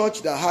was a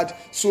church that had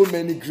so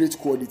many great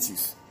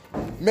qualities,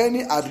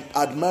 many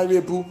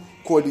admirable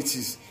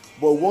qualities,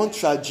 but one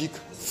tragic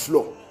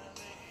flaw.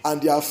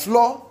 And their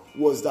flaw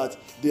was that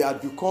they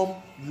had become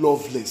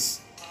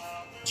loveless.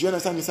 Do you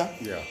understand me, sir?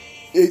 Yeah.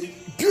 A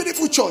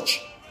beautiful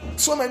church,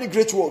 so many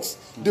great works.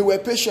 They were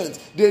patient.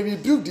 They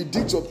rebuked the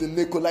deeds of the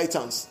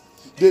Nicolaitans.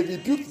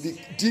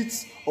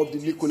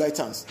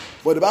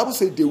 But the Bible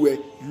said they were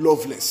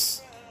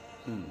loveless.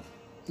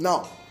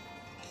 Now,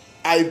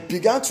 I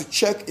began to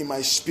check in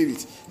my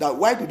spirit that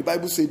why did the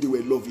Bible say they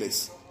were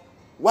loveless?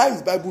 Why is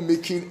the Bible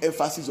making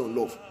emphasis on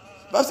love?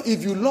 But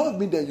if you love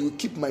me, then you will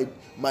keep my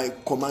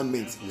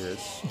commandments.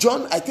 Yes.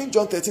 I think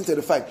John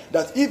 13:35,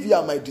 that if you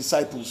are my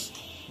disciples,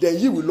 then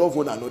you will love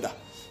one another.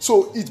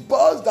 So it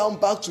boils down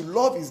back to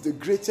love is the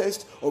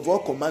greatest of all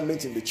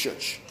commandments in the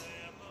church.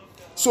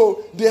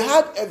 So they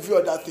had every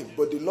other thing,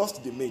 but they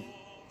lost the main.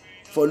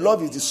 For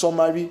love is the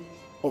summary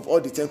of all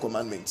the 10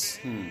 commandments.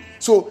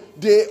 So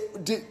they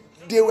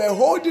were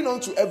holding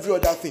on to every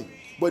other thing,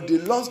 but they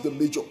lost the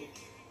major.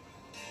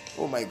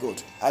 Oh my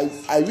God.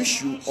 I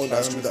wish you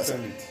understood that.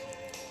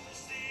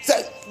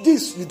 Say,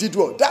 this you did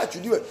well, that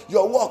you did well,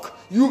 your work,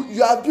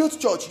 you have built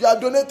church, you have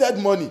donated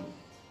money.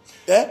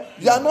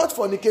 You are not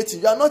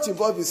fornicating, you are not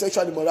involved in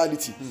sexual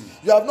immorality.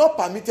 You have not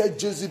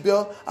permitted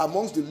Jezebel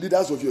amongst the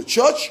leaders of your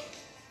church.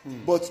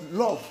 But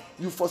love,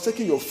 you've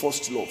forsaken your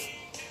first love.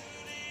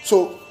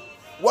 So,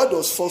 what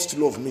does first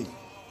love mean?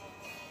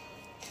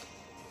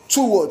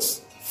 2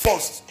 words.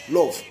 First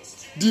love.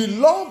 The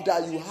love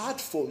that you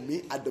had for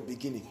me at the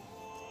beginning.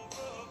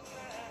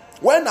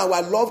 When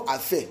our love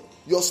affair,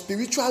 your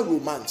spiritual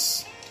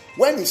romance,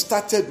 when it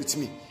started with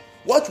me,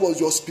 what was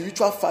your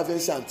spiritual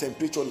fervency and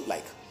temperature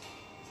like?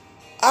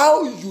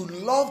 How you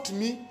loved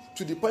me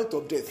to the point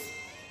of death.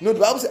 No, the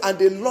Bible says, and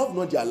they loved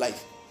not their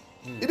life.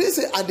 It didn't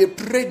say, and they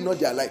prayed not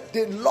their life.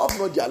 They loved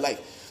not their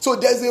life. So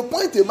there's a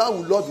point a man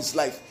will love his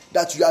life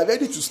that you are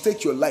ready to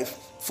stake your life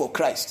for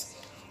Christ.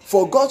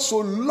 For God so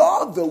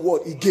loved the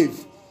world, he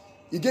gave.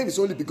 He gave his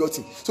only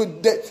begotten. So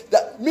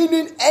that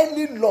meaning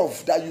any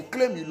love that you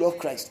claim you love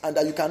Christ and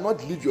that you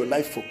cannot live your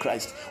life for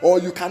Christ, or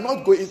you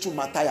cannot go into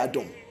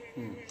martyrdom,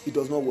 it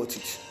does not worth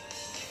it.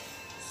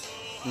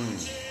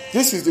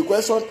 This is the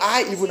question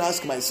I even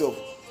ask myself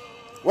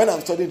when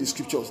I'm studying the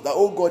scriptures. That,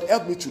 oh God,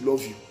 help me to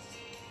love you.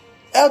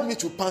 Help me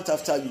to pant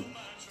after you.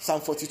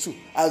 Psalm 42.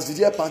 As the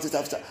deer panteth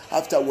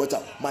after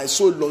water, my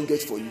soul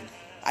longeth for you.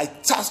 I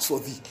thirst for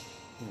thee.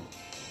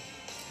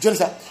 Do you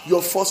understand?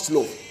 Your first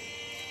love.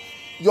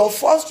 Your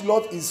first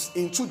love is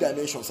in two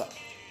dimensions, sir.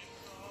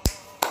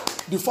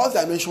 The first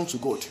dimension to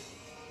God.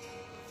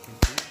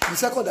 The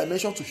second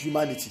dimension to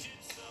humanity.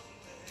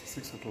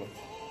 6 o'clock.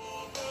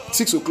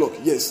 6 o'clock,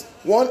 yes.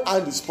 One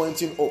hand is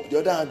pointing up, the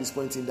other hand is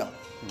pointing down.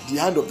 The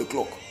hand of the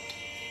clock.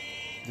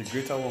 The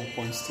greater one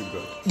points to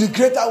God. The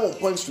greater one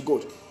points to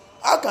God.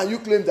 How can you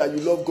claim that you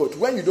love God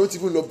when you don't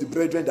even love the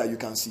brethren that you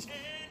can see?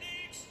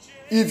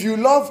 If you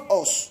love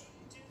us,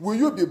 will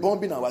you be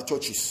bombing our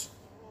churches?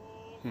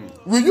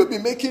 Will you be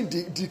making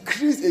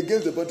decrees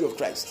against the body of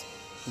Christ?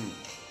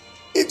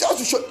 It just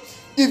to show,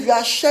 if you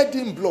are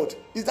shedding blood,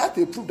 is that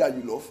a proof that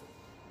you love?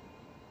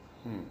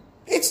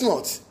 It's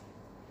not.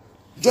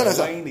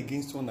 Lying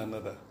against one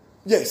another.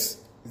 Yes.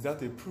 Is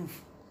that a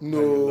proof?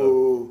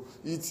 No.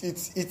 It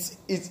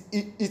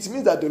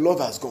means that the love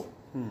has gone.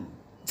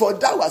 For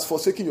that was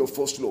forsaking your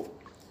first love.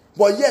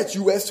 But yet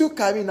you were still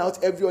carrying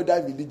out every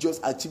other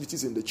religious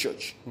activities in the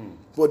church.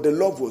 But the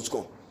love was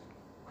gone.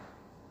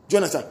 Do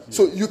you understand? Yeah.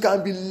 So you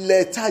can be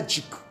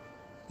lethargic.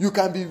 You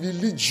can be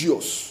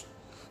religious.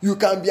 You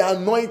can be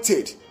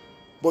anointed,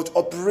 but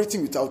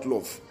operating without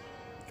love.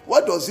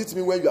 What does it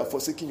mean when you are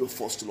forsaking your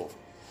first love?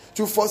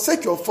 To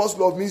forsake your first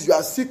love means you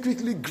are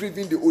secretly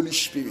grieving the Holy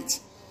Spirit.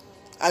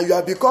 And you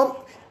have become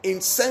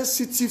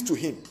insensitive to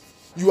him.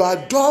 You are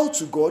dull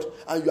to God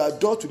and you are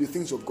dull to the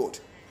things of God.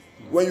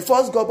 When you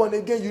first got born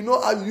again, you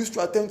know how you used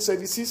to attend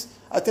services,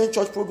 attend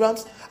church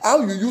programs,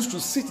 how you used to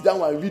sit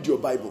down and read your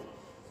Bible.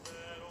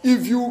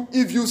 If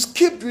you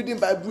skipped reading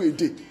Bible a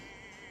day,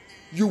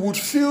 you would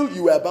feel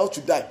you were about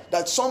to die,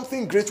 that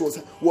something great was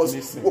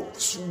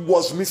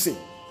missing.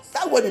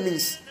 That's what it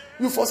means.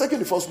 You forsaken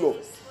the first love.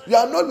 You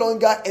are no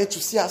longer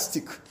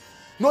enthusiastic,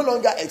 no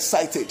longer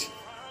excited.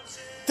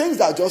 Things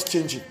are just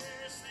changing.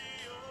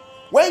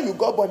 When you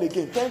got born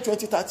again 10,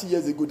 20, 30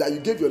 years ago, that you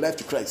gave your life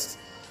to Christ,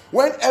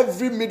 when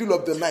every middle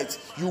of the night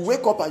you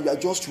wake up and you are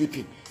just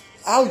weeping,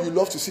 how you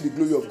love to see the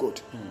glory of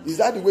God. Is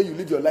that the way you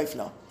live your life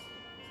now?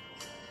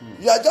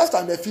 You are just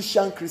an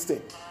Ephesian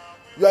Christian.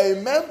 You are a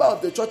member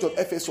of the church of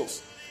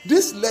Ephesus.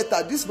 This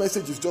letter, this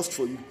message is just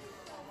for you.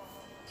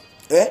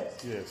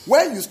 Yes.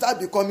 When you start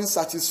becoming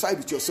satisfied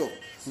with yourself,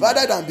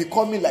 rather than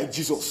becoming like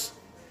Jesus,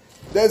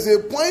 there's a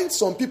point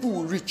some people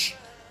will reach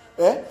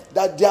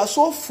that they are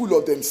so full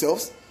of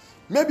themselves,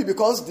 maybe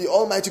because the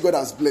Almighty God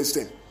has blessed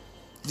them.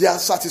 They are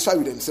satisfied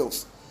with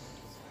themselves.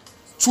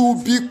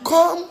 To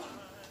become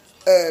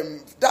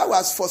that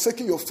was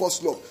forsaking your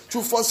first love.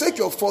 To forsake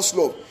your first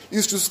love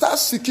is to start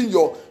seeking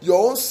your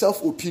own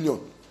self-opinion.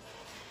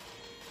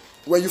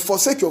 When you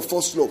forsake your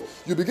first love,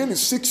 you begin to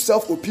seek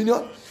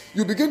self-opinion.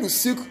 You begin to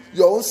seek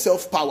your own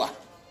self-power.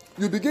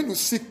 You begin to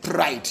seek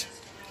pride,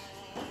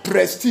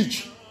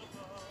 prestige,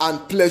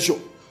 and pleasure.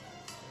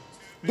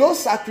 Those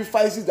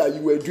sacrifices that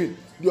you were doing,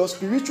 your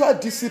spiritual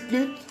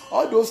discipline,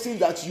 all those things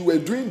that you were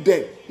doing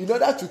then, in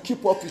order to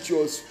keep up with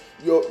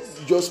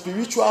your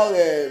spiritual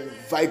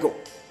vigor,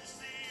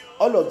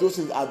 all of those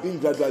things are being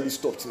gradually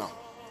stopped now.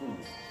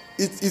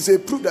 It is a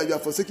proof that you are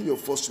forsaking your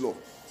first love.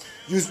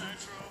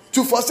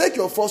 To forsake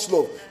your first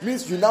love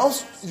means you now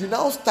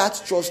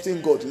start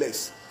trusting God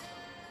less.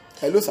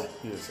 Hello, sir.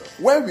 Yes, sir.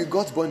 When we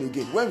got born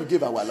again, when we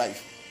gave our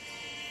life,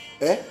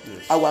 Yes.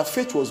 Our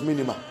faith was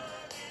minimal.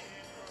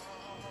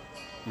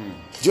 Do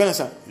you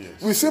understand?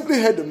 Yes. We simply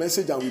heard the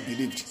message and we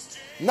believed.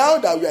 Now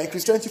that we are in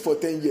Christianity for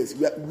 10 years,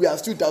 we are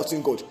still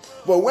doubting God.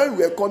 But when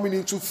we were coming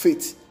into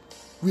faith,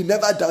 we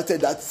never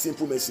doubted that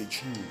simple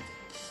message.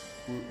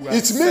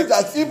 It means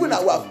that even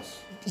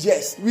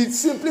with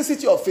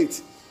simplicity of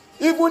faith,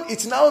 even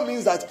it now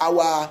means that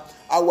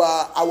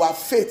our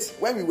faith,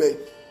 when we were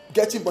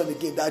getting born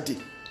again that day,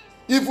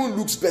 even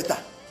looks better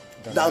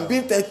than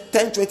being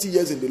 10, 20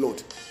 years in the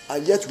Lord.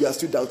 And yet we are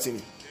still doubting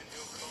him.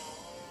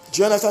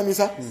 Do you understand me,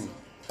 sir?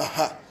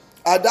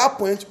 At that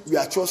point, we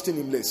are trusting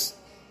him less.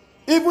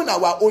 Even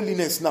our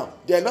holiness now,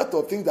 there are a lot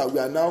of things that we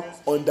are now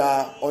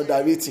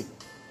underrating.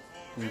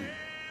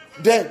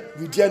 Then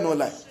we dare not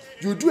lie.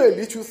 You do a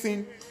little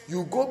thing,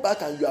 you go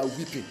back and you are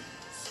weeping.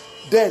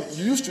 Then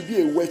you used to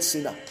be a wet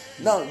sinner.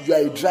 Now you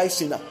are a dry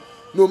sinner.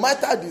 No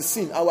matter the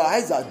sin, our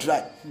eyes are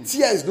dry.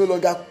 Tears no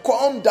longer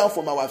come down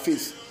from our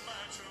face.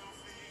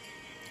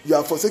 You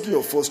are forsaking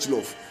your first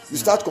love. You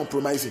start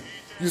compromising.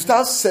 You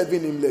start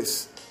serving him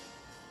less.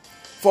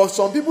 For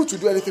some people to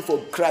do anything for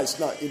Christ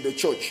now in the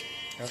church,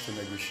 you have to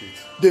negotiate.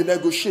 They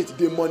negotiate,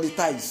 they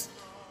monetize.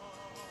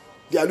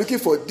 They are looking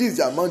for this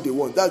the amount they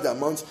want, that's the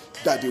amount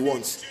that they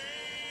want.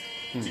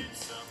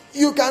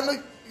 You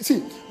cannot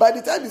see, by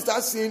the time you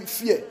start seeing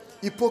fear,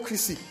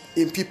 hypocrisy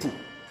in people,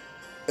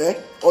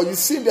 or you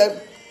see them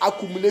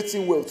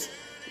accumulating wealth,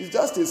 it's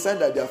just a sign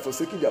that they are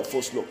forsaking their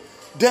first love.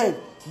 Then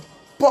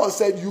Paul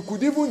said you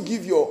could even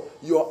give your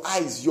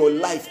eyes, your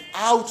life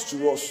out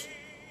to us.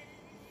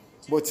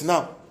 But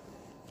now,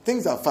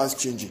 things are fast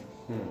changing.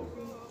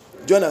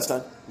 Do you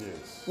understand?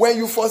 Yes. When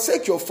you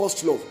forsake your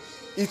first love,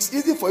 it's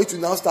easy for you to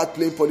now start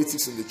playing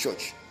politics in the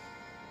church.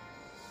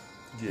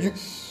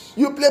 Yes.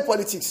 You play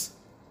politics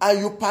and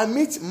you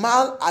permit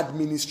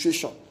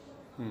maladministration,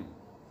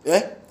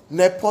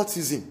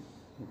 nepotism.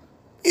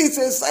 It's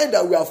a sign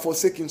that we are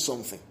forsaking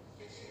something.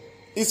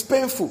 It's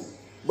painful,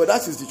 but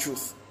that is the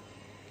truth.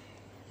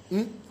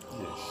 Yes.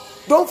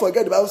 Don't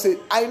forget the Bible says,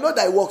 I know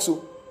thy works,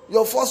 so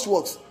your first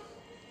works.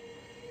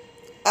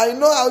 I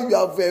know how you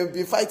have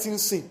been fighting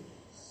sin,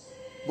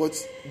 but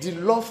the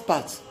love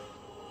part,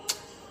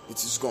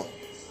 it is gone.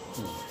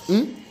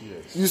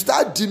 Yes. You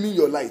start dimming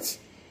your light,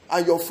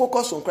 and your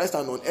focus on Christ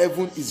and on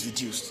heaven is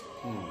reduced.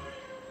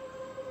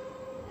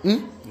 Yes.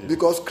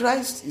 Because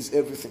Christ is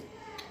everything.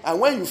 And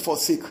when you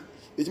forsake,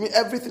 it means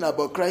everything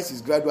about Christ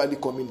is gradually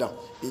coming down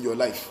in your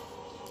life.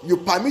 You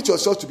permit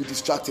yourself to be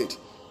distracted.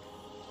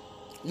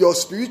 Your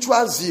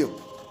spiritual zeal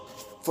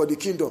for the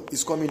kingdom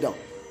is coming down.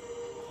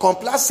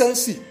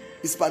 Complacency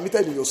is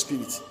permitted in your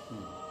spirit.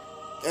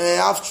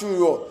 After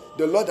all,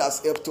 the Lord has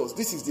helped us.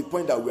 This is the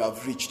point that we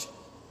have reached.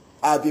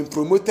 I have been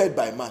promoted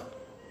by man.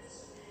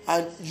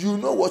 And you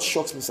know what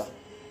shocks me, sir?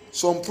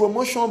 Some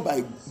promotion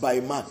by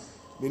man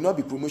may not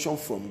be promotion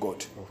from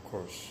God. Of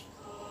course.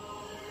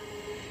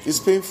 It's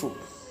painful.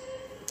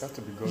 That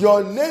to be God.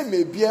 Your name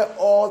may bear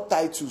all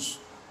titles.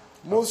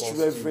 Most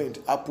Apostle. Reverend,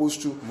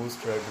 Apostle,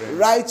 Most Reverend,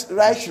 right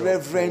Bishop,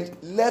 Reverend,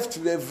 left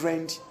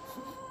Reverend.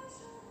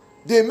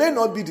 They may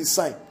not be the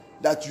sign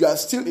that you are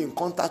still in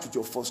contact with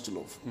your first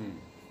love. Do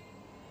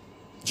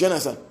you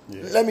understand?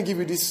 Yeah. Let me give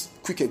you this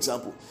quick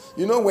example.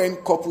 You know when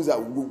couples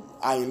are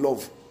in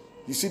love,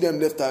 you see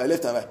them left and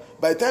right.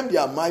 By the time they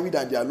are married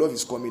and their love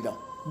is coming down,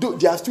 though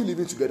they are still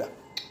living together,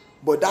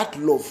 but that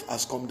love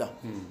has come down.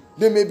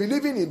 They may be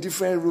living in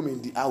different rooms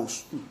in the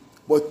house,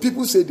 but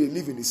people say they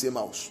live in the same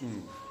house.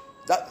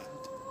 That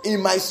in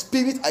my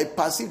spirit, I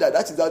perceive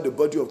that is how the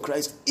body of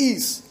Christ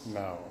is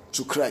now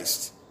to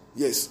Christ.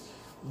 Yes.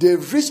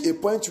 They've reached a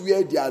point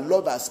where their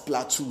love has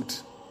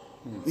plateaued.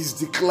 It's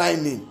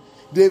declining.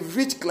 They've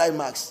reached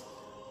climax.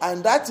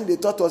 And that thing they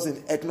taught us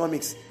in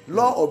economics,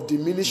 law of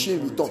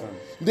diminishing return.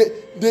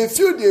 They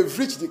feel they've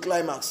reached the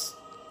climax.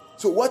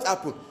 So what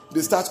happened?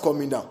 They start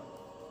coming down.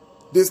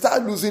 They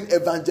start losing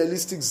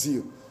evangelistic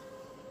zeal.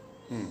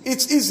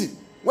 It's easy.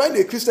 When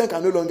a Christian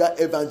can no longer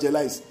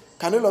evangelize,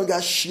 can no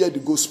longer share the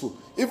gospel,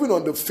 even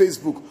on the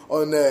Facebook,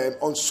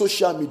 on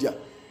social media,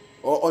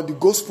 or on the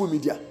gospel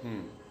media,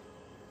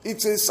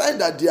 it's a sign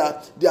that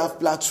they have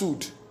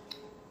plateaued.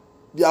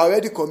 They are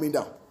already coming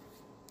down.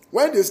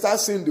 When they start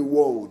seeing the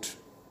world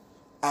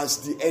as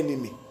the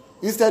enemy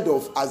instead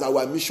of as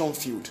our mission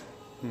field,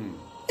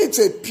 it's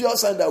a pure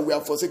sign that we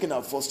are forsaking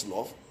our first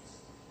love.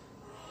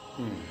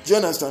 Do you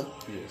understand?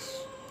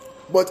 yes.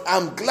 But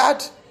I'm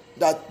glad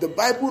that the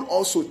Bible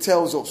also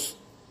tells us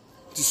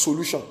the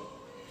solution.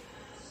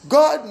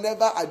 God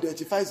never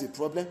identifies a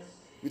problem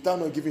without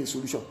not giving a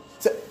solution.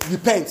 Say,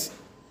 repent.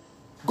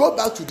 Go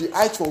back to the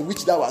height from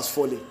which thou hast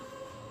fallen.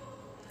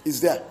 It's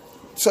there.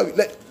 Sorry,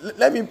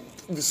 let me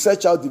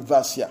search out the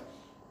verse here.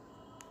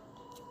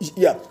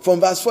 Yeah, from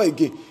verse 4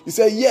 again. He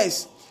said,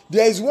 yes,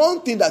 there is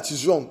one thing that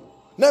is wrong.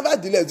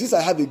 Nevertheless, this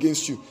I have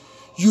against you.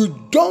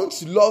 You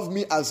don't love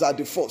me as at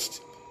the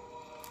first.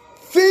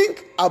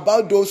 Think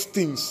about those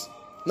things.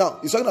 Now,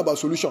 he's talking about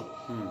solution.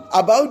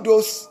 About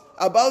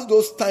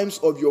those times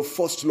of your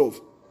first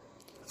love.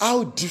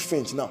 How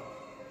different now?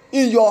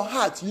 In your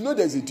heart, you know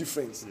there's a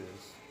difference. Yes.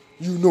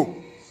 You know.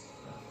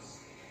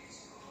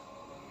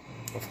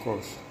 Of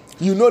course.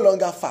 You no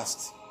longer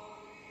fast.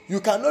 You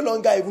can no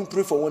longer even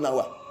pray for 1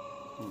 hour.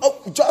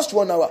 Oh, just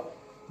 1 hour.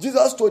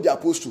 Jesus told the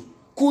apostle,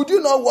 could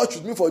you not watch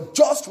with me for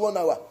just 1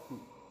 hour?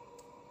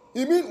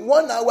 You mean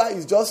 1 hour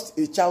is just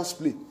a child's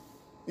play?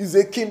 It's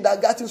a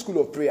kindergarten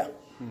school of prayer.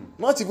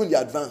 Not even the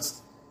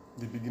advanced.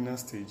 The beginner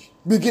stage.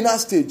 Beginner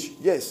stage,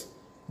 yes.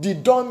 The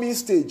dummy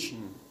stage.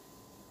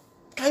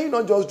 Can you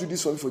not just do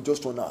this for me for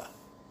just 1 hour?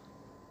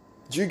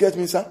 Do you get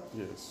me, sir?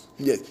 Yes.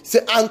 Yes. Say,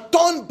 and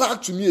turn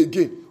back to me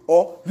again.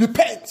 Or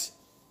repent.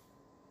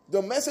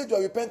 The message of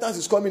repentance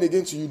is coming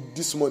again to you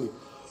this morning.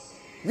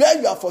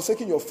 Where you are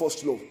forsaking your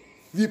first love.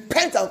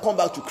 Repent and come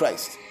back to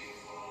Christ.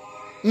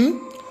 And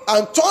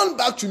turn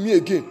back to me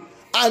again.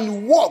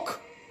 And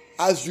walk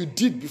as you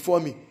did before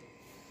me.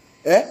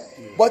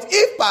 But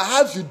if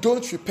perhaps you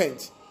don't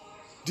repent,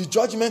 the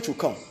judgment will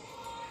come.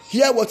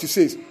 Hear what he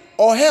says.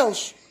 Or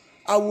else,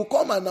 I will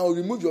come and I will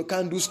remove your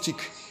candlestick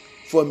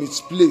from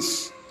its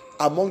place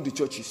among the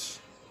churches.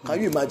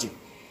 Can you imagine?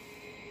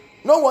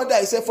 No wonder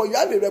I said, for you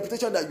have a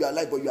reputation that you are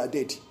alive, but you are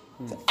dead.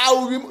 I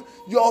will remove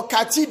your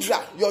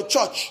cathedral, your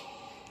church,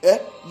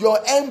 your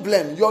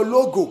emblem, your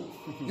logo,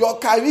 your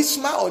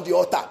charisma on the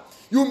altar.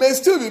 You may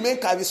still remain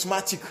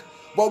charismatic,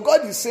 but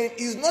God is saying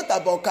it's not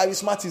about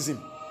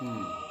charismatism.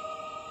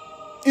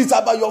 It's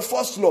about your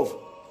first love.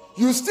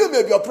 You still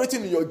may be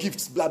operating in your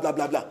gifts, blah, blah,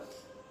 blah, blah.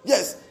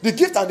 Yes, the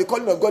gift and the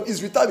calling of God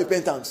is without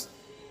repentance.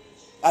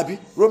 Abi,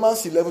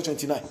 Romans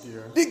 11:29.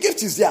 Yeah. The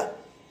gift is there.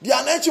 The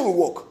anointing will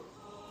work.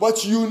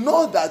 But you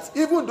know that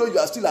even though you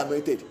are still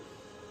anointed,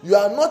 you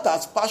are not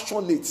as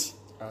passionate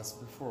as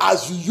before,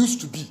 as you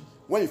used to be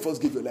when you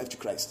first gave your life to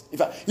Christ. In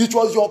fact, it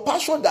was your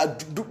passion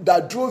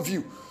that drove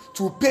you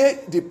to pay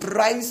the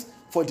price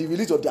for the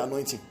release of the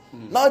anointing.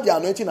 Now the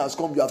anointing has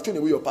come, you have thrown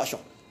away your passion.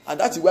 And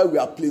that is why we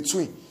are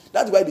plateauing.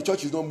 That's why the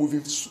church is not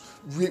moving.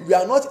 We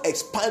are not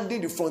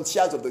expanding the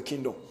frontiers of the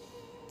kingdom.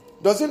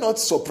 Does it not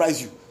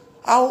surprise you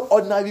how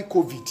ordinary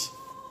COVID,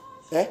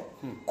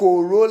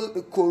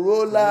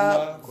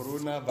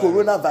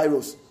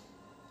 coronavirus,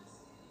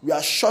 we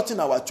are shutting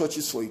our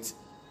churches for it,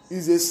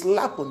 is a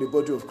slap on the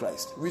body of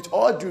Christ. With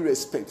all due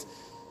respect,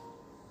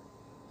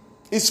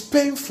 it's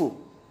painful.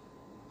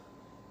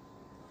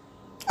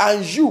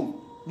 And you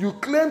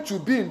claim to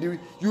be in the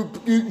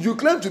you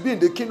claim to be in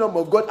the kingdom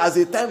of God as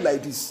a time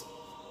like this.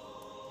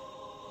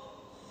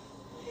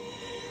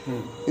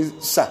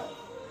 Sir,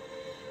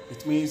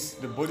 it means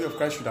the body of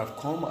Christ should have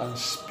come and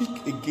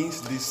speak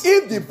against this.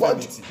 If the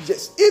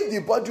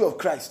body of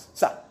Christ,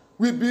 sir,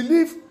 we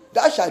believe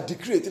that shall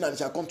decree a thing and it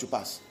shall come to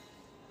pass.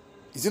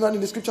 Is it not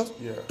in the scriptures?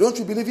 Yeah. Don't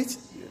you believe it?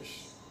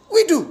 Yes.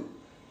 We do.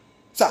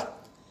 Sir,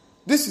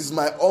 this is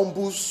my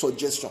humble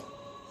suggestion.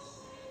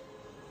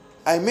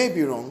 I may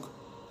be wrong,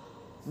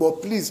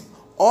 but please,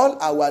 all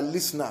our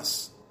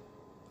listeners,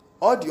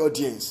 all the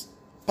audience,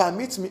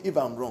 permit me if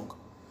I'm wrong.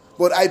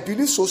 But I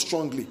believe so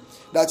strongly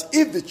that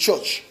if the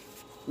church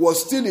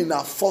was still in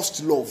our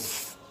first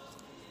love,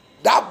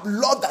 that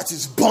love that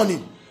is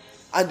burning,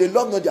 and they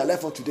love not their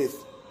life unto death,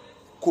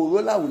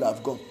 Corona will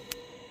have gone.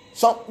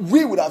 So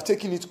we would have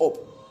taken it up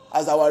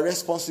as our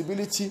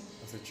responsibility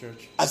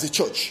as a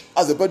church,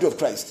 as the body of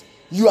Christ,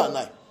 you and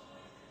I.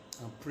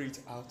 And pray it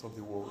out of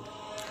the world.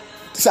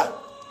 Sir,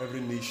 every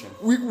nation.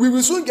 We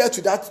will soon get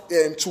to that,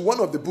 to one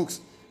of the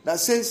books that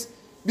says,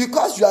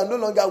 because you are no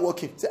longer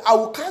working, say, I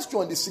will cast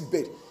you on the sick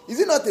bed. Is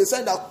it not a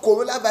sign that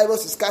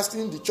coronavirus is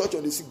casting the church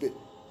on the sick bed?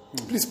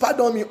 Please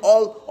pardon me,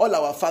 all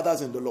our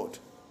fathers in the Lord.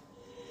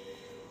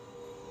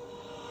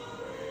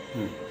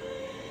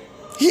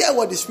 Hear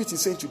what the Spirit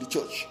is saying to the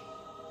church.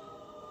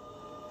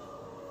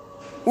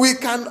 We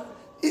can,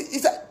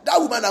 that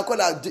woman I call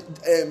her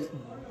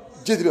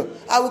Jezebel,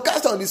 I will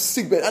cast her on the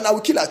sick bed and I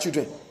will kill her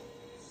children.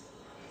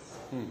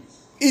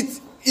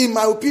 It, in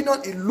my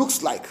opinion, it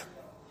looks like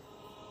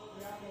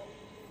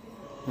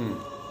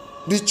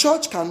the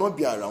church cannot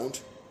be around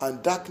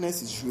and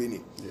darkness is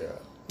reigning. Yeah.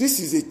 This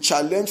is a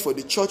challenge for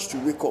the church to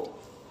wake up,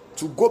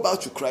 to go back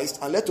to Christ,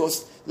 and let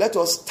us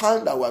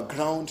stand our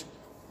ground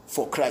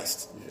for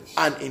Christ, yes,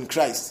 and in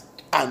Christ,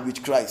 and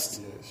with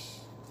Christ,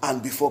 yes,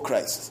 and before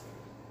Christ.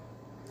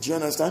 Do you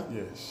understand?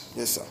 Yes.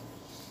 Yes, sir.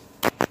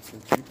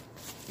 Thank you.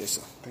 Yes,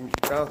 sir. Thank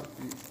you.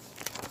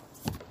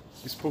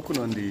 You've spoken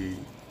on the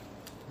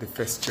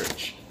first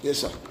church. Yes,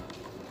 sir.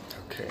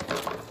 Okay.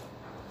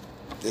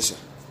 Yes, sir.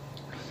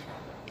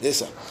 Yes,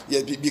 sir.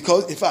 Yeah,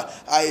 because in fact,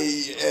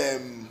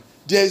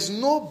 there is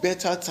no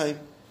better time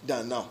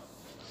than now.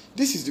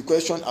 This is the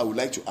question I would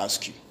like to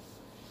ask you.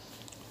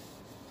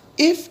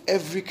 If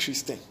every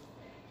Christian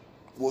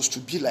was to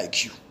be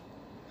like you,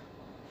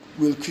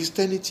 will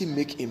Christianity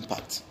make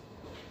impact?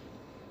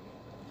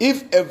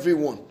 If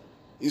everyone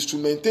is to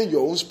maintain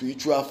your own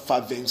spiritual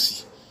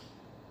fervency,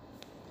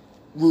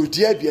 will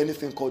there be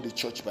anything called the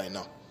church by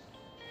now?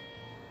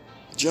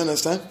 Do you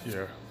understand?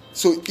 Yeah.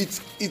 So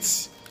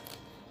it's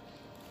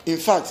in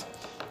fact,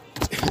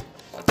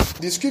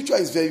 the scripture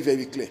is very,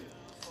 very clear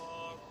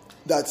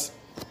that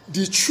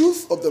the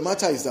truth of the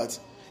matter is that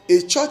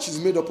a church is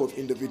made up of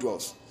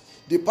individuals.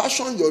 The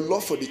passion, your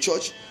love for the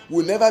church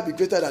will never be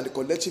greater than the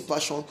collective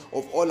passion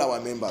of all our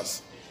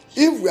members.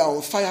 If we are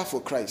on fire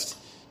for Christ,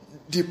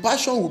 the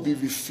passion will be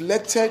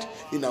reflected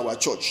in our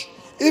church.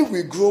 If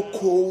we grow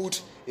cold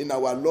in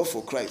our love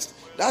for Christ,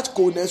 that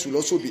coldness will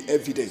also be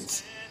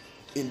evident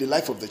in the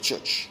life of the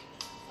church.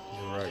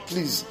 You're right.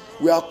 Please,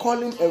 we are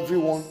calling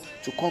everyone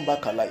to come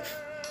back alive.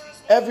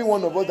 Every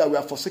one of us that we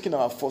are forsaking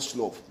our first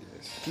love.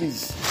 Yes.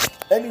 Please,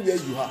 anywhere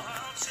you are,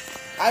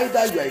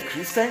 either you are a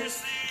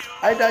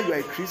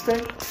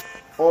Christian,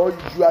 or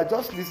you are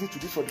just listening to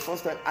this for the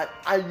first time,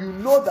 and you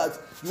know that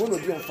you want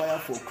to be on fire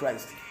for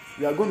Christ.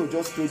 We are going to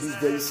just pray this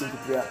very simple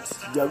prayer.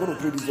 We are going to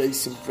pray this very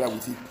simple prayer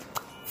with you.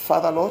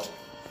 Father, Lord,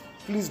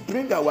 please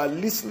bring our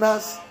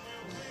listeners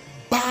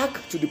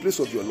back to the place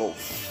of your love.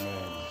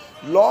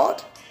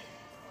 Lord,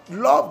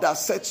 love that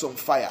sets on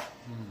fire.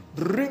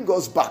 bring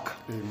us back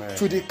Amen.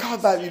 to the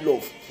Calvary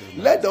love.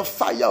 Amen. Let the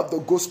fire of the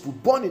gospel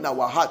burn in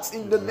our hearts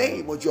in the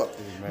name of Jesus.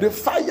 Amen. The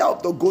fire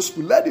of the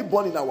gospel, let it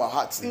burn in our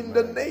hearts in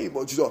the name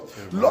of Jesus.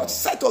 Amen. Lord,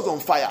 set us on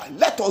fire.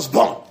 Let us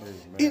burn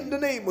in the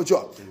name of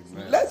Jesus.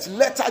 Let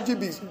lethargy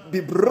be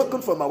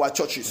broken from our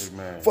churches,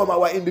 from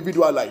our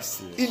individual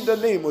lives in the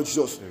name of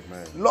Jesus.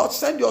 Amen. Lord,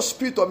 send your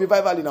spirit of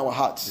revival in our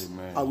hearts.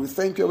 Amen. And we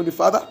thank you, Heavenly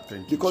Father,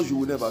 because you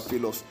will never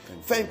fail us.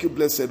 Thank you,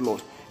 blessed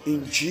Lord.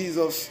 In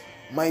Jesus'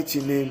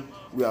 mighty name,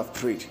 we have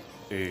prayed.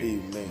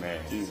 Amen.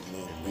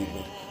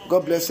 Amen.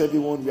 God bless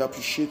everyone. We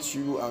appreciate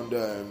you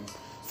and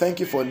thank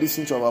you for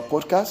listening to our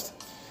podcast.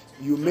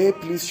 You may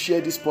please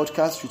share this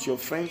podcast with your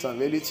friends and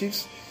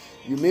relatives.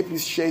 You may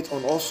please share it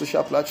on all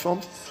social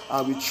platforms,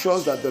 and we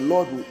trust that the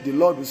Lord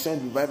will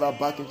send revival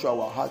back into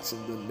our hearts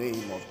in the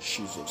name of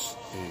Jesus.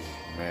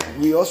 Amen.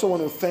 We also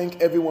want to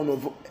thank everyone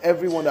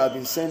that have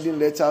been sending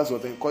letters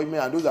of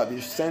encouragement and those that have been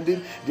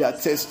sending their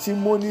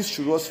testimonies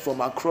to us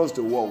from across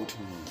the world.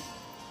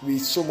 We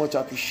so much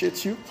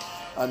appreciate you,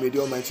 and may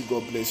the Almighty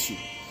God bless you.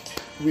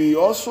 We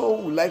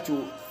also would like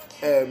to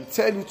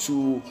tell you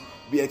to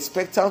be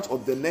expectant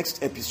of the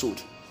next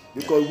episode,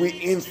 because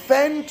we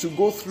intend to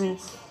go through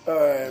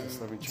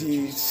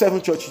the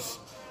 7 churches.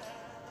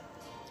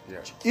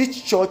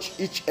 Each church,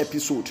 each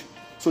episode.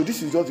 So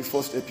this is just the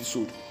first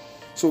episode.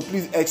 So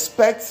please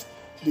expect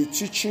the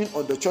teaching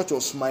on the church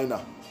of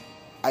Smyrna.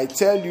 I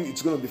tell you,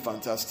 it's going to be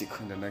fantastic.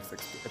 In the next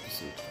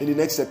episode. In the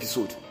next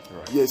episode.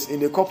 Right. Yes,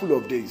 in a couple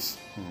of days.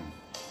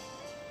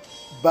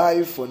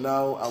 Bye for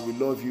now, and we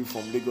love you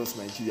from Lagos,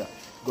 Nigeria.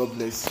 God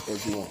bless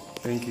everyone.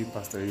 Thank you,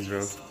 Pastor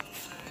Israel.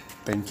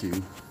 Thank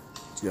you.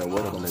 You are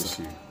welcome. God bless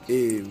you.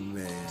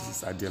 Amen. This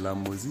is Adiola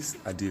Moses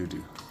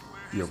Adeodu,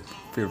 your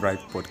favorite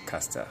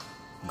podcaster.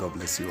 God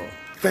bless you all.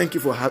 Thank you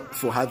for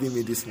having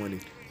me this morning.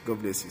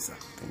 God bless you, sir.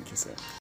 Thank you, sir.